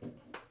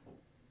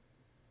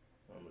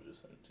 I'm going to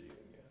just send it to you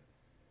again.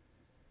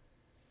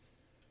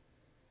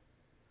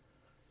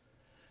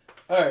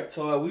 Alright,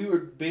 so we were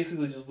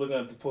basically just looking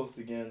at the post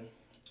again.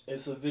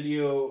 It's a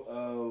video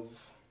of...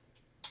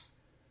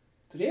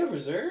 Do they have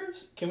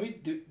reserves? Can we...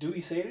 Do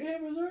we say they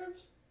have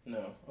reserves?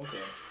 No.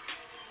 Okay.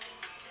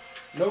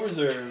 No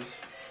reserves.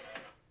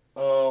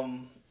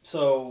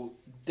 So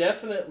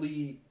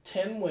definitely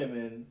 10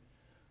 women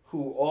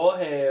who all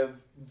have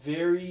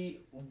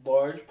very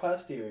large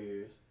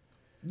posteriors.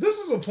 This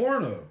is a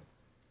porno.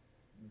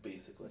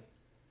 Basically.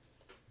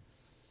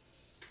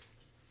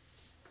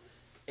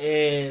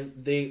 And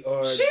they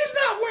are... She's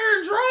not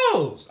wearing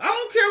drawers. I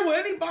don't care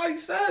what anybody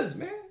says,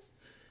 man.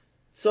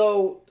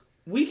 So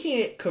we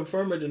can't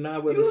confirm or deny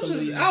whether You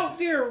somebody... just out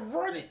there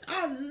running.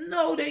 I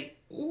know they...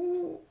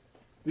 Ooh.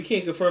 We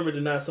can't confirm or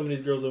deny some of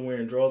these girls are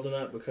wearing drawers or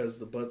not because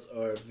the butts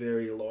are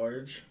very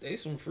large. They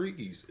some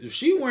freakies. If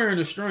she wearing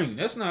a string,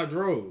 that's not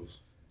drawers.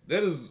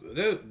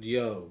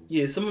 Yo.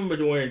 Yeah, some of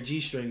them are wearing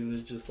G-strings and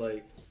it's just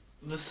like...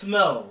 The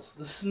smells.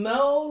 The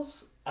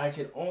smells, I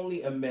can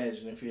only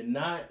imagine if you're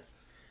not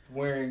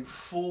wearing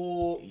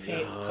full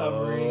pants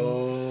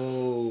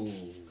coverings.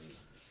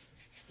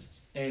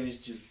 And it's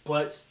just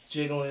butts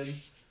jiggling.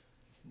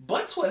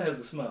 Butt sweat has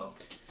a smell.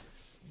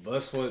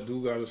 Butt sweat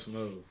do got a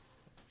smell.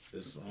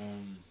 It's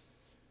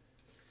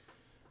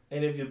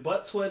And if your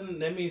butt sweating,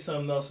 that means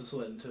something else is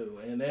sweating too,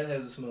 and that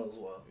has a smell as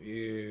well.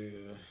 Yeah.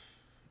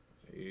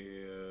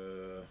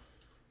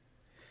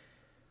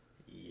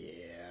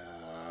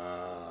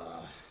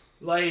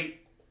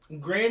 Like,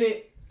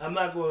 granted, I'm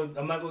not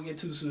gonna get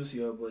too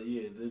sucio, but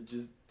yeah, it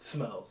just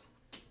smells.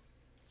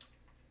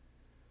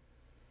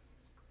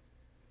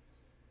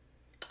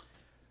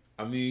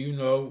 I mean, you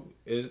know,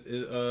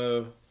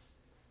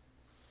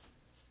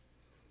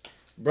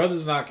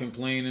 brothers not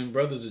complaining.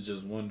 Brothers are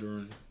just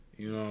wondering.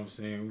 You know what I'm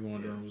saying? We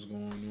wondering what's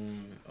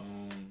going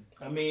on.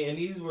 I mean, and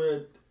these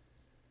were,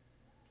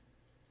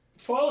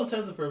 for all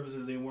intents and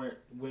purposes, they weren't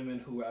women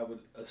who I would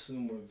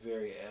assume were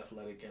very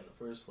athletic in the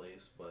first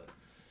place, but.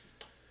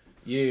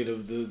 Yeah,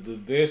 the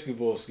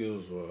basketball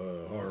skills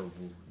were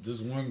horrible.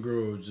 This one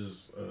girl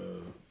just,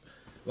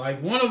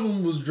 like, one of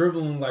them was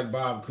dribbling like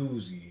Bob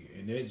Cousy,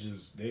 and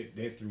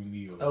that threw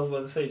me off. I was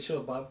about to say,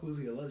 chill, Bob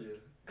Cousy a legend.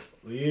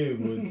 Yeah,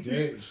 but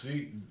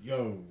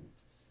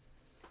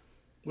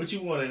What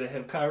you wanted to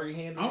have Kyrie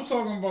handle? I'm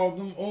talking about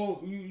them.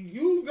 Oh,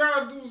 you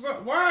gotta do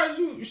something. Why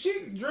is she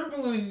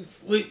dribbling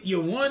with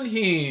your one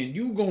hand?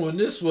 You going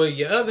this way,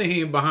 your other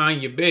hand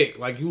behind your back,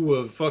 like you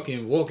were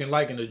fucking walking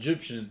like an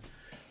Egyptian.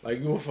 Like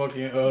you were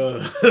fucking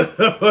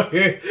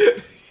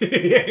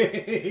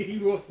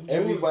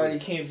Everybody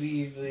can't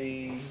be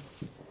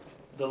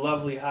the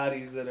lovely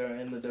hotties that are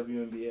in the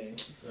WNBA.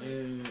 So.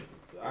 Yeah,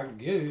 I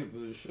get it,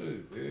 but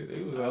shit,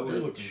 they was out there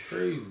looking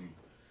crazy.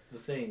 The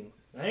thing,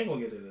 I ain't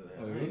gonna get into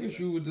that. Like, look at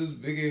you with this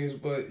big ass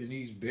butt and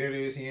these bad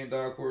ass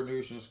hand-eye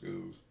coordination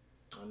skills.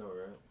 I know,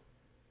 right?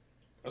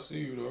 I see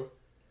you though.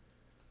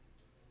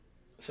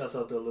 Shouts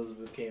out to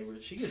Elizabeth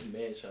Cambridge. She gets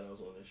mad shout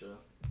outs on this show.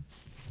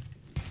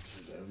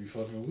 Every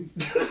fucking week.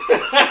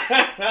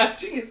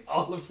 She gets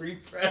all the free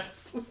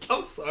press.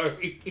 I'm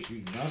sorry.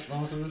 She's not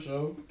sponsoring the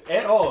show.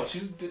 At all. She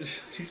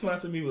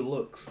sponsored me with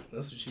looks.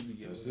 That's what she be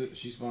giving. That's it.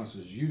 She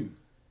sponsors you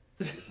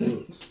with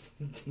looks.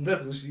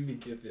 That's what she be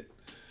giving.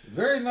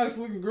 Very nice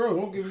looking girl,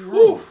 don't get me wrong.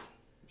 Woo.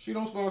 She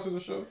don't sponsor the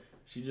show.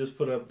 She just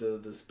put up the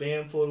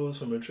spam photos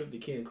from her trip to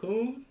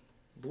Cancun.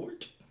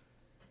 Bort.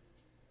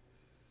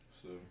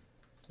 So,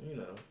 you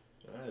know,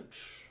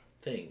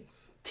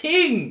 things,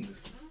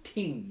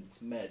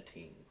 mad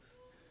things.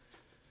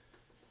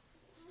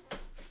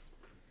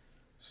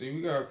 See,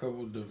 we got a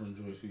couple of different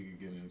joints we could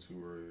get into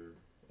right here.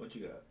 What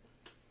you got?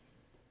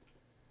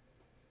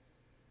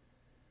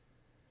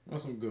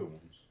 Got some good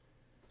ones.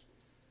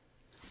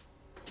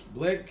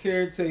 Black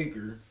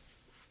caretaker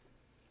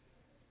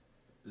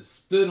is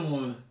spit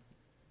on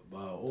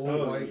by an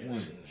old white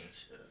woman.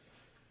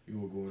 You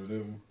will go to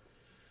that one?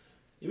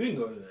 You can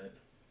go to that.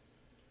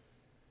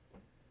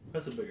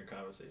 That's a bigger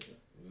conversation.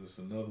 There's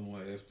another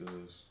one after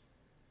this.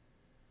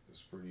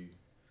 It's pretty.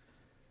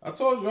 I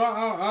told you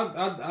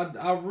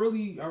I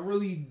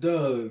really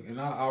dug, and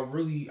I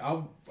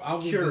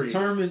was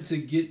determined to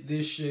get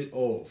this shit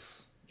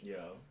off.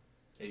 Yeah,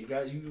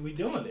 we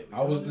doing it.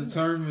 I was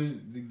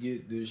determined to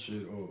get this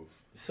shit off.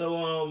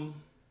 So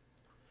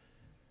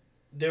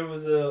there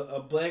was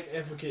a black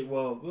African.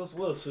 Well,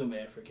 we'll assume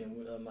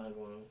African. I'm not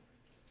going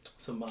to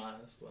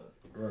surmise, but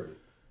right.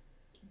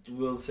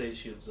 We'll say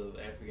she was of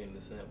African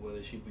descent,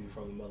 whether she be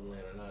from the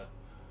motherland or not.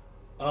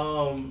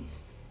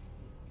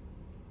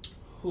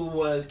 Who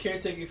was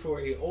caretaking for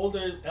a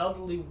older,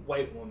 elderly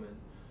white woman,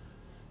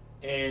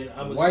 and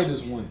I'm white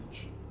as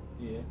wench.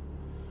 Yeah,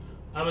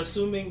 I'm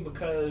assuming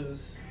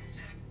because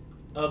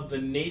of the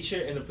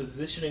nature and the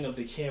positioning of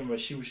the camera,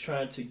 she was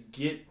trying to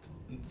get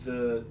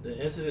the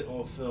incident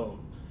on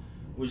film,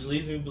 which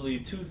leads me to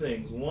believe two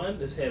things: one,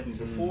 this happened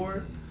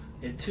before,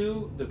 and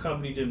two, the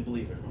company didn't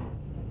believe her.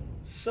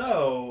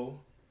 So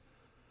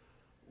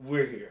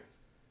we're here.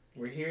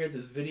 We're here at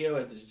this video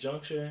at this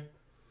juncture.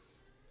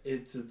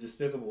 It's a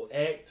despicable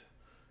act.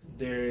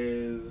 There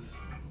is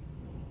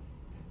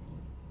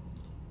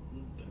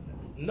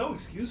no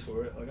excuse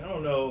for it. Like, I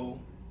don't know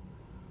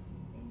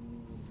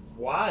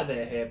why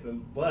that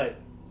happened, but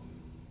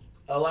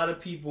a lot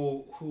of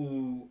people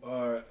who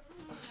are,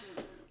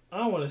 I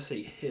don't want to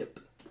say hip,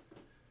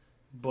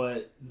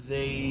 but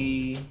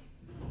they're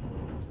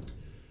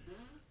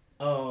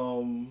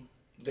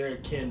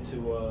akin to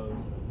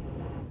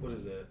what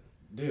is that?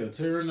 They're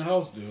tearing the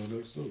house down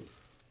next door.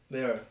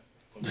 They are.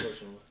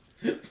 Unfortunately,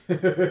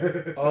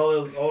 all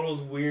those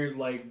weird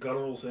like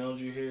guttural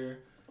sounds you hear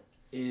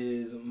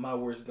is my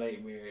worst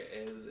nightmare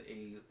as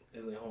a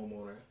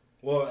homeowner.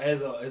 Well,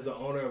 as an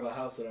owner of a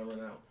house that I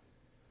rent out.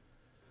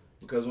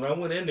 Because when I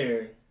went in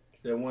there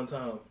that one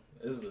time,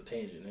 this is a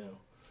tangent now.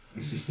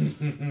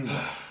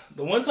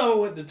 The one time I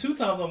went, the 2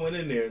 times I went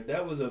in there,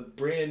 that was a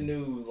brand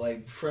new,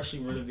 like, freshly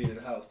renovated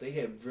house. They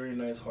had very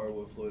nice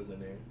hardwood floors in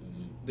there.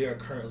 Mm-hmm. They are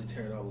currently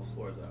tearing all those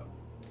floors out.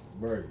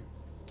 Right.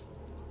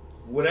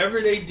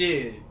 Whatever they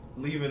did,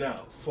 leaving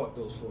out, fuck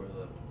those floors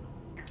up.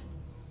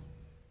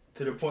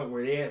 To the point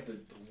where they have to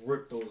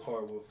rip those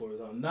hardwood floors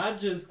out. Not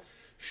just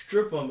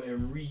strip them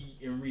and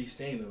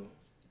re-stain them.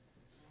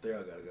 They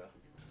all gotta go.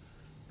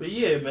 But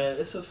yeah, man,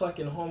 it's a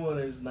fucking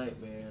homeowner's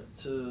nightmare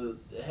to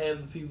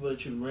have the people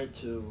that you rent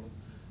to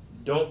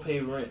don't pay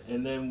rent,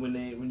 and then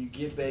when you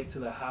get back to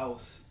the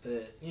house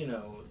that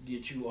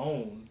that you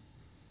own,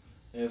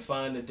 and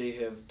find that they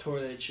have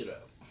tore that shit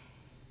up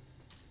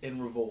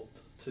in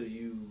revolt to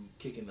you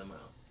kicking them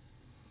out.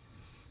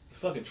 It's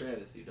fucking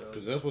travesty, dog.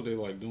 Because that's what they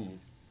like doing.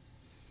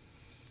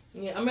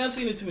 Yeah, I mean, I've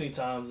seen it too many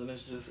times, and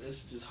it's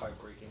just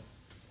heartbreaking.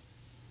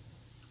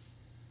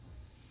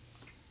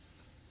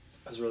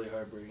 It's really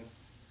heartbreaking.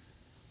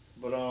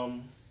 But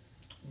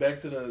back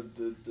to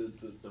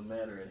the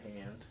matter at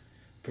hand.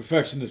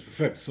 Perfection is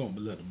perfect, so I'm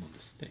gonna let them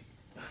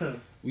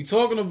understand. We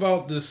talking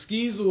about the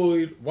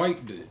schizoid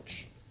white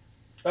bitch.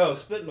 Oh,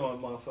 spitting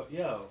on motherfucker,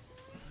 yo.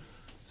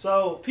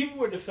 So people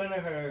were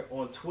defending her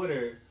on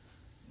Twitter.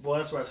 Well,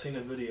 that's where I seen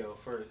the video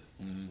first,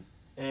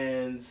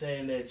 and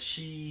saying that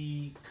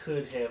she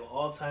could have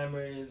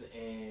Alzheimer's,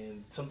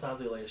 and sometimes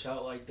they lash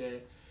out like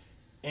that.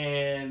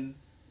 And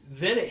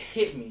then it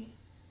hit me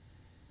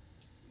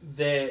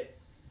that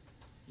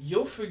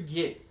you'll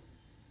forget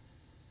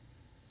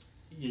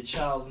your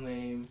child's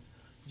name,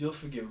 you'll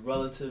forget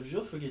relatives,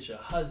 you'll forget your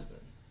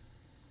husband.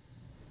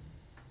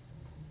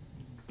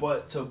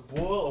 But to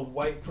boil a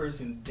white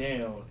person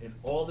down and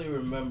all they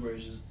remember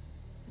is just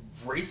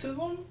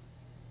racism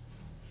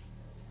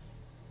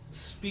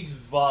speaks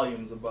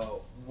volumes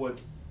about what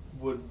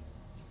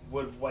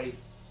white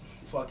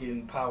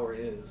fucking power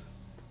is.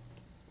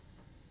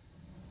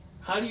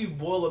 How do you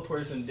boil a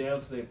person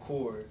down to their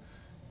core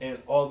and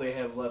all they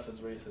have left is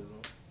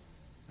racism?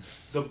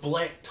 The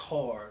black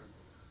tar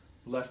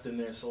left in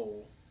their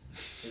soul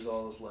is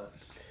all that's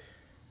left.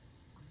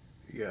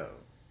 Yeah.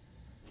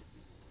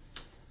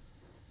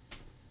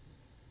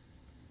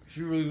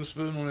 She really was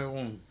spitting on that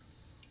woman.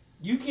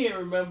 You can't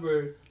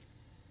remember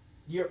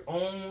your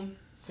own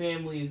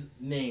family's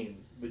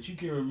names, but you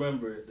can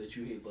remember that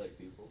you hate black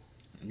people.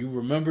 You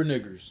remember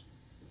niggers.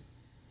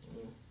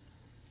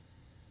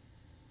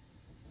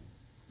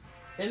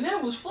 And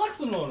that was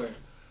flexing on her. It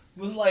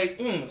was like,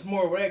 it's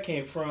more where that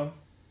came from.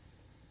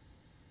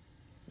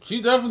 She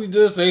definitely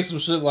did say some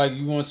shit like,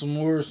 you want some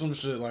more or some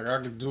shit, like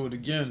I could do it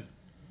again.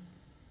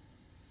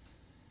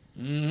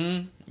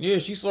 Yeah,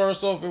 she saw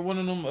herself at one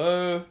of them,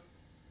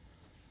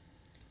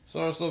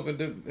 saw herself at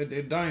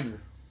that diner.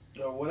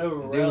 Or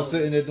whatever. They were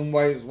sitting at them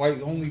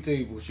white only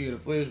table. She had a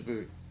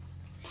flashback.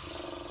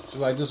 She's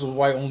like, this was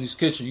white only's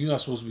kitchen. You're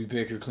not supposed to be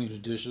back here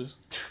cleaning dishes.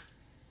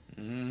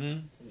 Yeah,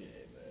 man.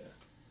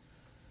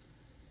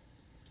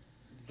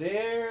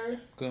 There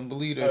couldn't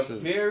believe that are shit.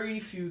 very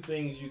few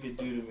things you could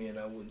do to me and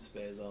I wouldn't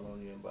spaz out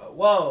on you about.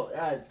 Well,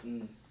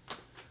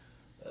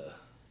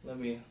 let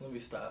me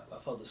stop. I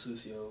felt the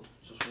sucio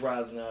just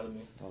rising out of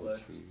me. Oh,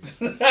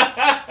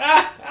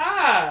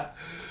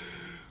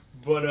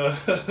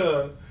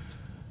 but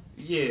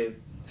yeah,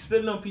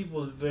 spitting on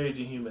people is very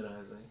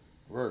dehumanizing.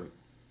 Right.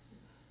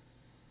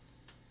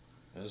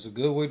 That's a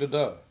good way to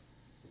die.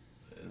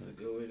 It's a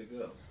good way to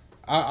go.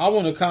 I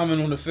want to comment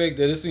on the fact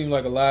that it seems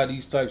like a lot of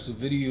these types of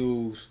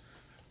videos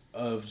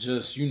of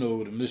just,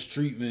 the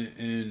mistreatment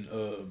and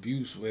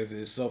abuse, whether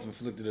it's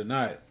self-inflicted or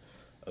not,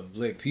 of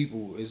black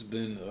people, it's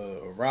been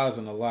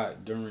arising a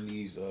lot during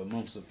these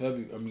months of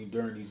February. I mean,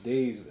 during these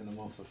days in the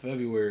month of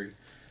February,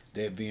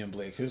 that being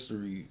Black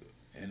History.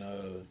 And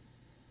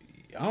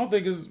I don't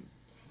think it's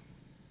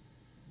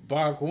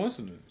by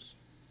coincidence.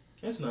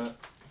 It's not.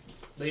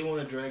 They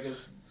want to drag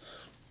us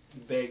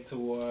back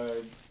to our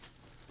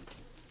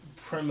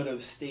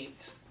primitive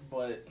states,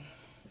 but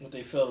what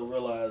they fail to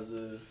realize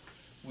is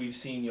we've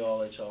seen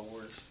y'all at y'all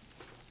worst.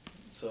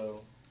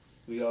 So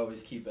we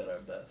always keep at our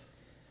best.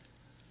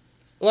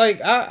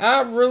 Like,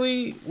 I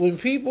really, when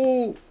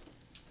people,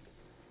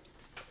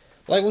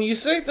 like when you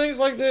say things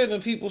like that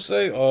and people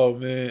say, oh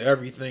man,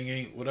 everything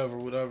ain't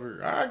whatever,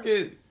 I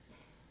get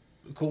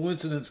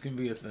coincidence can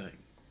be a thing.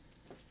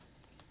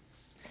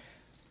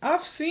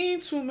 I've seen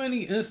too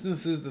many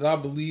instances that I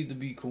believe to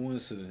be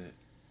coincident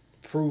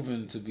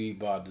proven to be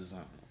by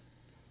design.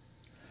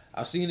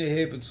 I've seen it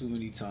happen too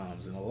many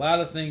times, and a lot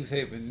of things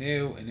happen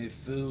now, and it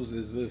feels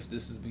as if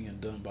this is being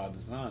done by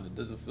design. It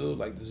doesn't feel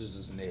like this is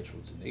just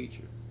natural to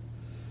nature,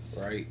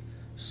 right?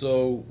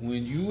 So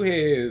when you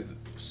have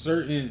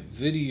certain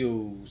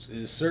videos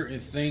and certain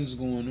things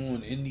going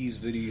on in these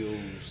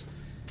videos,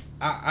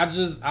 I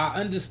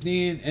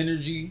understand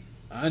energy,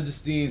 I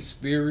understand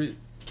spirit,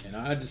 and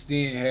I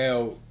understand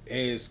how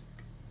as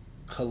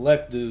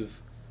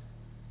collective,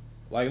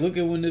 like look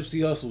at when Nipsey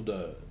Hussle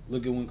died,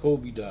 look at when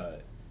Kobe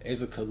died.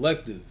 As a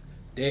collective,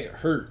 that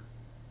hurt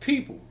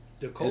people,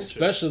 the culture,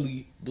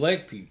 especially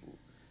black people.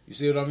 You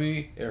see what I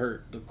mean? It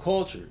hurt the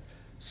culture.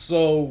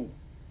 So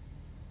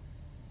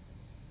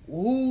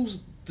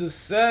who's to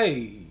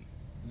say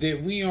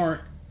that we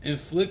aren't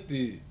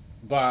inflicted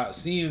by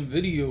seeing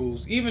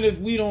videos, even if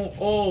we don't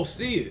all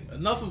see it?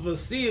 Enough of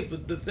us see it,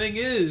 but the thing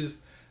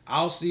is,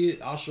 I'll see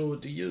it, I'll show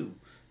it to you.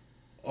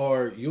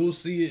 Or you'll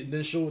see it and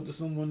then show it to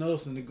someone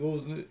else and it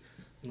goes in it.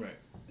 Right.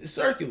 It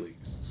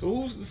circulates. So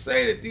who's to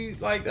say that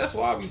these, like, that's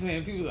why I be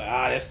saying people like,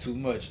 that's too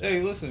much.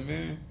 Hey, listen,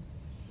 man.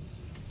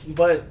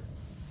 But,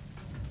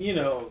 you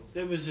know,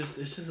 it's just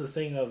a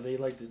thing of they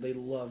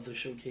love to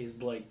showcase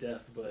Black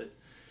Death, but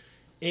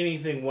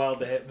anything wild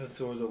that happens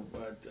towards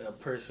a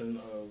person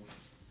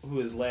who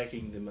is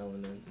lacking the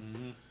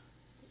melanin,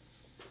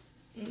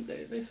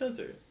 they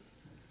censor it.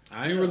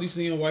 I ain't really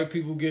seeing white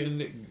people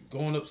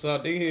going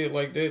upside their head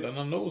like that, and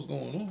I know what's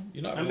going on.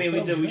 You're not.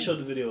 We showed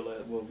the video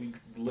last. Well, we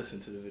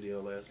listened to the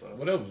video last time.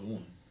 Well, that was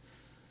one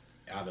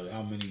out of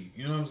how many?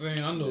 You know what I'm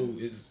saying? I know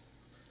this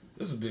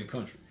is a big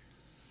country.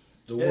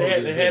 The world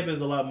it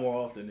happens a lot more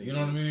often. You know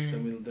what I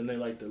mean? Than they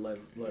like to let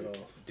off.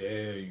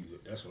 There you go.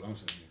 That's what I'm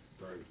saying.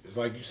 Right. It's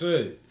like you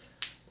said.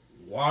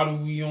 Why do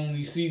we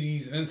only see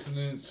these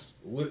incidents?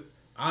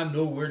 I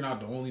know we're not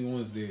the only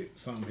ones that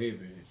something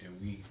happened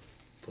and we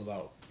pull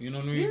out. You know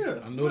what I mean? Yeah,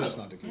 I know that's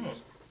not the case.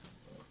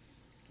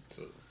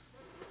 So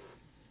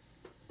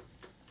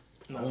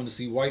I want to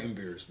see white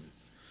embarrassment.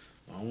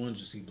 I don't want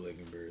to see black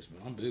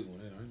embarrassment. I'm big on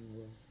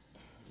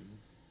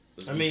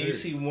that. You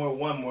see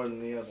one more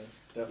than the other.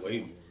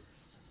 Definitely.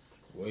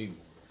 Way more.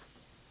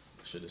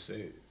 I should have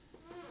said.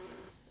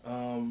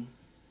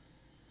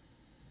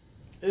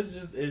 It's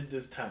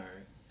just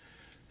tiring.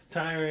 It's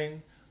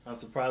tiring. I'm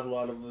surprised a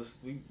lot of us.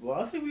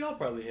 I think we all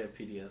probably have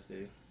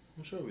PTSD.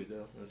 I'm sure we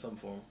do in some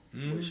form,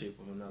 way, shape,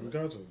 or another. We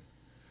got to.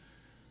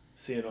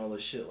 Seeing all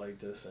this shit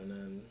like this and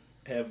then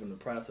having to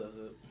process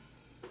it.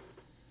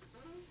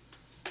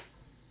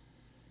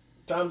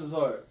 Times is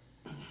hard.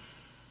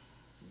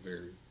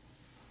 Very.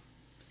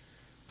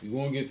 We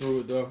gonna get through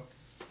it though.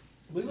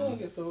 We gonna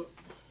get through it.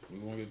 We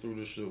gonna get through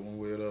this shit one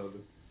way or the other.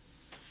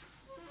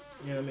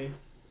 You know what I mean?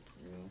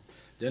 Yeah.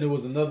 Then there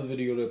was another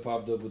video that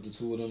popped up with the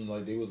two of them,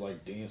 like they was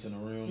like dancing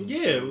around.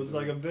 Yeah, it was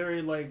like a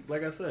very like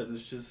I said,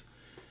 it's just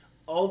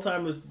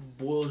Alzheimer's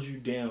boils you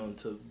down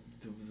to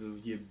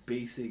your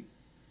basic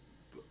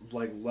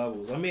like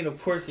levels. I mean,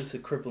 of course, it's a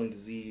crippling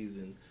disease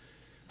and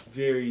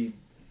very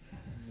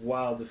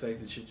wild. The fact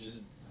that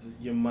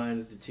your mind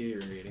is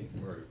deteriorating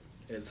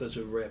at such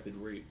a rapid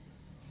rate.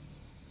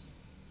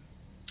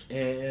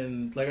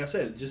 And like I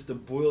said, just to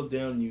boil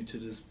down you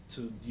to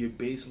your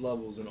base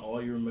levels, and all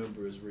you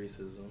remember is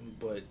racism.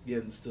 But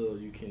yet still,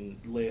 you can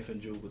laugh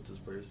and joke with this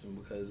person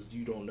because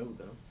you don't know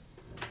them.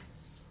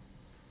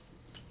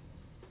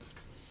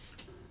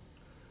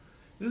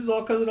 This is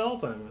all because of the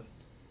Alzheimer's.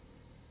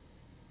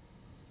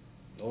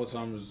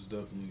 Alzheimer's is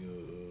definitely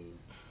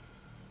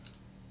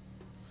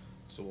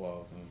it's a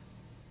wild thing.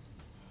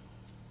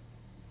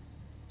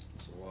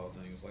 It's a wild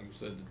thing. It's like you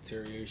said, the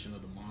deterioration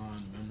of the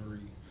mind,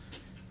 memory.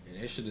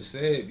 And that should have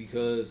said,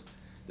 because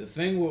the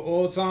thing with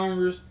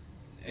Alzheimer's,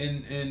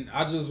 and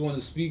I just want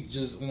to speak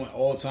just on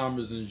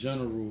Alzheimer's in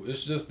general,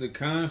 it's just the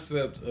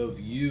concept of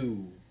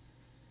you,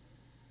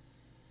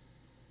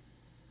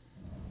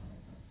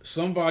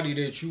 somebody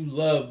that you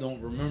love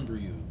don't remember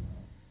you.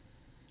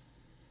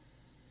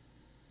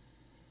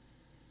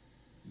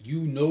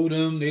 You know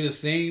them, they the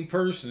same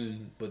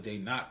person, but they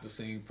not the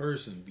same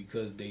person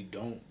because they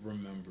don't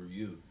remember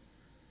you.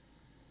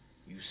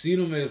 You see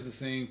them as the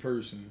same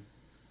person.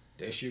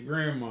 That's your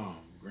grandmom,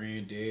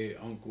 granddad,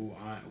 uncle,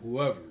 aunt,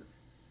 whoever.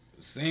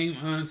 The same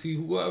auntie,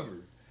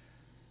 whoever.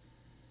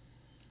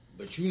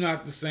 But you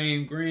not the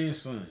same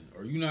grandson,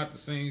 or you not the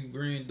same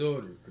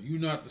granddaughter, or you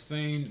not the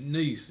same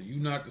niece, or you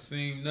not the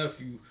same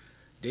nephew.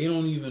 They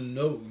don't even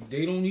know.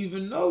 They don't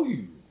even know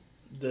you.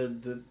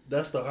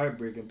 That's the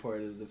heartbreaking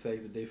part, is the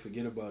fact that they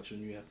forget about you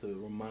and you have to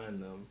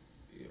remind them.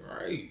 You're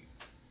right.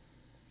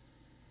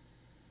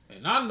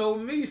 And I know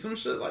me, some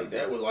shit like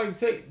that would like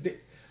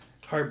take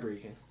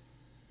heartbreaking.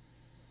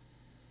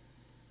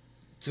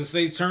 To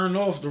say turn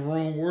off the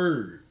wrong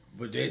word,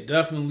 but that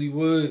definitely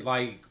would,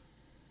 like,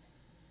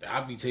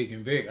 I'd be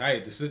taken back. I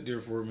had to sit there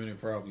for a minute,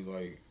 probably,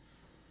 like,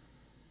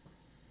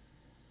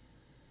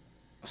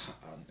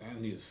 I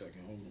need a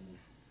second, hold on.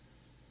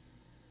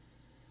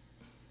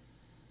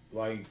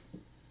 Like,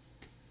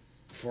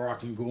 before I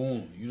can go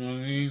on, you know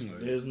what I mean? Like,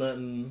 there's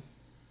nothing.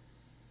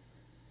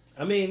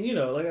 I mean, you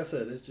know, like I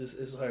said,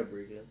 it's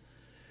heartbreaking.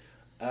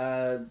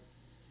 Thank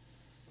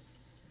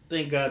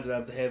God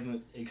that I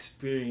haven't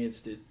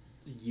experienced it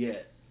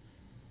yet.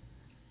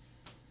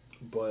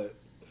 But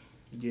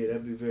yeah,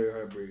 that'd be very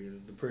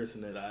heartbreaking. The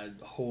person that I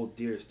hold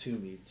dearest to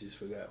me just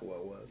forgot who I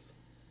was.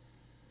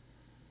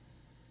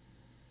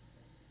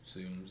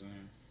 See what I'm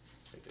saying?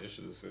 Like that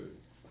should have said.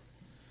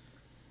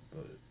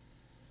 But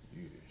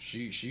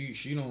she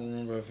don't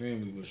remember her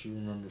family, but she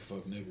remember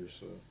fuck niggas.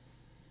 So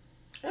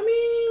I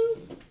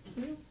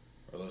mean,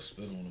 or let's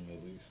spit on them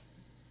at least.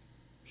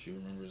 She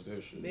remembers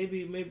that shit.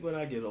 Maybe when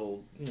I get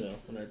old, you know,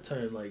 when I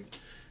turn like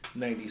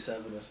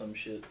 97 or some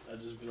shit, I'll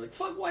just be like,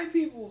 fuck white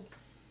people.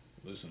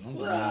 Listen, I'm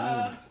the real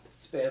nigga.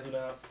 Spazzing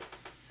out.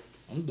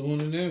 I'm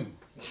doing it now.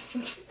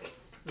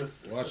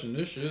 Watching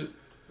this shit.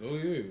 Oh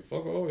yeah,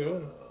 fuck all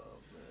y'all.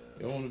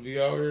 Y'all want to be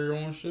out here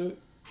on shit?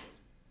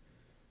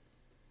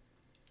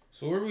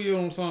 So where we at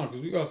on time? Cause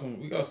we got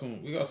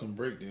some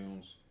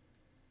breakdowns.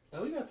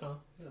 Oh, we got time.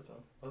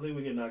 I think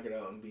we can knock it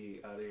out and be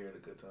out of here at a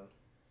good time.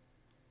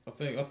 I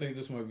think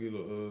this might be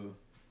the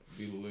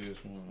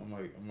last one. I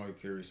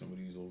might carry some of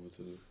these over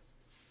to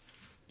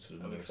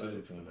the I'm next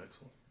excited for episode. the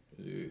next one.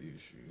 Yeah, you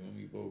gonna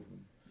meet both of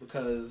them.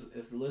 Because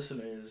if the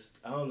listeners,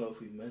 I don't know if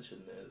we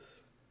mentioned this,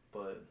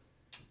 but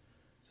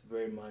it's a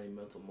very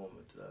monumental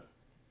moment today.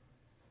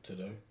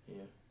 Today?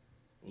 Yeah.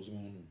 What's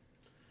going on?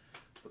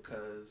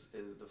 Because it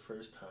is the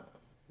first time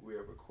we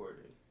are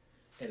recording.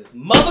 And it's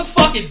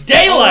motherfucking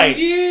daylight! Oh,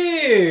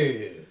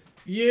 yeah!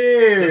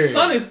 Yeah! The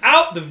sun is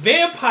out, the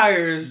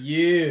vampires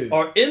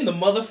are in the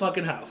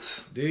motherfucking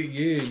house.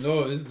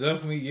 It's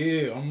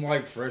definitely, I'm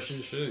like fresh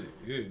as shit.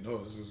 Yeah,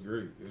 no, this is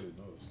great. Yeah,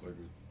 no, it's like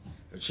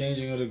a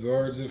changing of the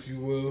guards, if you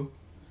will.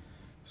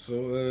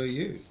 So,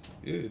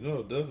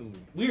 definitely.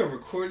 We are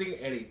recording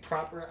at a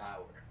proper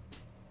hour.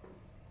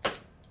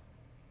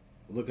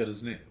 Look at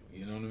us now.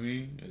 You know what I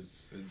mean?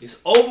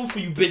 It's over for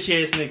you bitch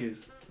ass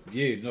niggas.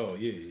 Yeah.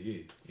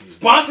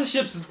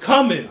 Sponsorships is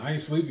coming. I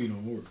ain't sleepy no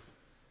more.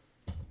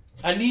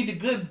 I need the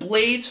good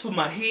blades for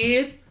my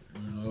head.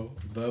 You know,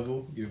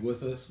 Bevel, get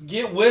with us.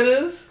 Get with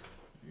us.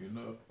 You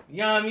know. You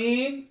know what I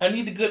mean? I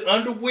need the good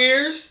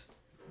underwears.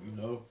 You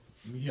know,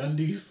 me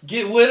undies.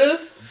 Get with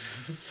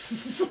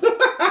us. You know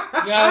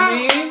what I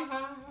mean?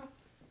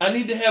 I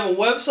need to have a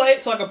website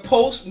so I can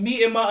post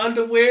me in my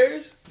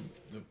underwears.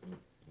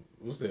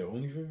 What's that,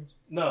 OnlyFans?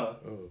 No.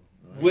 Oh.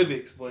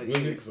 Wibbix, but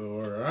Wibbix,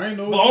 or I ain't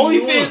know. But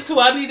OnlyFans too.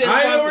 I need that.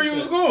 I ain't know where you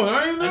was going.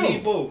 I ain't know. I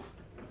need both.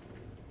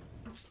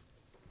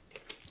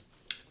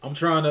 I'm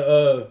trying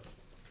to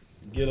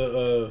get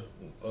an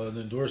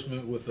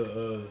endorsement with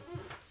the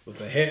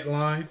hat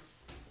line.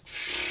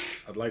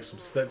 I'd like some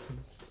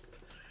Stetsons.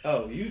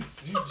 Oh, you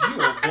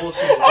are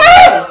bullshit.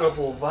 I woke up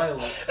on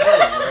violence.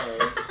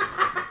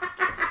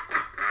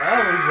 I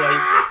was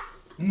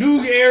like,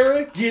 new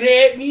era, get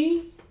at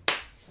me.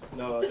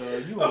 No,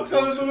 you I'm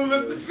coming through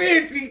Mr.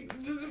 Fancy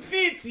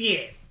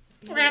hat.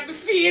 Forgot the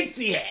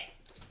fancy hat.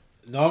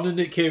 No, I'm the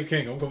Nick Cave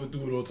King. I'm coming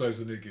through with all types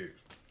of Nick Caves.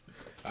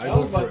 I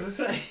was about to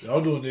say.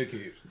 I'm doing Nick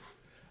Caves.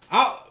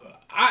 I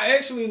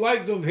actually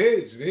like them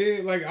heads,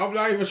 man. Like, I'm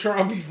not even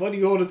trying to be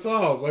funny all the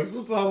time. Like,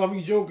 sometimes I'll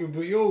be joking,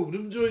 but yo,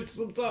 them joints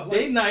sometimes. Like,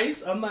 they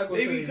nice. I'm not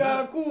going to say they be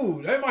kind of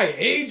cool. They might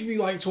age me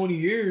like 20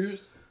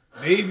 years.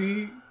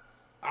 Maybe.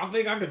 I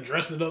think I could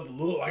dress it up a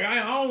little. Like,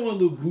 I don't want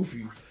to look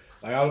goofy.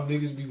 Like, how them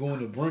niggas be going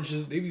to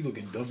brunches, they be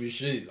looking dumb as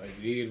shit. Like,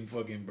 they had them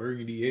fucking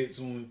burgundy hats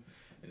on,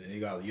 and then they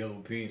got yellow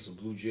pants and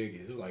blue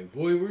jacket. It's like,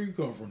 boy, where you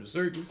come from? The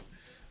circus?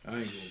 I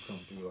ain't gonna come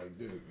through like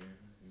that, man.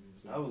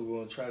 I was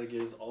gonna try to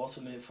get his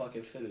alternate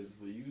fucking fitteds,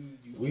 but you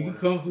we can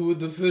come through with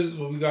the fitteds,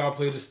 but we gotta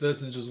play the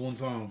Stetson just one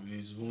time,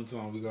 man. Just one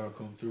time, we gotta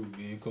come through,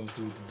 man. Come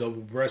through with the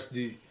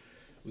double-breasted,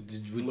 with the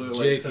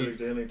jackets. Like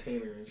the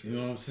entertainer and shit. You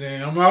know what I'm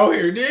saying? I'm out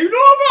here, dude. You know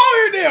I'm out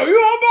here now. You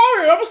know I'm out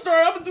here. I'm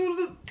gonna do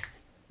the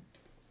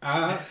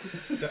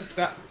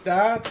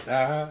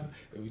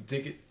and we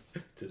take it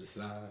to the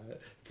side,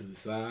 to the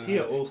side. He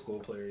an old school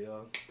player,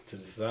 y'all. To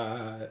the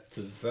side,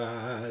 to the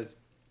side.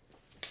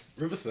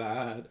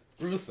 Riverside,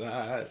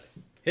 Riverside.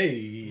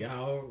 Hey,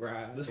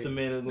 alright. This the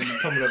man that's gonna be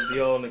coming up to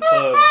y'all in the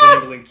club,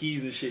 jangling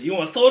keys and shit. You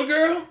want soda,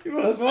 girl? You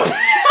want soda?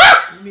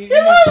 you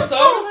want some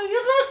soda?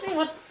 You know she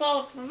want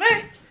soda from me.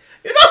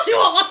 You know she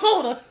want my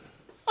soda.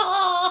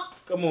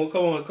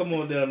 Come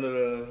on down to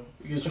the.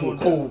 Get you a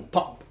cold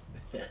pop.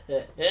 I'm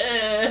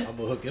gonna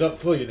hook it up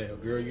for you now,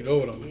 girl. You know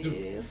what I'm gonna do.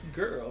 Yes,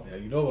 girl. Yeah,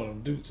 you know what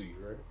I'm gonna do to you,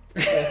 right?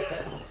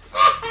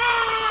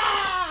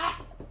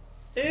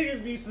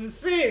 Niggas be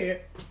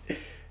sincere.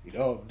 You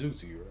know what I'm gonna do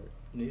to you, right?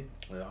 Yeah.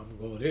 Well, I'm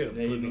going there.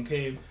 Then you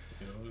came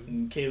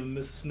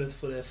with Mrs. Smith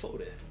for that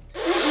photo.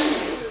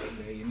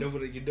 Man, you know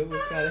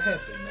what's gotta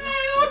happen, man.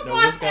 You know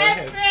what's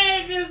gotta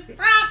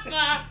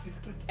happen.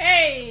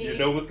 Hey. You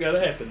know what's gotta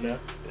happen now.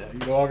 Yeah, you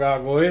know I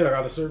gotta go ahead. I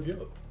gotta serve you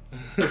up.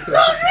 I'm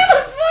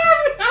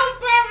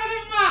serving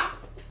him up.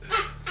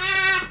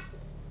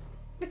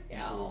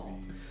 Yo.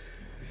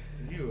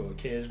 You on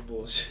cash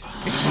bullshit.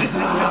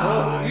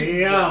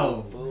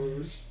 Yo.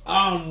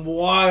 I'm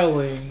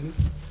wilding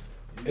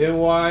in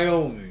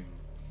Wyoming.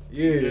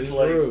 Yeah, Just it's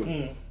like, real.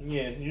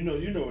 Yeah, you know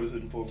what it's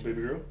in for,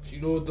 baby girl. You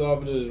know what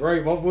time it is,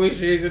 right? My voice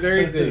changed and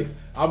everything.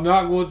 I'm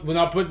not going, when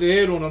I put the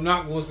head on, I'm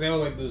not going to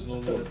sound like this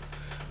no more.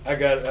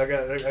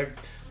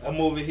 I'm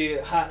over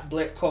here, hot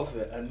black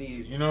coffee. I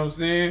need. You know what I'm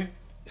saying?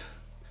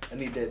 I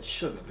need that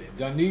sugar,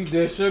 baby. I need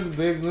that sugar,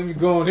 baby. Let me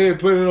go ahead and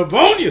put it up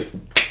on you.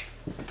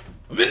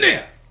 I'm in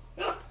there.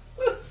 You know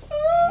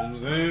what I'm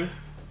saying?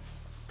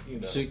 You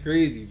know. Shit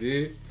crazy,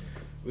 dude.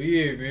 But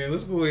yeah, man,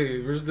 let's go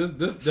ahead.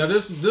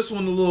 This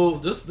one a little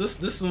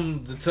this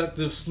some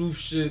detective sleuth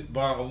shit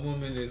by a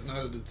woman that's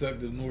not a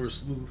detective nor a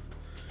sleuth.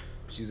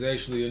 She's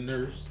actually a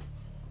nurse.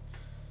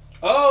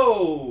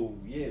 Oh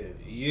yeah.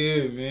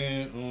 Yeah,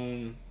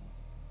 man.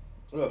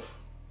 Ugh.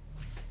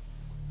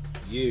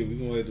 Yeah, we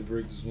gonna have to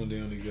break this one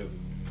down together,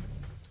 man.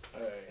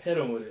 Alright, hit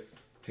him with it.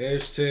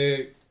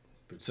 Hashtag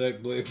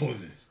protect black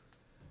women.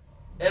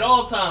 At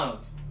all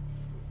times.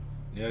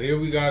 Now here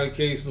we got a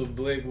case of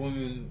black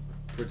women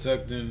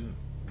protecting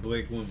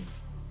black women.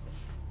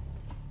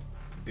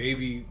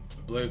 Baby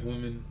black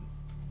women,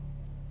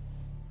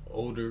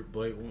 older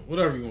black women,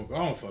 whatever you want. I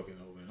don't fucking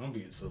know, man. I'm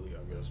being silly,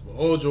 I guess. But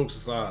all jokes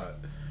aside,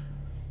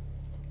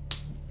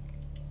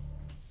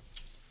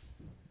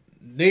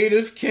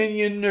 native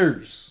Kenyan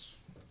nurse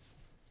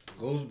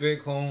goes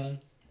back home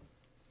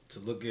to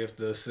look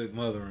after a sick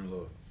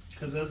mother-in-law.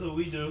 Because that's what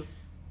we do.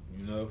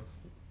 You know,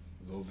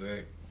 go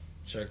back,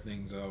 check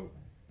things out.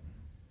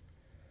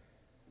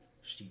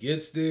 She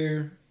gets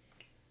there.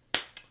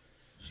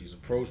 She's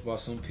approached by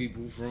some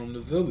people from the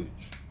village.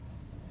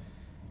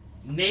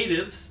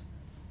 Natives.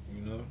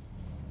 You know,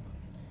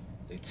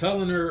 they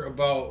telling her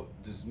about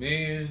this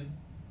man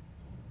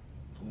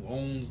who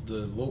owns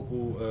the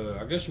local,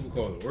 I guess you would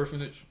call it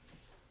orphanage.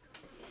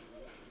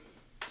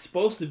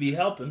 Supposed to be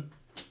helping.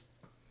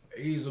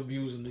 He's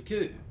abusing the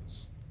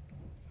kids.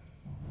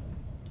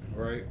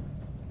 Right?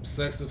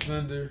 Sex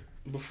offender.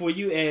 Before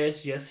you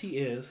ask, yes, he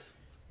is.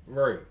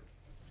 Right.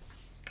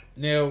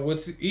 Now,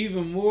 what's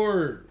even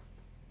more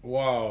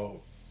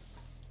wild,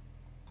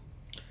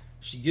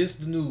 she gets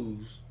the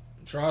news,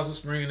 tries to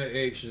spring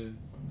into action,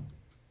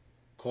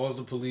 calls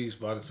the police.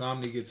 By the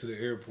time they get to the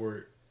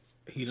airport,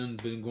 he done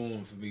been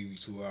gone for maybe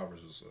 2 hours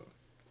or so.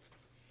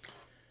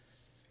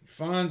 He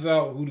finds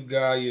out who the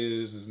guy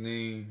is, his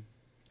name.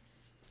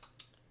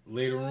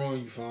 Later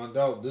on, you find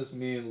out this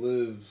man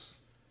lives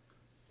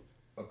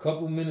a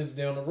couple minutes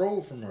down the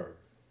road from her.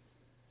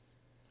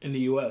 In the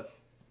U.S.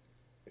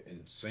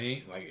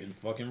 Insane, like in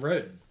fucking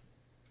Redden.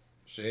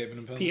 Shit happened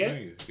in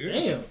Pennsylvania. Yeah.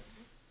 Damn.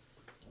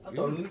 I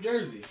thought New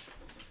Jersey.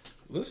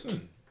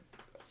 Listen,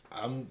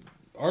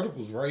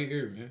 articles right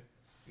here, man.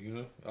 You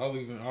know,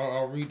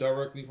 I'll read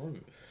directly from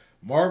it.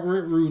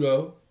 Margaret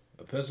Rudo,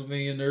 a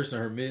Pennsylvania nurse in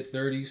her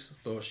mid-30s,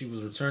 thought she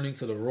was returning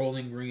to the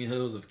rolling green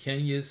hills of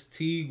Kenya's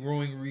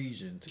tea-growing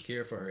region to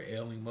care for her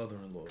ailing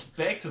mother-in-law.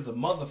 Back to the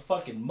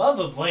motherfucking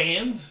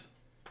motherlands.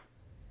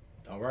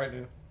 All right,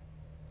 now.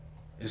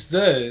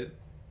 Instead,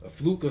 a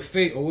fluke of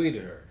fate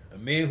awaited her. A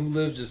man who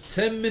lived just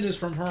 10 minutes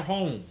from her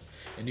home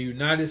in the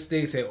United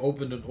States had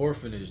opened an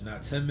orphanage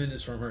not 10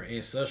 minutes from her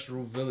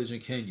ancestral village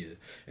in Kenya,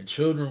 and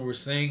children were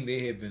saying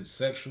they had been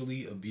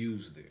sexually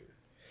abused there.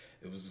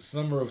 It was the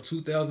summer of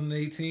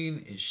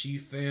 2018, and she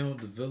found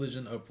the village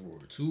in uproar.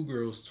 2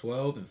 girls,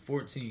 12 and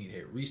 14,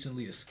 had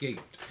recently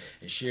escaped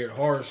and shared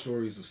horror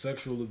stories of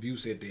sexual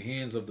abuse at the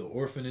hands of the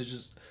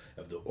orphanages.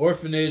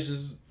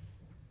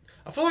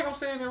 I feel like I'm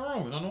saying that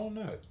wrong, and I know I'm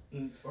not.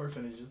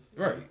 Orphanages.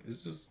 Right.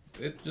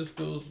 It just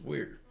feels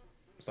weird.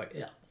 It's like,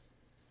 yeah.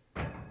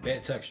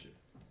 Bad texture.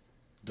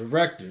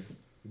 Director,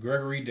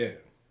 Gregory Dale.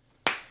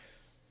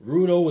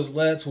 Rudo was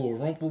led to a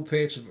rumpled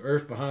patch of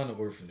earth behind the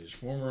orphanage.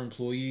 Former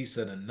employees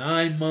said a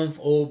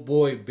 9-month-old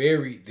boy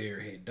buried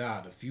there had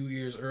died a few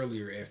years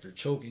earlier after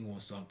choking on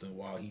something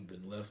while he'd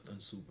been left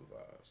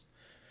unsupervised.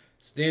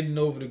 Standing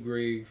over the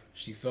grave,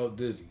 she felt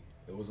dizzy.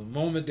 It was a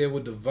moment that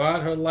would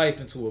divide her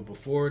life into a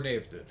before and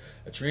after.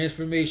 A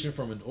transformation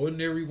from an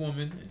ordinary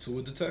woman into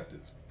a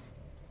detective.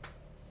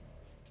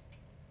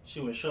 She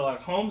went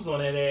Sherlock Holmes on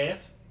that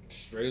ass.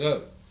 Straight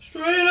up.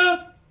 Straight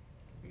up.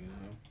 You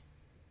know,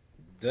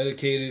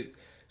 dedicated.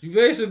 You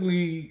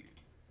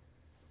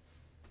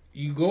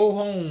go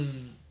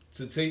home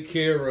to take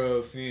care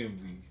of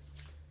family.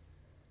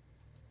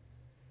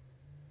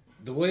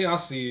 The way I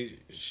see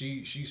it,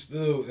 she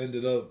still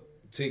ended up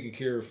taking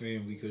care of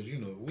family because, you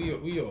know,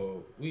 we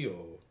all.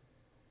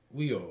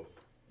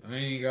 I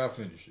ain't even gotta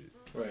finish it.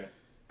 Right.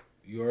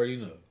 You already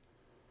know.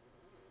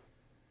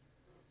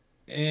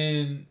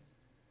 And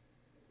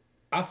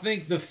I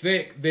think the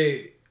fact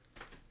that,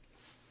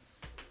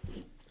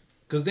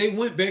 because they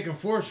went back and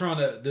forth trying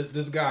to,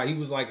 this guy, he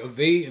was like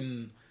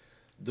evading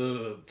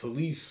the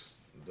police,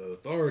 the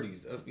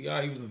authorities, the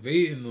FBI, he was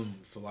evading them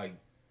for like,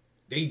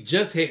 they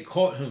just had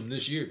caught him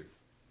this year.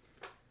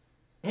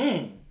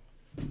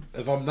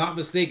 If I'm not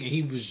mistaken,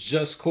 he was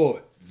just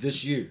caught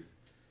this year.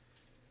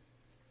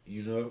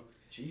 You know?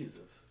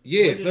 Jesus.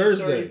 Yeah,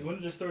 Thursday. When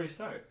did the story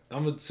start?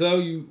 I'm going to tell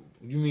you,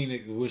 you mean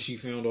it, when she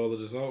found all of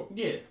this out?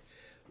 Yeah.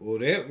 Well,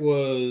 that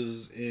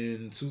was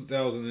in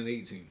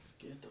 2018.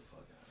 Get the fuck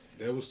out of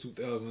here. That was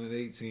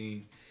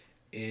 2018.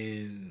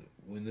 And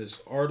when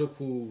this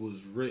article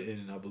was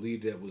written, I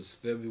believe that was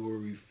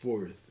February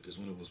 4th is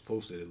when it was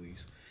posted, at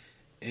least.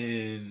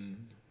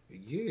 And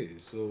yeah,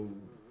 so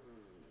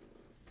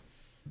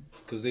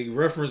because they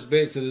referenced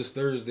back to this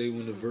Thursday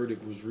when the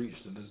verdict was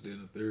reached, and this day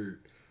and the third.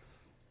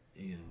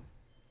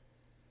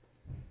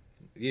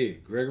 Yeah,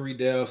 Gregory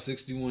Dow,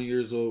 61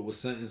 years old, was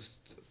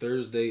sentenced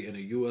Thursday in a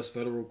U.S.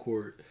 federal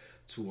court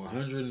to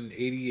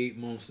 188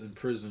 months in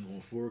prison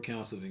on 4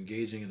 counts of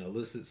engaging in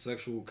illicit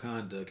sexual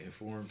conduct in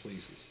foreign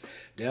places.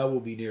 Dow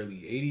will be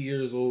nearly 80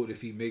 years old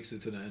if he makes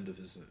it to the end of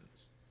his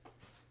sentence.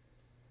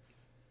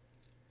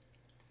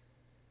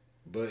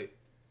 But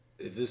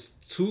if it's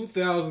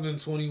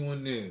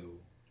 2021 now,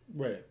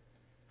 right,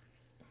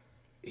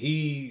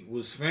 he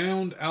was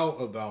found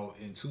out about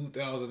in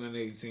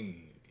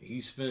 2018.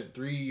 He spent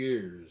 3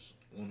 years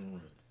on the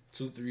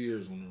run. 2-3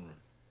 years on the run.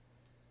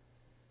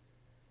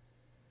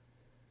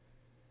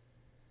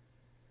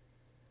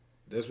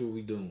 That's what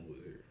we doing with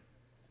here.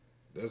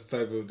 That's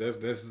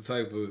the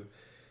type of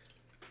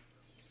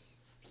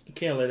You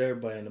can't let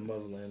everybody in the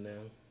motherland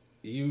now.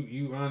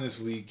 you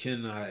honestly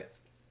cannot,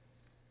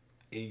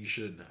 and you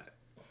should not.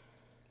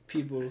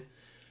 People,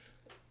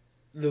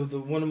 the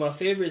one of my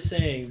favorite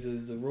sayings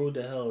is the road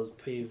to hell is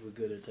paved with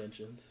good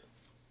intentions.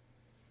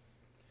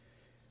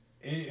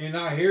 And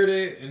I hear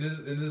that,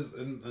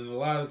 and a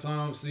lot of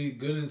times, see,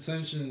 good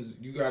intentions.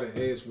 You gotta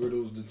ask where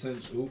those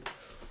intentions.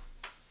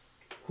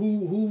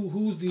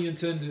 Who's the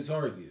intended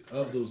target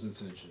of those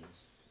intentions?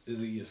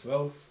 Is it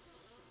yourself?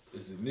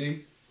 Is it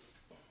me?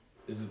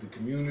 Is it the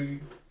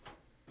community?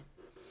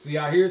 See,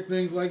 I hear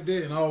things like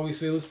that, and I always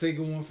say, let's take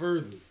it one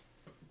further.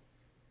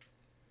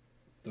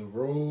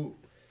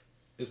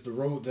 It's the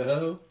road to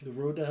hell. The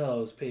road to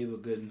hell is paved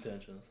with good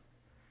intentions.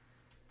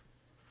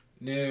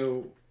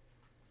 Now,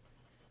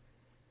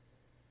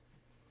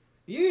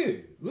 yeah,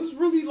 let's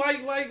really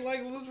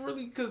let's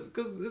really, cause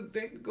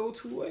they could go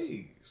two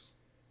ways.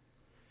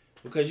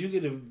 Because you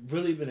could have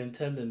really been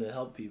intending to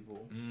help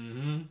people,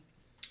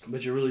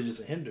 but you're really just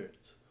a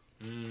hindrance.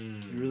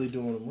 You're really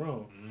doing them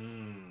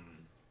wrong.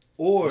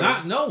 Or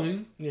not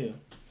knowing. Yeah.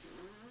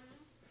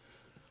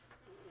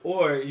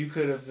 Or you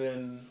could have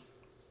been,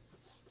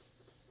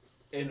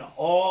 in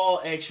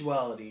all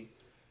actuality,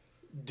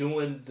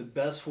 doing the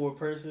best for a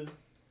person,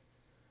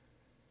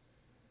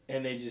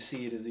 and they just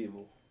see it as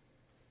evil.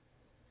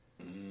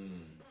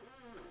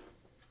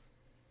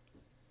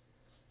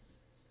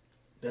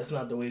 That's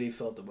not the way they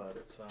felt about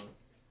it, so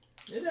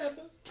it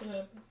happens.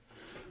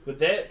 But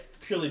that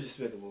purely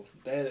despicable.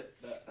 That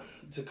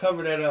to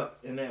cover that up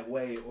in that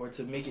way, or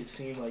to make it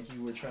seem like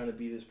you were trying to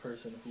be this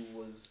person who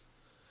was,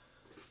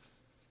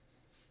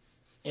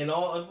 for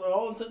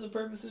all intents and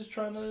purposes,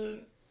 trying to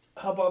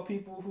help out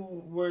people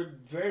who were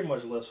very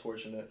much less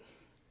fortunate,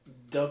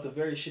 dealt a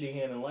very shitty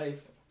hand in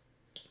life.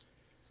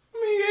 I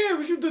mean, yeah,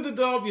 but you did it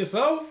to help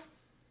yourself.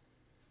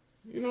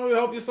 You know, you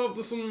help yourself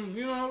to some,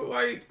 you know,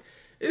 like,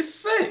 it's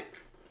sick.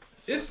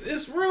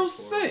 It's real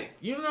sick.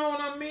 You know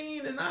what I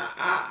mean? And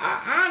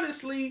I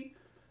honestly,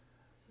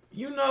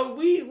 you know,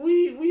 we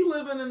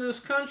living in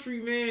this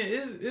country, man.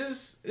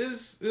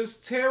 It's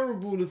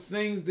terrible the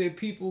things that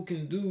people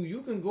can do. You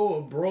can go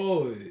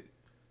abroad,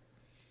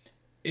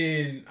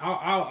 and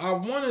I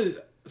want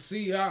to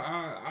see.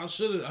 I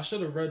should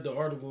have read the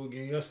article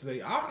again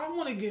yesterday. I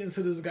want to get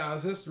into this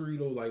guy's history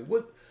though. Like,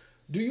 what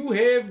do you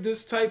have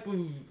this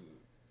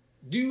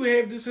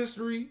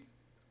history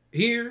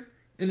here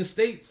in the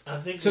States? I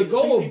think to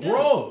go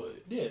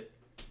abroad. Yeah.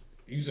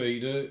 You say you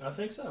did? I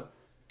think so.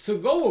 To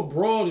go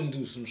abroad and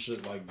do some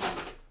shit like that.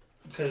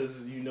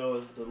 Because, you know,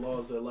 it's the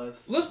laws are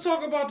less. Let's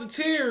talk about the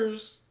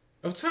tiers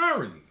of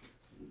tyranny.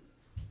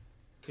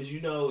 Because,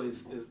 you know,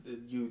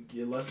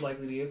 you're less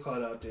likely to get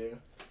caught out there.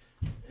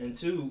 And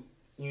two,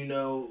 you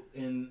know,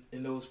 in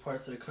those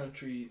parts of the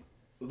country,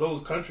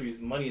 those countries,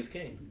 money is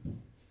king.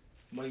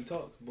 Money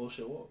talks,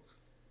 bullshit walks.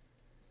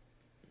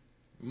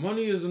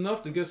 Money is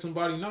enough to get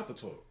somebody not to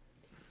talk.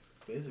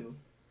 Basically.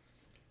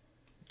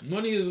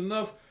 Money is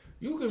enough.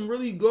 You can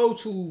really go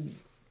to...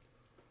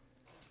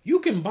 You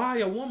can buy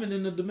a woman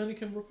in the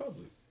Dominican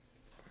Republic.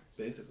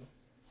 Basically.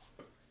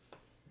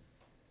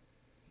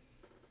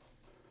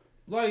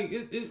 Like,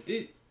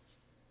 it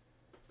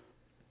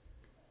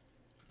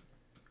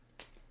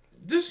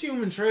this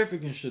human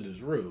trafficking shit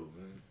is real,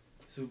 man.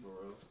 Super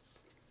real.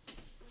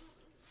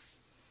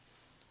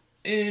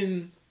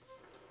 And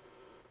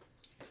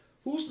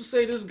who's to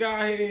say this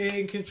guy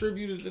ain't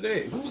contributed to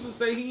that? Who's to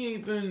say he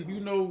ain't been,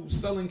 you know,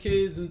 selling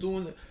kids and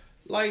doing it?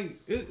 Like,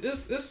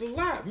 it's a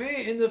lot,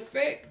 man. And the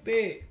fact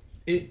that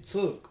it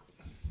took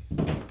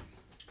a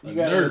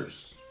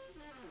nurse.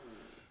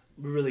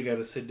 We really got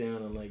to sit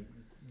down and, like,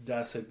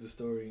 dissect the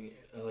story.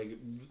 Like,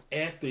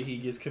 after he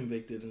gets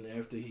convicted and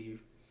after he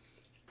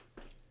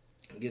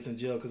gets in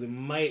jail. Because it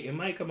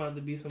might come out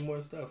to be some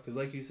more stuff. Because,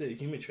 like you said,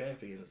 human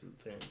trafficking is a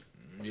thing.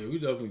 Yeah, we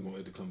definitely going to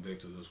have to come back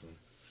to this one.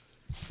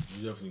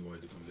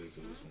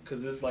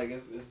 Because it's like,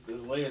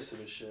 it's layers to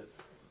this shit.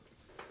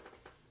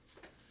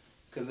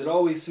 Because it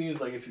always seems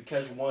like if you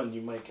catch one,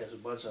 you might catch a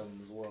bunch of them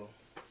as well.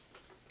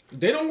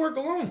 They don't work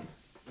alone.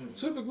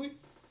 Typically,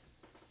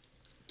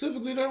 they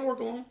don't work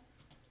alone.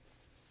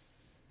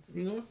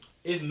 You know?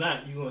 If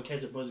not, you're going to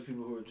catch a bunch of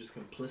people who are just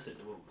complicit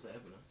to what was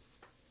happening.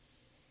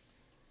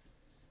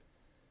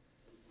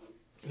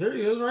 Here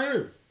he is, right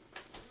here.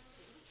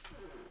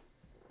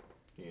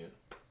 Yeah.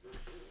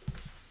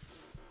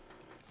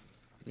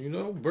 You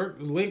know,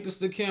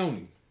 Lancaster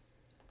County.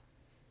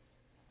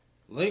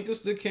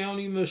 Lancaster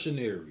County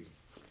missionary.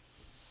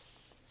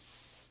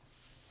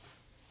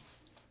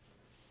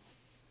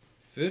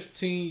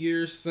 15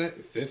 year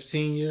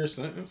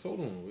sentence. Hold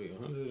on, wait,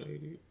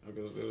 180. I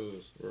guess that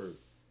is right.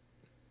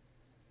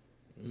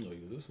 I'm like,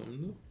 is this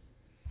something new?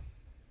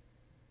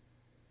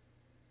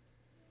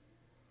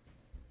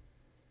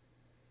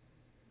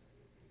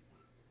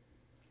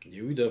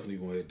 Yeah, we definitely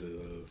gonna have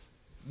to.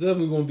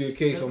 Definitely gonna be a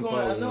case I'm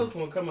following. I know it's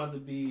gonna come out to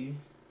be.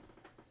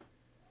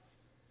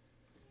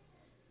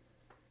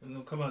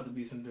 It'll come out to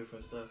be some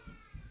different stuff.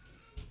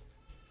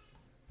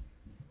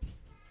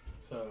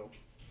 So.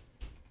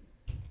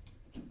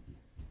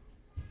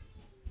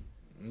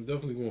 I'm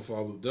definitely gonna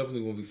follow.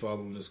 Definitely gonna be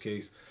following this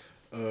case.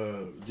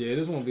 Yeah,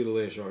 this won't be the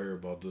last y'all hear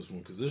about this one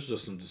because there's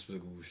just some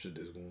despicable shit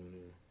that's going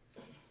on.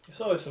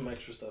 There's always some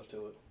extra stuff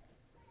to it.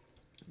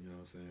 You know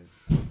what I'm saying?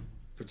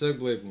 Protect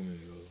black women,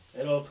 yo.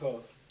 At all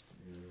costs.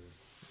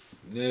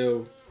 Yeah.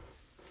 Now,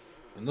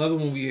 another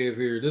one we have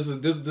here. This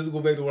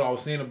go back to what I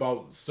was saying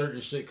about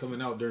certain shit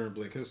coming out during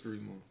Black History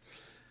Month.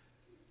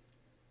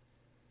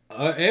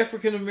 An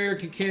African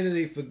American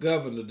candidate for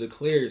governor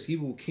declares he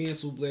will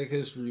cancel Black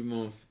History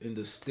Month in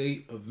the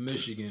state of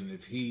Michigan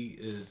if he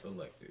is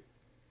elected.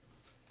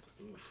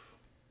 Oof.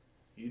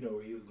 You know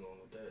where he was going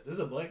with that. This is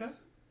a black guy?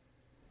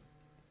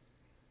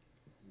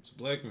 It's a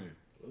black man.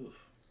 Oof.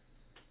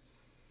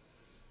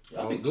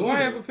 Do I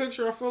have a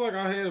picture? I feel like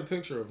I had a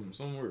picture of him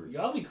somewhere.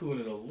 Y'all be cooling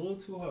it a little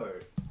too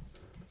hard.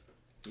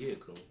 Yeah,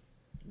 cool.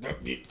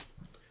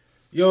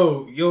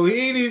 Yo, he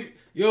ain't even...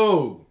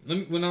 Yo,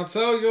 when I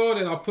tell y'all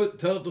that I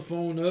held the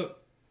phone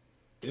up,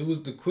 it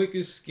was the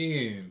quickest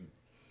scan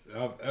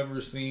I've ever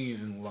seen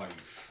in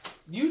life.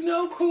 You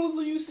know coons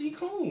when you see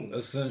coons.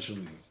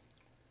 Essentially.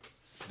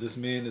 This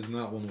man is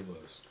not one of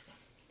us.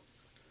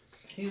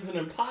 He's an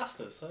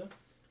imposter, son.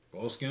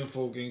 All skin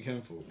folk ain't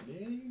kinfolk.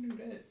 Yeah, you knew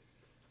that.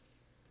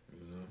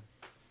 You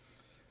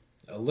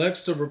know?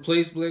 Elects to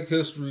replace Black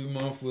History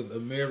Month with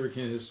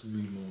American History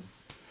Month.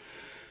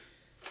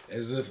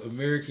 As if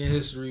American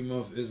History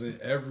Month isn't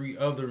every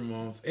other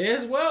month,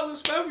 as well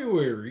as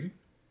February.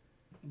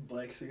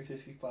 Black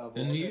 665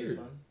 in the year.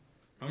 Son.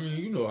 I mean,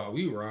 you know how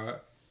we ride.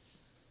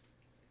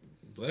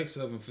 Black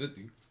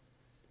 750.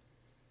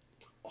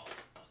 All the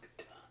fucking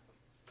time.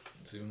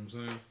 See what I'm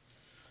saying?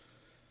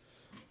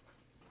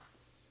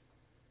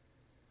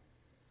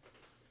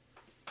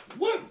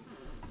 What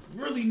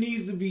really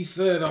needs to be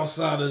said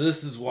outside of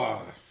this is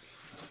why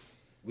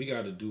we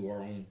got to do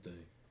our own thing.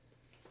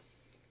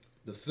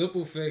 The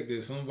simple fact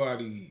that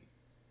somebody,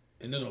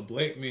 and then a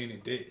black man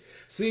that did.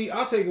 See,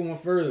 I'll take it one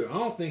further. I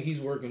don't think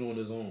he's working on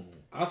his own.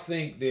 I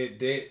think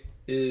that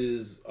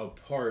is a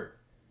part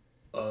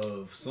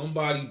of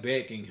somebody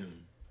backing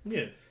him.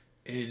 Yeah.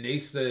 And they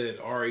said,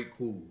 all right,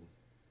 cool.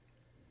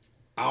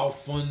 I'll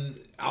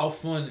fund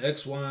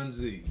X, Y, and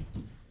Z.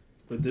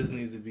 But this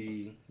needs to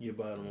be your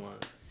bottom line.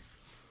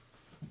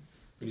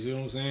 You see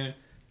what I'm saying?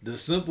 The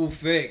simple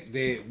fact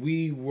that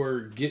we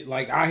were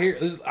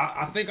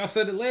I think I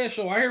said it last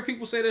show. I hear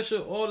people say that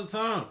shit all the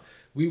time.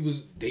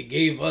 They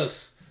gave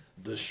us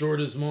the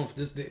shortest month.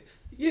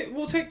 Yeah,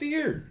 we'll take the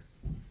year.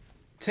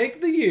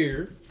 Take the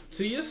year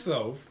to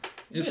yourself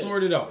and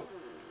sort it out,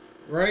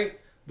 right?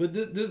 But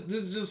this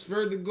just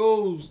further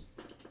goes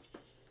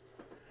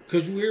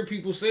because you hear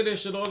people say that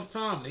shit all the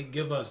time. They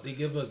give us.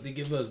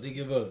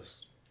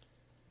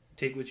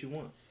 Take what you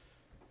want.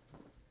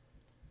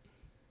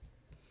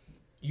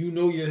 You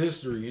know your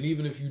history, and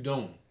even if you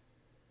don't,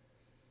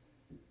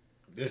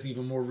 that's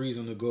even more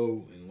reason to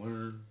go and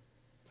learn,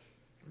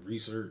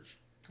 research.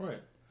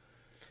 Right.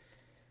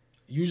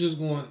 You just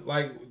going,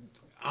 I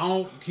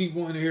don't keep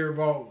wanting to hear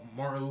about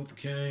Martin Luther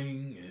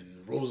King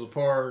and Rosa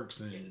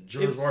Parks and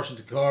George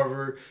Washington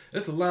Carver.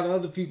 There's a lot of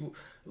other people.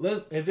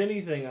 If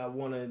anything, I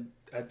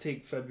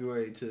take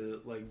February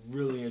to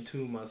really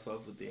attune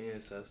myself with the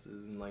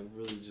ancestors and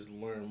really just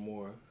learn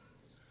more.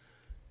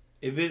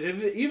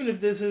 Even if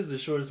this is the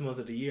shortest month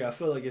of the year, I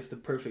feel like it's the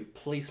perfect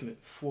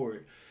placement for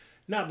it.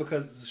 Not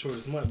because it's the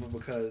shortest month, but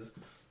because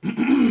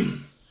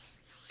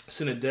it's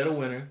in the dead of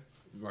winter.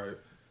 Right.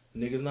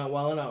 Niggas not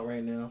wilding out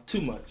right now. Too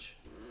much.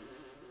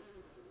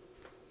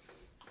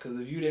 Because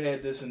if you'd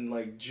had this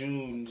in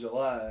June,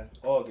 July,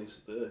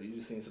 August, you'd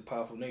have seen some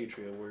powerful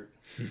niggatry at work.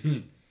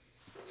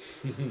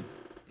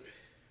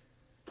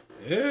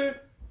 Yeah.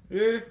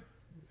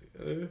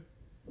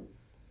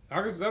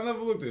 I never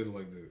looked at it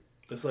like that.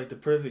 It's the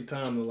perfect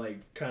time to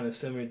kind of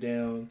simmer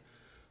down,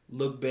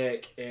 look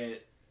back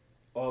at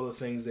all the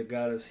things that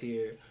got us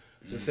here,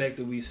 the fact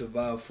that we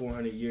survived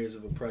 400 years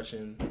of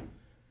oppression,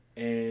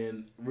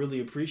 and really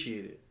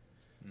appreciate it.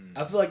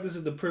 I feel like this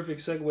is the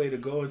perfect segue to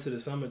go into the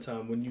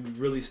summertime when you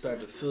really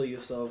start to feel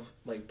yourself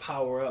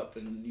power up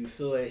and you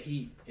feel that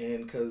heat.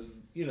 And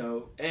because,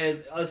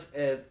 as us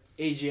as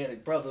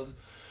Asiatic brothers,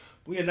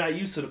 we are not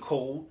used to the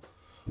cold.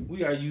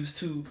 We are used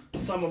to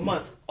summer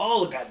months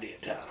all the goddamn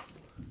time.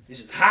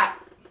 It's just hot.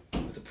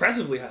 It's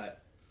oppressively hot.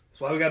 That's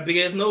why we got big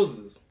ass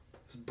noses.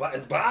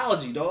 It's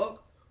biology, dog.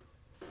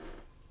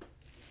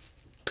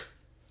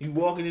 You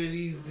walking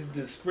into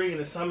the spring and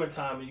the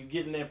summertime, and you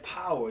getting that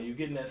power. You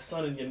getting that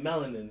sun in your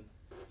melanin.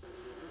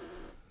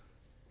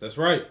 That's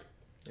right.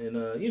 And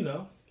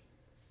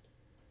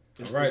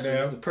it's right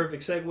now. It's the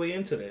perfect segue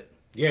into that.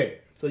 Yeah.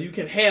 So you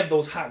can have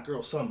those hot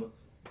girl summers.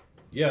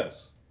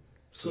 Yes.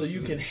 So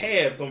you can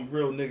have them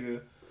real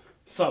nigga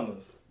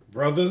summers.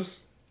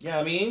 Brothers. Yeah,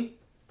 I mean.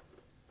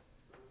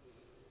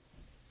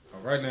 All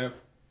right now.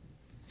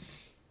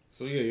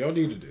 So yeah, y'all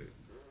needed that.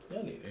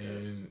 Y'all needed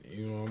and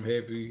I'm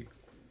happy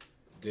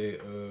that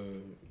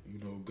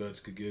Guts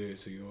could get it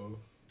to y'all.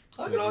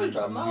 I can always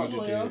drop knowledge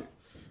on y'all.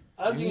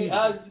 I think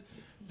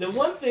the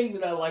one thing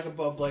that I like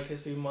about Black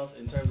History Month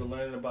in terms of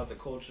learning about the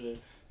culture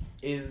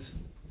is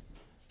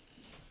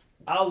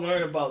I'll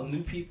learn about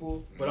new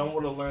people, but I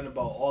want to learn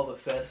about all the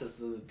facets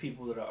of the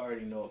people that I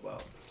already know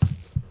about.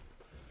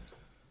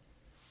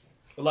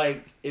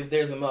 Like, if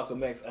there's a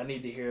Malcolm X, I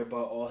need to hear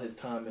about all his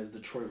time as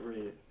Detroit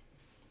Red.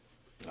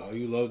 Oh,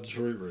 you love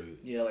Detroit Red?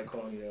 Yeah, I like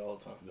calling you that all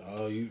the time.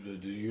 Oh, you don't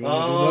do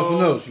nothing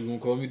else. You gonna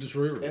call me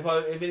Detroit Red?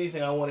 If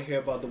anything, I want to hear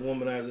about the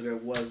womanizer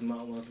that was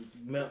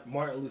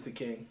Martin Luther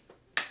King.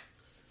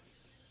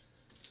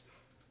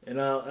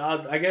 And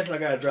I guess I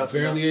gotta drop.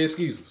 Apparently, he had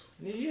skeezers.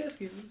 Yeah, he had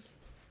skeezers.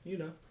 You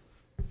know.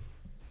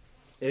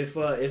 If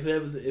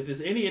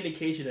it's any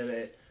indication of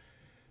that,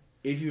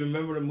 if you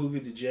remember the movie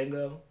The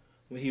Django,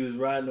 when he was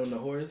riding on the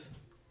horse,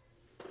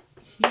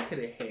 he could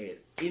have had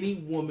any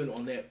woman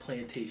on that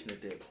plantation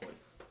at that point.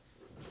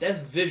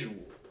 That's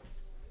visual.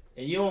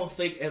 And you don't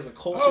think as a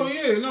culture... Oh,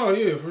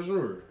 yeah, for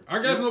sure. I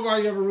guess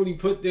nobody ever really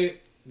put that,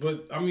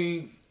 but, I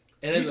mean,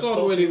 you saw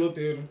the way they looked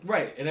at him.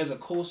 Right, and as a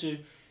culture,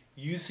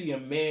 you see a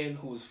man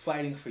who is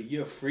fighting for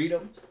your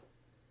freedoms,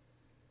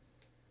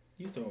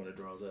 you throwing the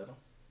draws at him.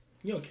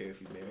 You don't care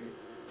if you're married.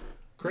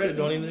 Credit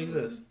don't even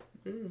exist.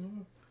 Yeah,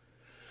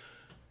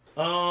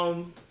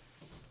 no.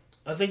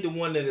 I think the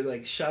one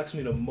that shocks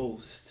me the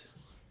most,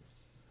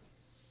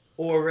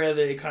 or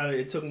rather,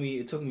 it took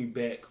me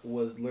back,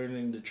 was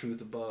learning the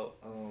truth about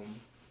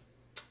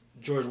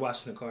George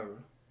Washington Carver.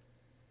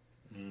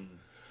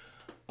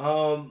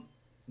 Go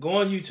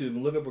on YouTube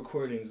and look up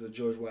recordings of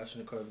George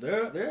Washington Carver.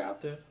 They're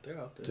out there. They're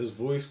out there. His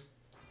voice,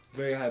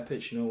 very high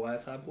pitch. You know why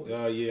it's high pitch?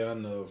 Yeah, I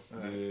know. All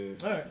right. Yeah.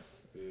 All right.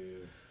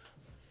 Yeah.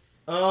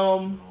 I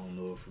don't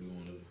know if we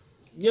want to.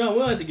 Yeah,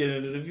 we'll have to get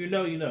into it. If you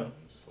know, you know.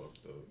 It's fucked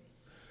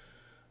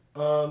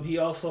up. He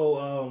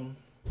also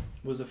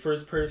was the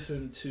first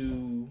person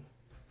to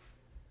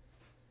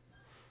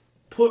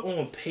put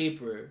on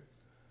paper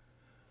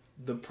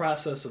the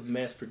process of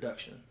mass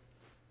production.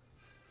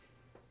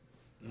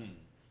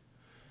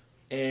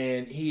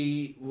 And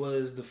he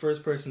was the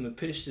first person to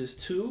pitch this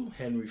to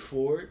Henry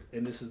Ford,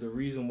 and this is the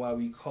reason why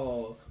we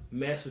call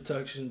mass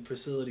production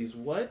facilities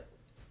what?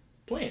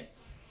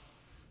 Plants.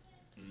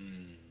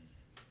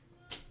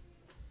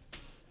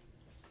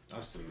 I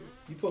see it.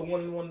 You put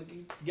one and one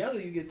together,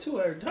 you get two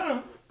every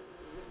time.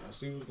 I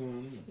see what's going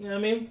on. You know what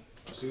I mean?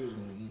 I see what's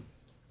going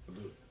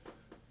on.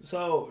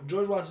 So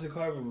George Washington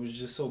Carver was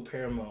just so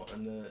paramount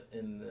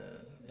in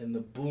the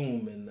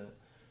boom and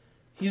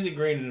he's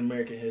ingrained in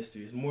American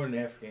history. It's more than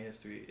African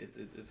history.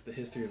 It's the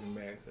history of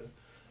America.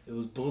 It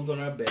was built on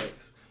our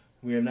backs.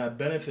 We are not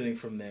benefiting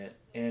from that,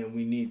 and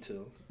we need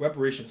to.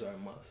 Reparations are a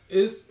must.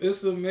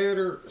 It's a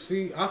matter.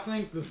 See, I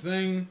think the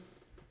thing,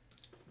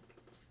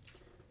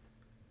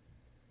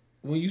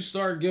 when you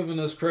start giving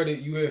us credit,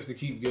 you have to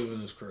keep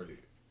giving us credit.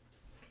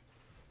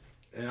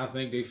 And I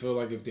think they feel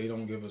like if they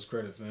don't give us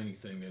credit for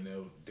anything, then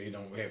they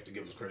don't have to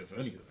give us credit for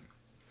anything.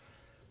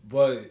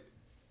 But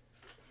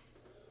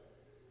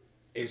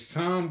as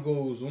time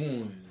goes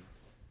on,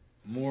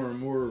 more and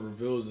more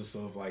reveals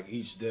itself. Like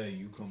each day,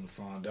 you come to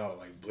find out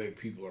like black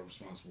people are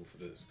responsible for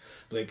this,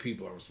 black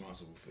people are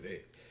responsible for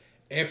that.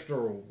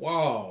 After a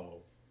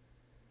while,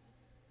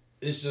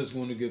 it's just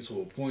going to get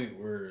to a point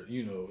where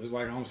it's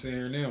like I'm saying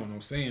here now, and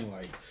I'm saying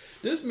like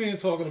this man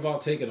talking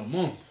about taking a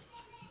month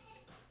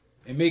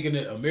and making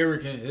it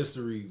American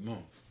History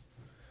Month.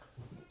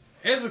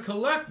 As a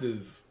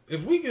collective,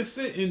 if we can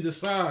sit and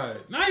decide,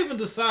 not even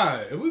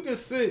decide, if we can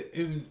sit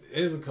and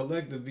as a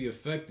collective be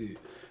affected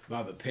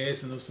by the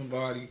passing of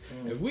somebody,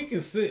 if we can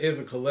sit as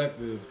a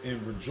collective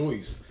and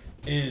rejoice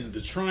in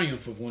the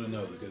triumph of one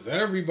another, because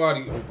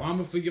everybody,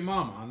 Obama for your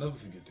mama, I'll never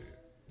forget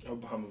that.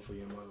 Obama for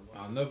your mama.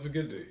 I'll never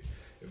forget that.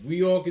 If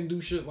we all can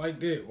do shit like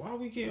that, why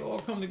we can't all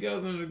come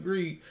together and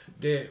agree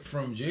that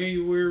from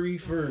January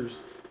 1st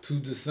to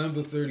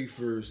December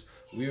 31st,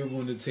 we are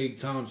going to take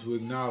time to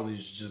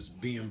acknowledge just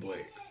being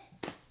black,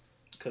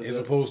 as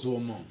opposed to a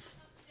month.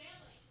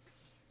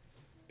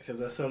 Because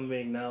that's something we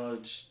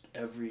acknowledge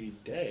every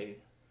day.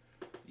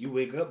 You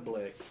wake up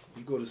black.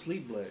 You go to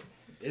sleep black.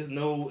 There's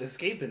no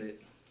escaping it.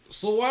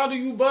 So why do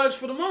you budge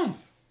for the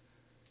month?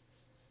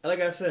 Like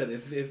I said,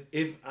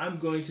 if I'm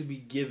going to be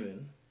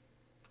given,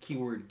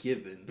 keyword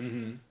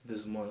given,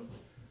 this month,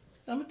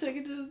 I'm gonna take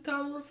it to the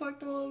time to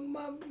reflect on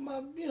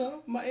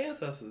my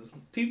ancestors,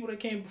 people that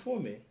came before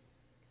me,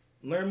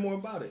 learn more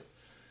about it.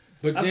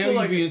 But now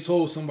you're being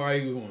told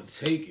somebody was gonna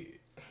take it.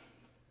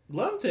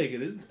 Let them take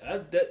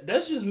it.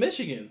 That's just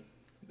Michigan.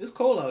 It's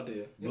cold out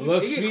there.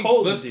 Let's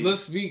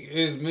speak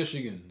as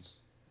Michiganians.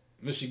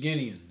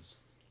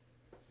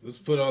 Let's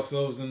put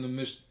ourselves in the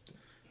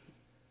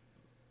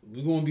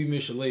We're gonna be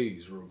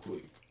Michelays real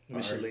quick.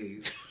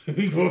 Michelays. Right.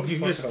 we gonna be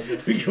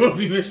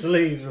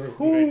Michelays real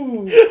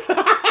quick.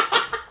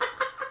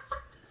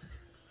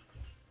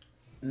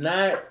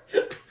 Not.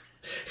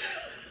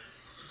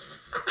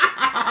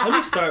 Let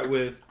me start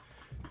with,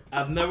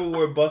 I've never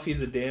wore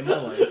Buffy's a day in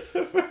my life.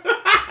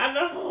 I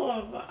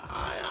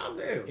I'll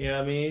do. You know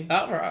what I mean?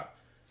 All right.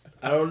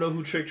 I don't know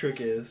who Trick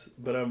is,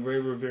 but I'm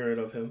very revering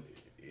of him.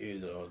 You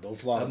know, don't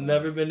fly. I've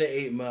never been to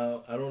 8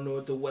 Mile. I don't know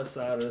what the west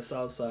side or the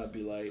south side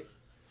be like.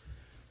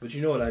 But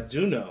you know what I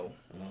do know?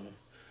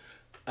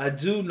 I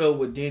do know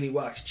what Danny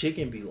Wack's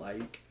chicken be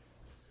like.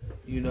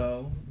 You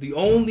know? The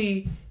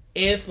only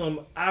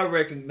anthem I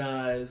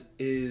recognize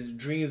is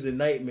Dreams and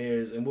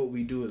Nightmares and What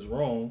We Do Is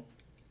Wrong.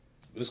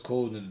 It's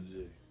cold in the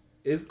day.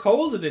 It's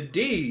cold in the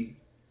D.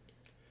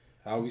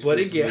 But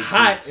it get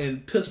hot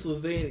in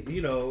Pennsylvania,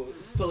 you know,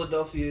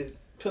 Philadelphia,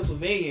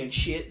 Pennsylvania and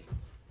shit.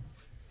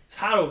 It's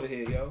hot over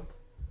here, yo.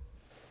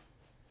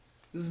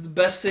 This is the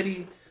best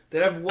city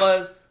that ever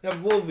was, never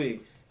will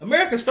be.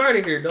 America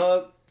started here,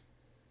 dog.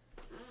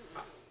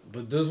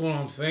 But this is what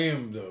I'm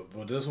saying, though.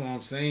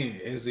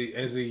 As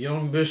a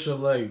young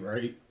Michelet,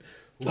 right?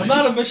 I'm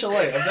not a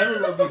Michelet. I'm never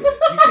gonna be that.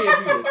 You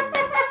can't be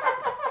that.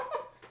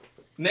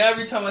 Now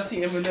every time I see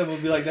Eminem, I'll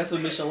be like, "That's a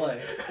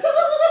Michelet."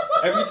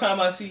 Every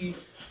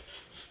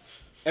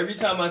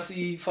time I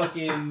see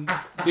fucking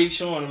Big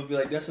Sean, I'll be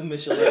like, "That's a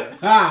Michelet."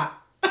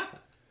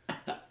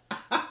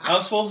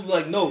 I'm supposed to be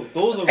like, "No,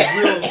 those are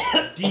real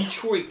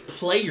Detroit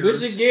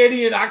players."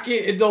 Michiganian, I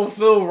can't. It don't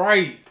feel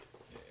right.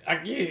 I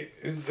can't.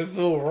 It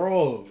feel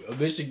wrong. A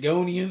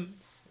Michiganian,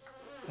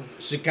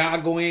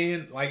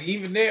 Chicagoan, like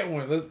even that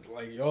one.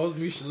 Like y'all's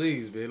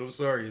Michelets, man. I'm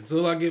sorry.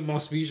 Until I get my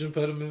speech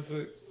impediment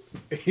fixed,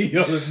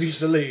 y'all's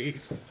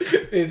Michelets.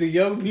 It's a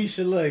young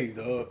Michelet,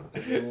 dog.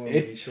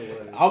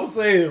 I'm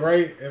saying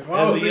right. If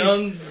I was a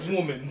young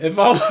woman, if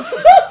I was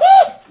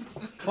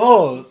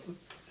pause.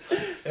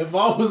 If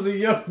I was a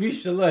young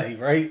Michelet,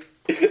 right,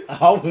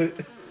 I would.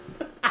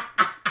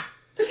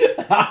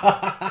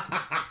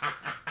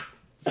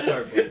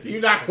 Start button.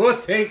 You're not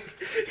gonna take.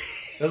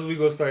 That's what we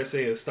gonna start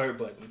saying. Start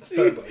button.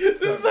 Start button.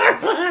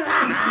 Start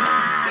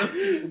button.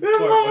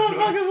 This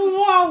motherfuckers was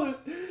wildin'.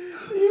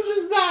 You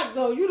just not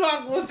though. You're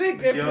not gonna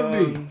take that from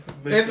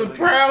me. As a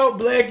proud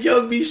black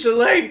young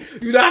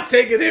Michelet, you're not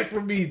taking that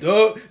from me,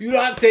 dog. You're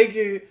not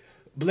taking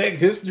black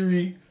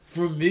history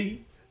from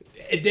me.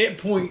 At that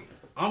point,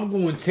 I'm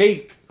going to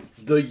take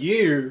the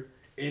year,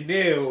 and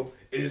now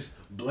it's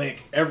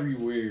black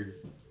everywhere.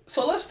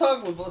 So let's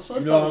talk about this.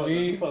 Let's talk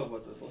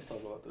about this.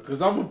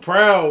 Because I'm a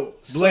proud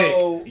black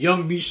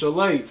young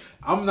Michelet.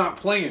 I'm not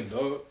playing,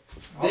 dog.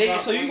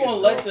 So you're going to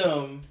let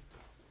them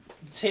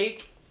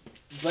take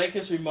Black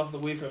History Month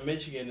away from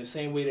Michigan the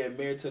same way that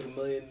Mayor took $1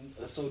 million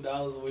or so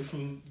away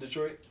from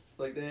Detroit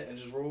like that and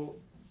just rolled?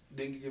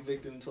 Didn't get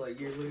convicted until like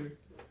years later?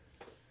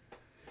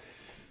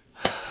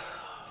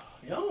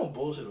 Y'all on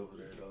bullshit over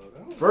there,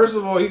 dog. First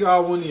of all, he got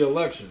to win the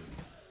election.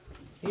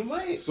 He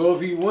might. So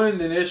if he win,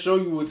 then that show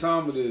you what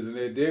time it is. And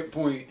at that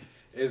point,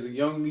 as a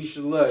young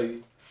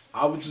Michelet,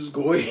 I would just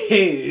go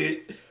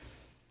ahead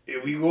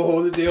and we go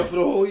hold it down for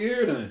the whole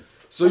year then.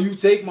 So you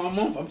take my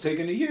month, I'm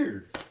taking a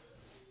year.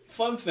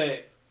 Fun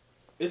fact,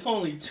 it's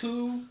only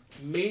 2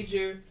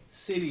 major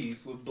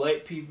cities with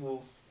black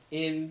people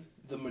in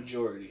the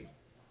majority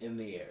in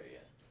the area.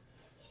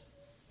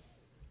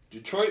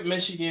 Detroit,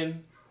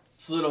 Michigan,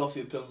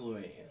 Philadelphia,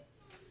 Pennsylvania.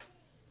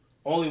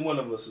 Only one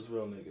of us is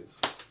real niggas.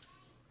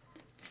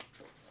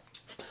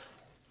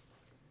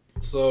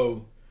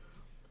 So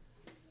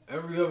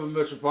every other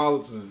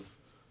metropolitan.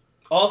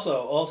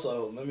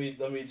 Also, let me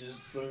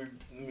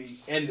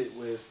end it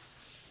with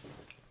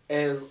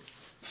as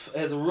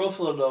a real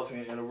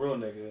Philadelphian and a real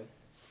nigga.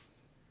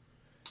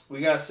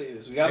 We gotta say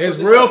this. We gotta. It's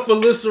real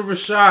Felissa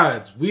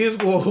Rashads. We is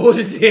gonna hold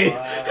it down.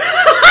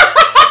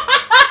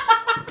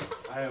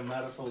 I am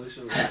not a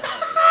Felicia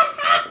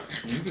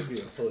Rashad. You could be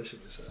a Felicia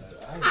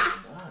Rashad. I am not.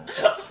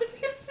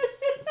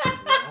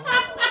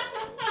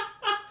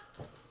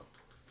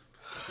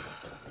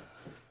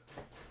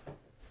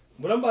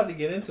 What I'm about to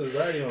get into is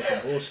already on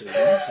some bullshit.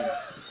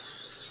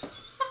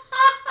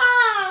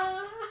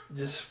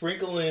 Just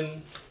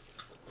sprinkling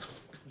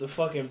the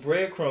fucking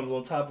breadcrumbs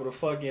on top of the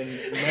fucking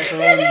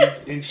macaroni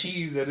and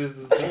cheese that is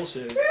this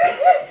bullshit.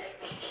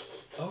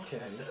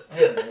 Okay.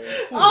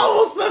 I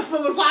almost said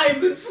Phyllis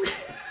Hymans.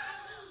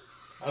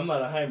 I'm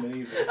not a Hyman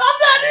either. I'm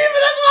not even.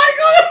 That's why I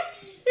go.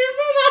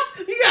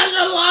 You guys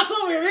are lost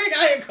over here. Man,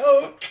 got a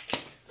code.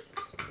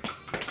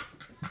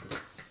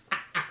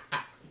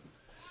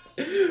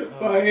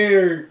 My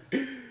hair.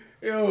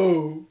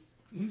 Yo.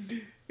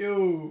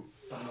 Oh,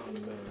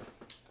 man.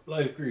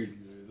 Life's crazy,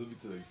 man. Let me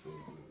tell you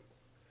something.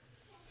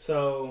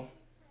 So.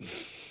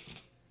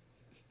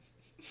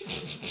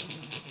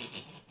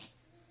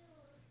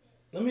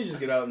 Let me just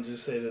get out and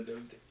just say that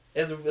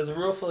as a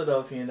real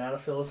Philadelphian, not a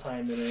Phyllis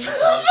Hyman. You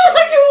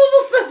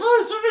almost said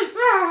Phyllis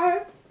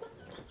Rashad.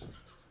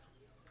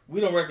 We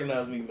don't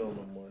recognize Meek Mill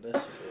no more.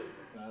 That's just it.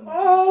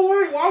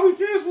 Wait, why we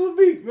cancel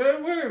the beat,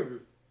 man? Where?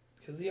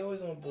 Because he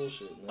always on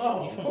bullshit, man.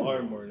 Oh, He's from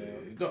Ardmore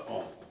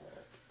now.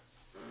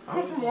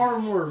 I'm from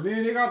Ardmore,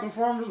 man. They got the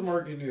farmers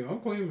market there. I'm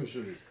claiming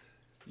shit.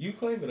 You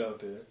claim it out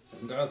there.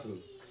 Got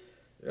to.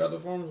 They got the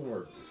farmers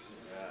market.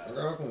 I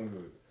gotta claim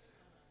it.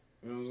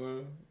 You know what I'm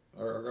saying?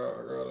 I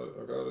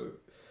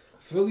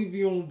Philly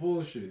be on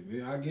bullshit,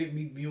 man. I get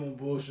Meek be on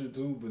bullshit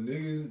too, but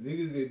niggas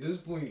at this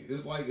point,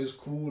 it's like it's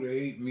cool to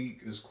hate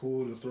Meek. It's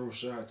cool to throw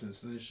shots and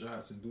send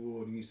shots and do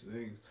all these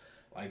things.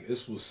 Like,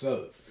 it's what's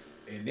up.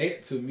 And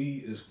that, to me,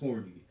 is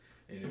corny.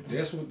 And if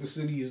that's what the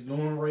city is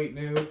doing right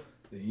now,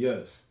 then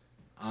yes,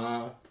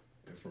 I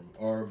am from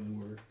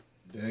Ardmore,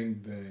 Bang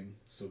Bang,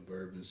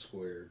 Suburban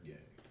Square Gang.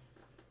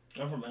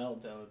 I'm from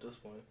Allentown at this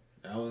point.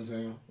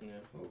 Allentown?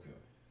 Yeah. Okay.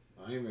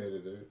 I ain't mad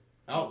at that.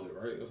 Outlet,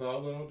 right? It's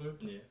Outlet out there?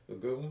 Yeah. A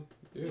good one?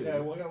 Yeah. I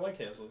got White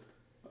Castle.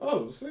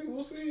 Oh, see,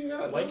 we'll see. You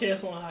got White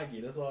Castle and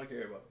hockey. That's all I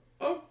care about.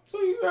 Oh,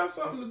 so you got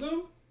something to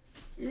do.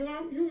 You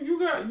know, you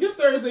got your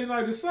Thursday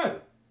night is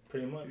set.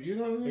 Pretty much. You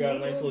know what I mean? We got a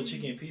nice little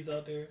chicken and pizza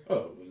out there.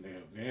 Oh,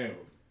 now.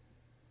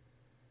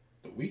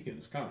 The weekend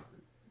is conquered.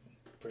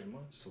 Pretty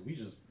much. So we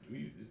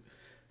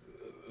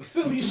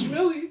Philly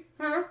Schmilly,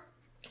 huh?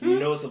 You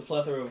know it's a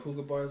plethora of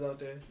hookah bars out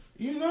there?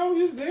 You know,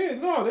 it's dead.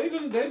 No, they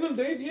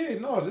yeah,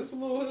 no, this a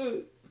little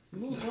hood. A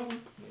little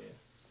something. Yeah.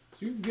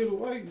 So you can get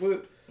away,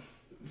 but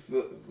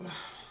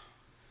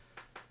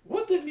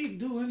what did he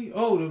do?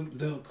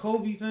 The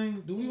Kobe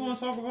thing? Do we want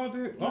to talk about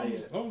that? Not I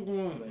yet. was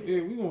going,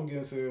 yeah, we gonna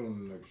get to it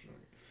on the next show.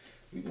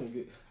 We gonna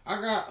get,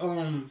 I got,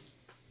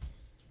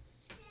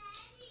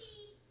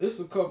 it's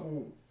a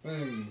couple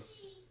things.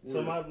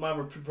 So my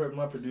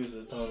producer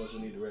is telling us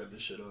we need to wrap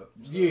this shit up.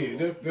 So,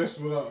 yeah, that's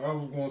what I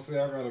was gonna say.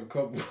 I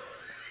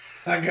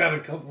got a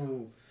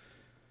couple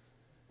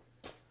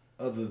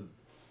other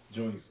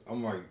joints. I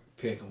might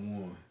pack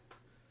them on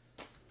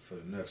for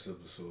the next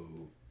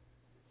episode.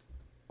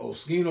 Oh,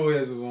 Skino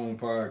has his own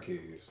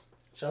podcast.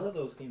 Shout out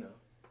to Oskino.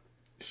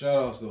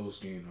 Shout out to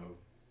Oskino.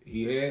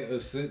 He had a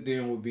sit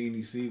down with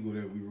Beanie Siegel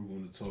that we were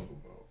going to talk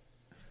about.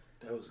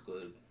 That was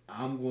good.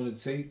 I'm going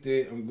to take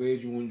that. I'm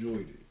glad you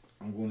enjoyed it.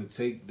 I'm going to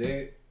take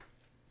that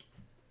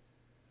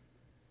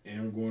and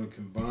I'm going to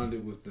combine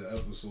it with the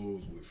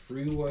episodes with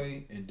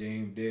Freeway and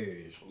Dame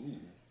Dash. Ooh.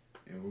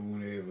 And we're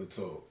going to have a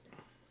talk.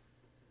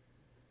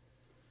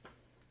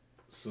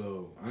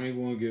 So, I ain't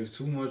going to give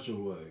too much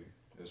away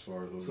as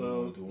far as what we're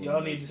going to do.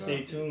 Y'all need to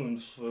stay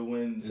tuned for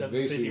when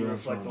 750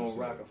 reflect on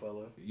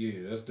Rockefeller.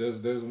 Yeah,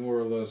 that's more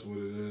or less what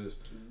it is.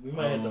 We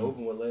might have to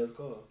open with Last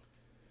Call.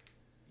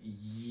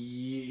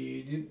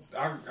 Yeah,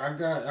 I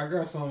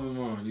got something in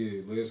mind.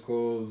 Yeah, Last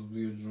Calls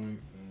be a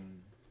joint.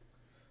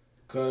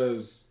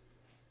 Cause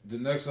the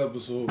next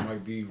episode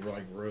might be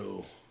like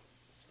real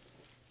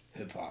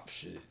hip hop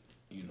shit.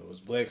 You know, it's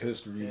Black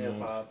History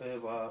Month.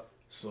 Hip hop.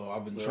 So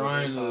I've been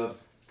trying to.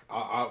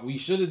 We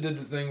should have did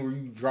the thing where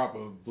you drop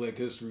a Black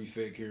History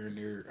fact here and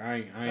there. I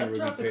ain't really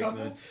packed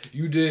none.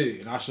 You did,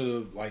 and I should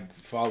have like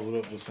followed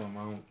up with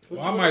something.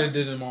 I might have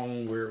did it in my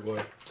own weird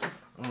way.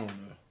 I don't know.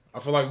 I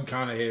feel like we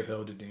kind of have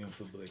held it down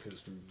for Black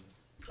History.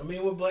 I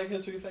mean, what Black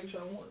History facts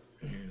y'all want?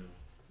 You know,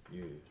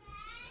 yeah.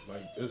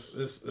 Like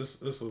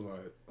it's a lot.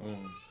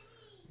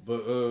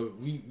 But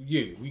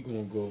we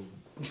gonna go.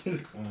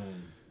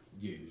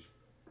 Yeah.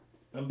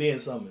 I'm being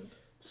summoned.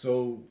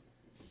 So,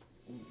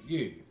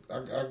 yeah,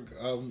 I'm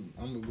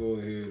gonna go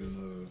ahead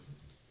and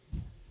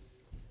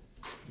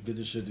get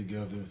this shit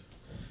together.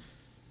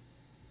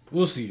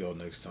 We'll see y'all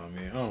next time,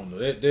 man. I don't know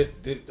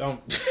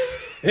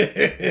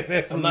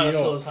I'm not a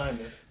Phyllis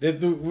Hyman.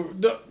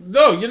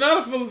 No, you're not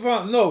a Phyllis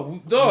Hyman.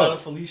 No, dog. I'm not a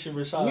Felicia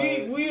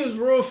Rashad. We is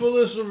real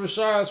Felicia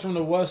Rashads from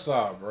the West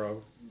Side,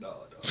 bro. No.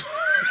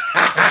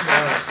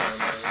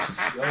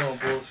 Y'all on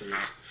bullshit.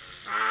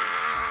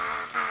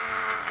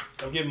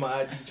 I'm getting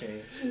my ID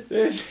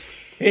changed.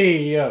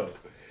 Hey, yo.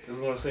 I was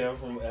gonna say I'm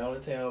from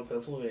Allentown,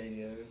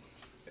 Pennsylvania.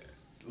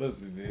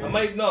 Listen, man.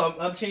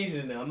 I'm changing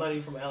it now. I'm not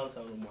even from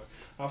Allentown no more.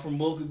 I'm from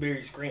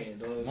Wilkes-Barre, Scranton,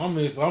 dog. I'm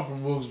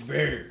from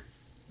Wilkes-Barre.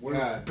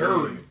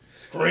 Wilkes-Barre,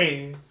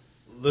 Scranton.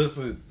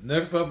 Listen,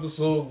 next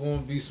episode gonna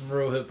be some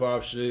real hip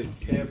hop shit.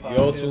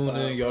 Y'all tune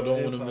in. Y'all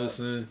don't want to miss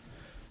in.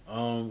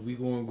 We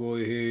gonna go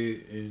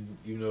ahead and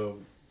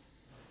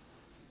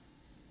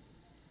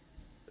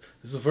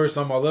this is the first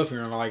time I left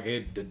here and I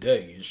had the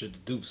day and shit to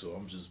do. So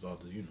I'm just about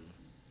to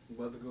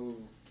About to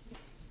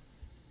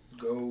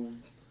go.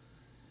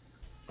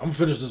 I'm gonna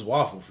finish this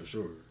waffle for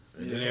sure,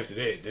 and then after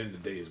that, then the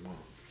day is mine.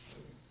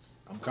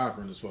 I'm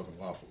conquering this fucking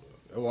waffle though.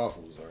 That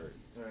waffle was alright.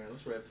 Alright,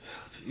 let's wrap this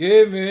up.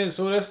 Yeah, man.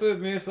 So that's it,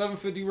 man.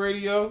 750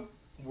 Radio.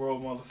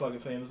 World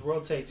motherfucking famous.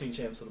 World tag team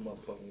champs of the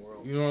motherfucking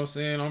world. You know what I'm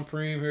saying? I'm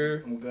Preem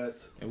here. I'm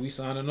Guts. And we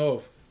signing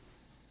off.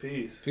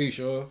 Peace. Peace,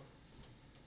 y'all.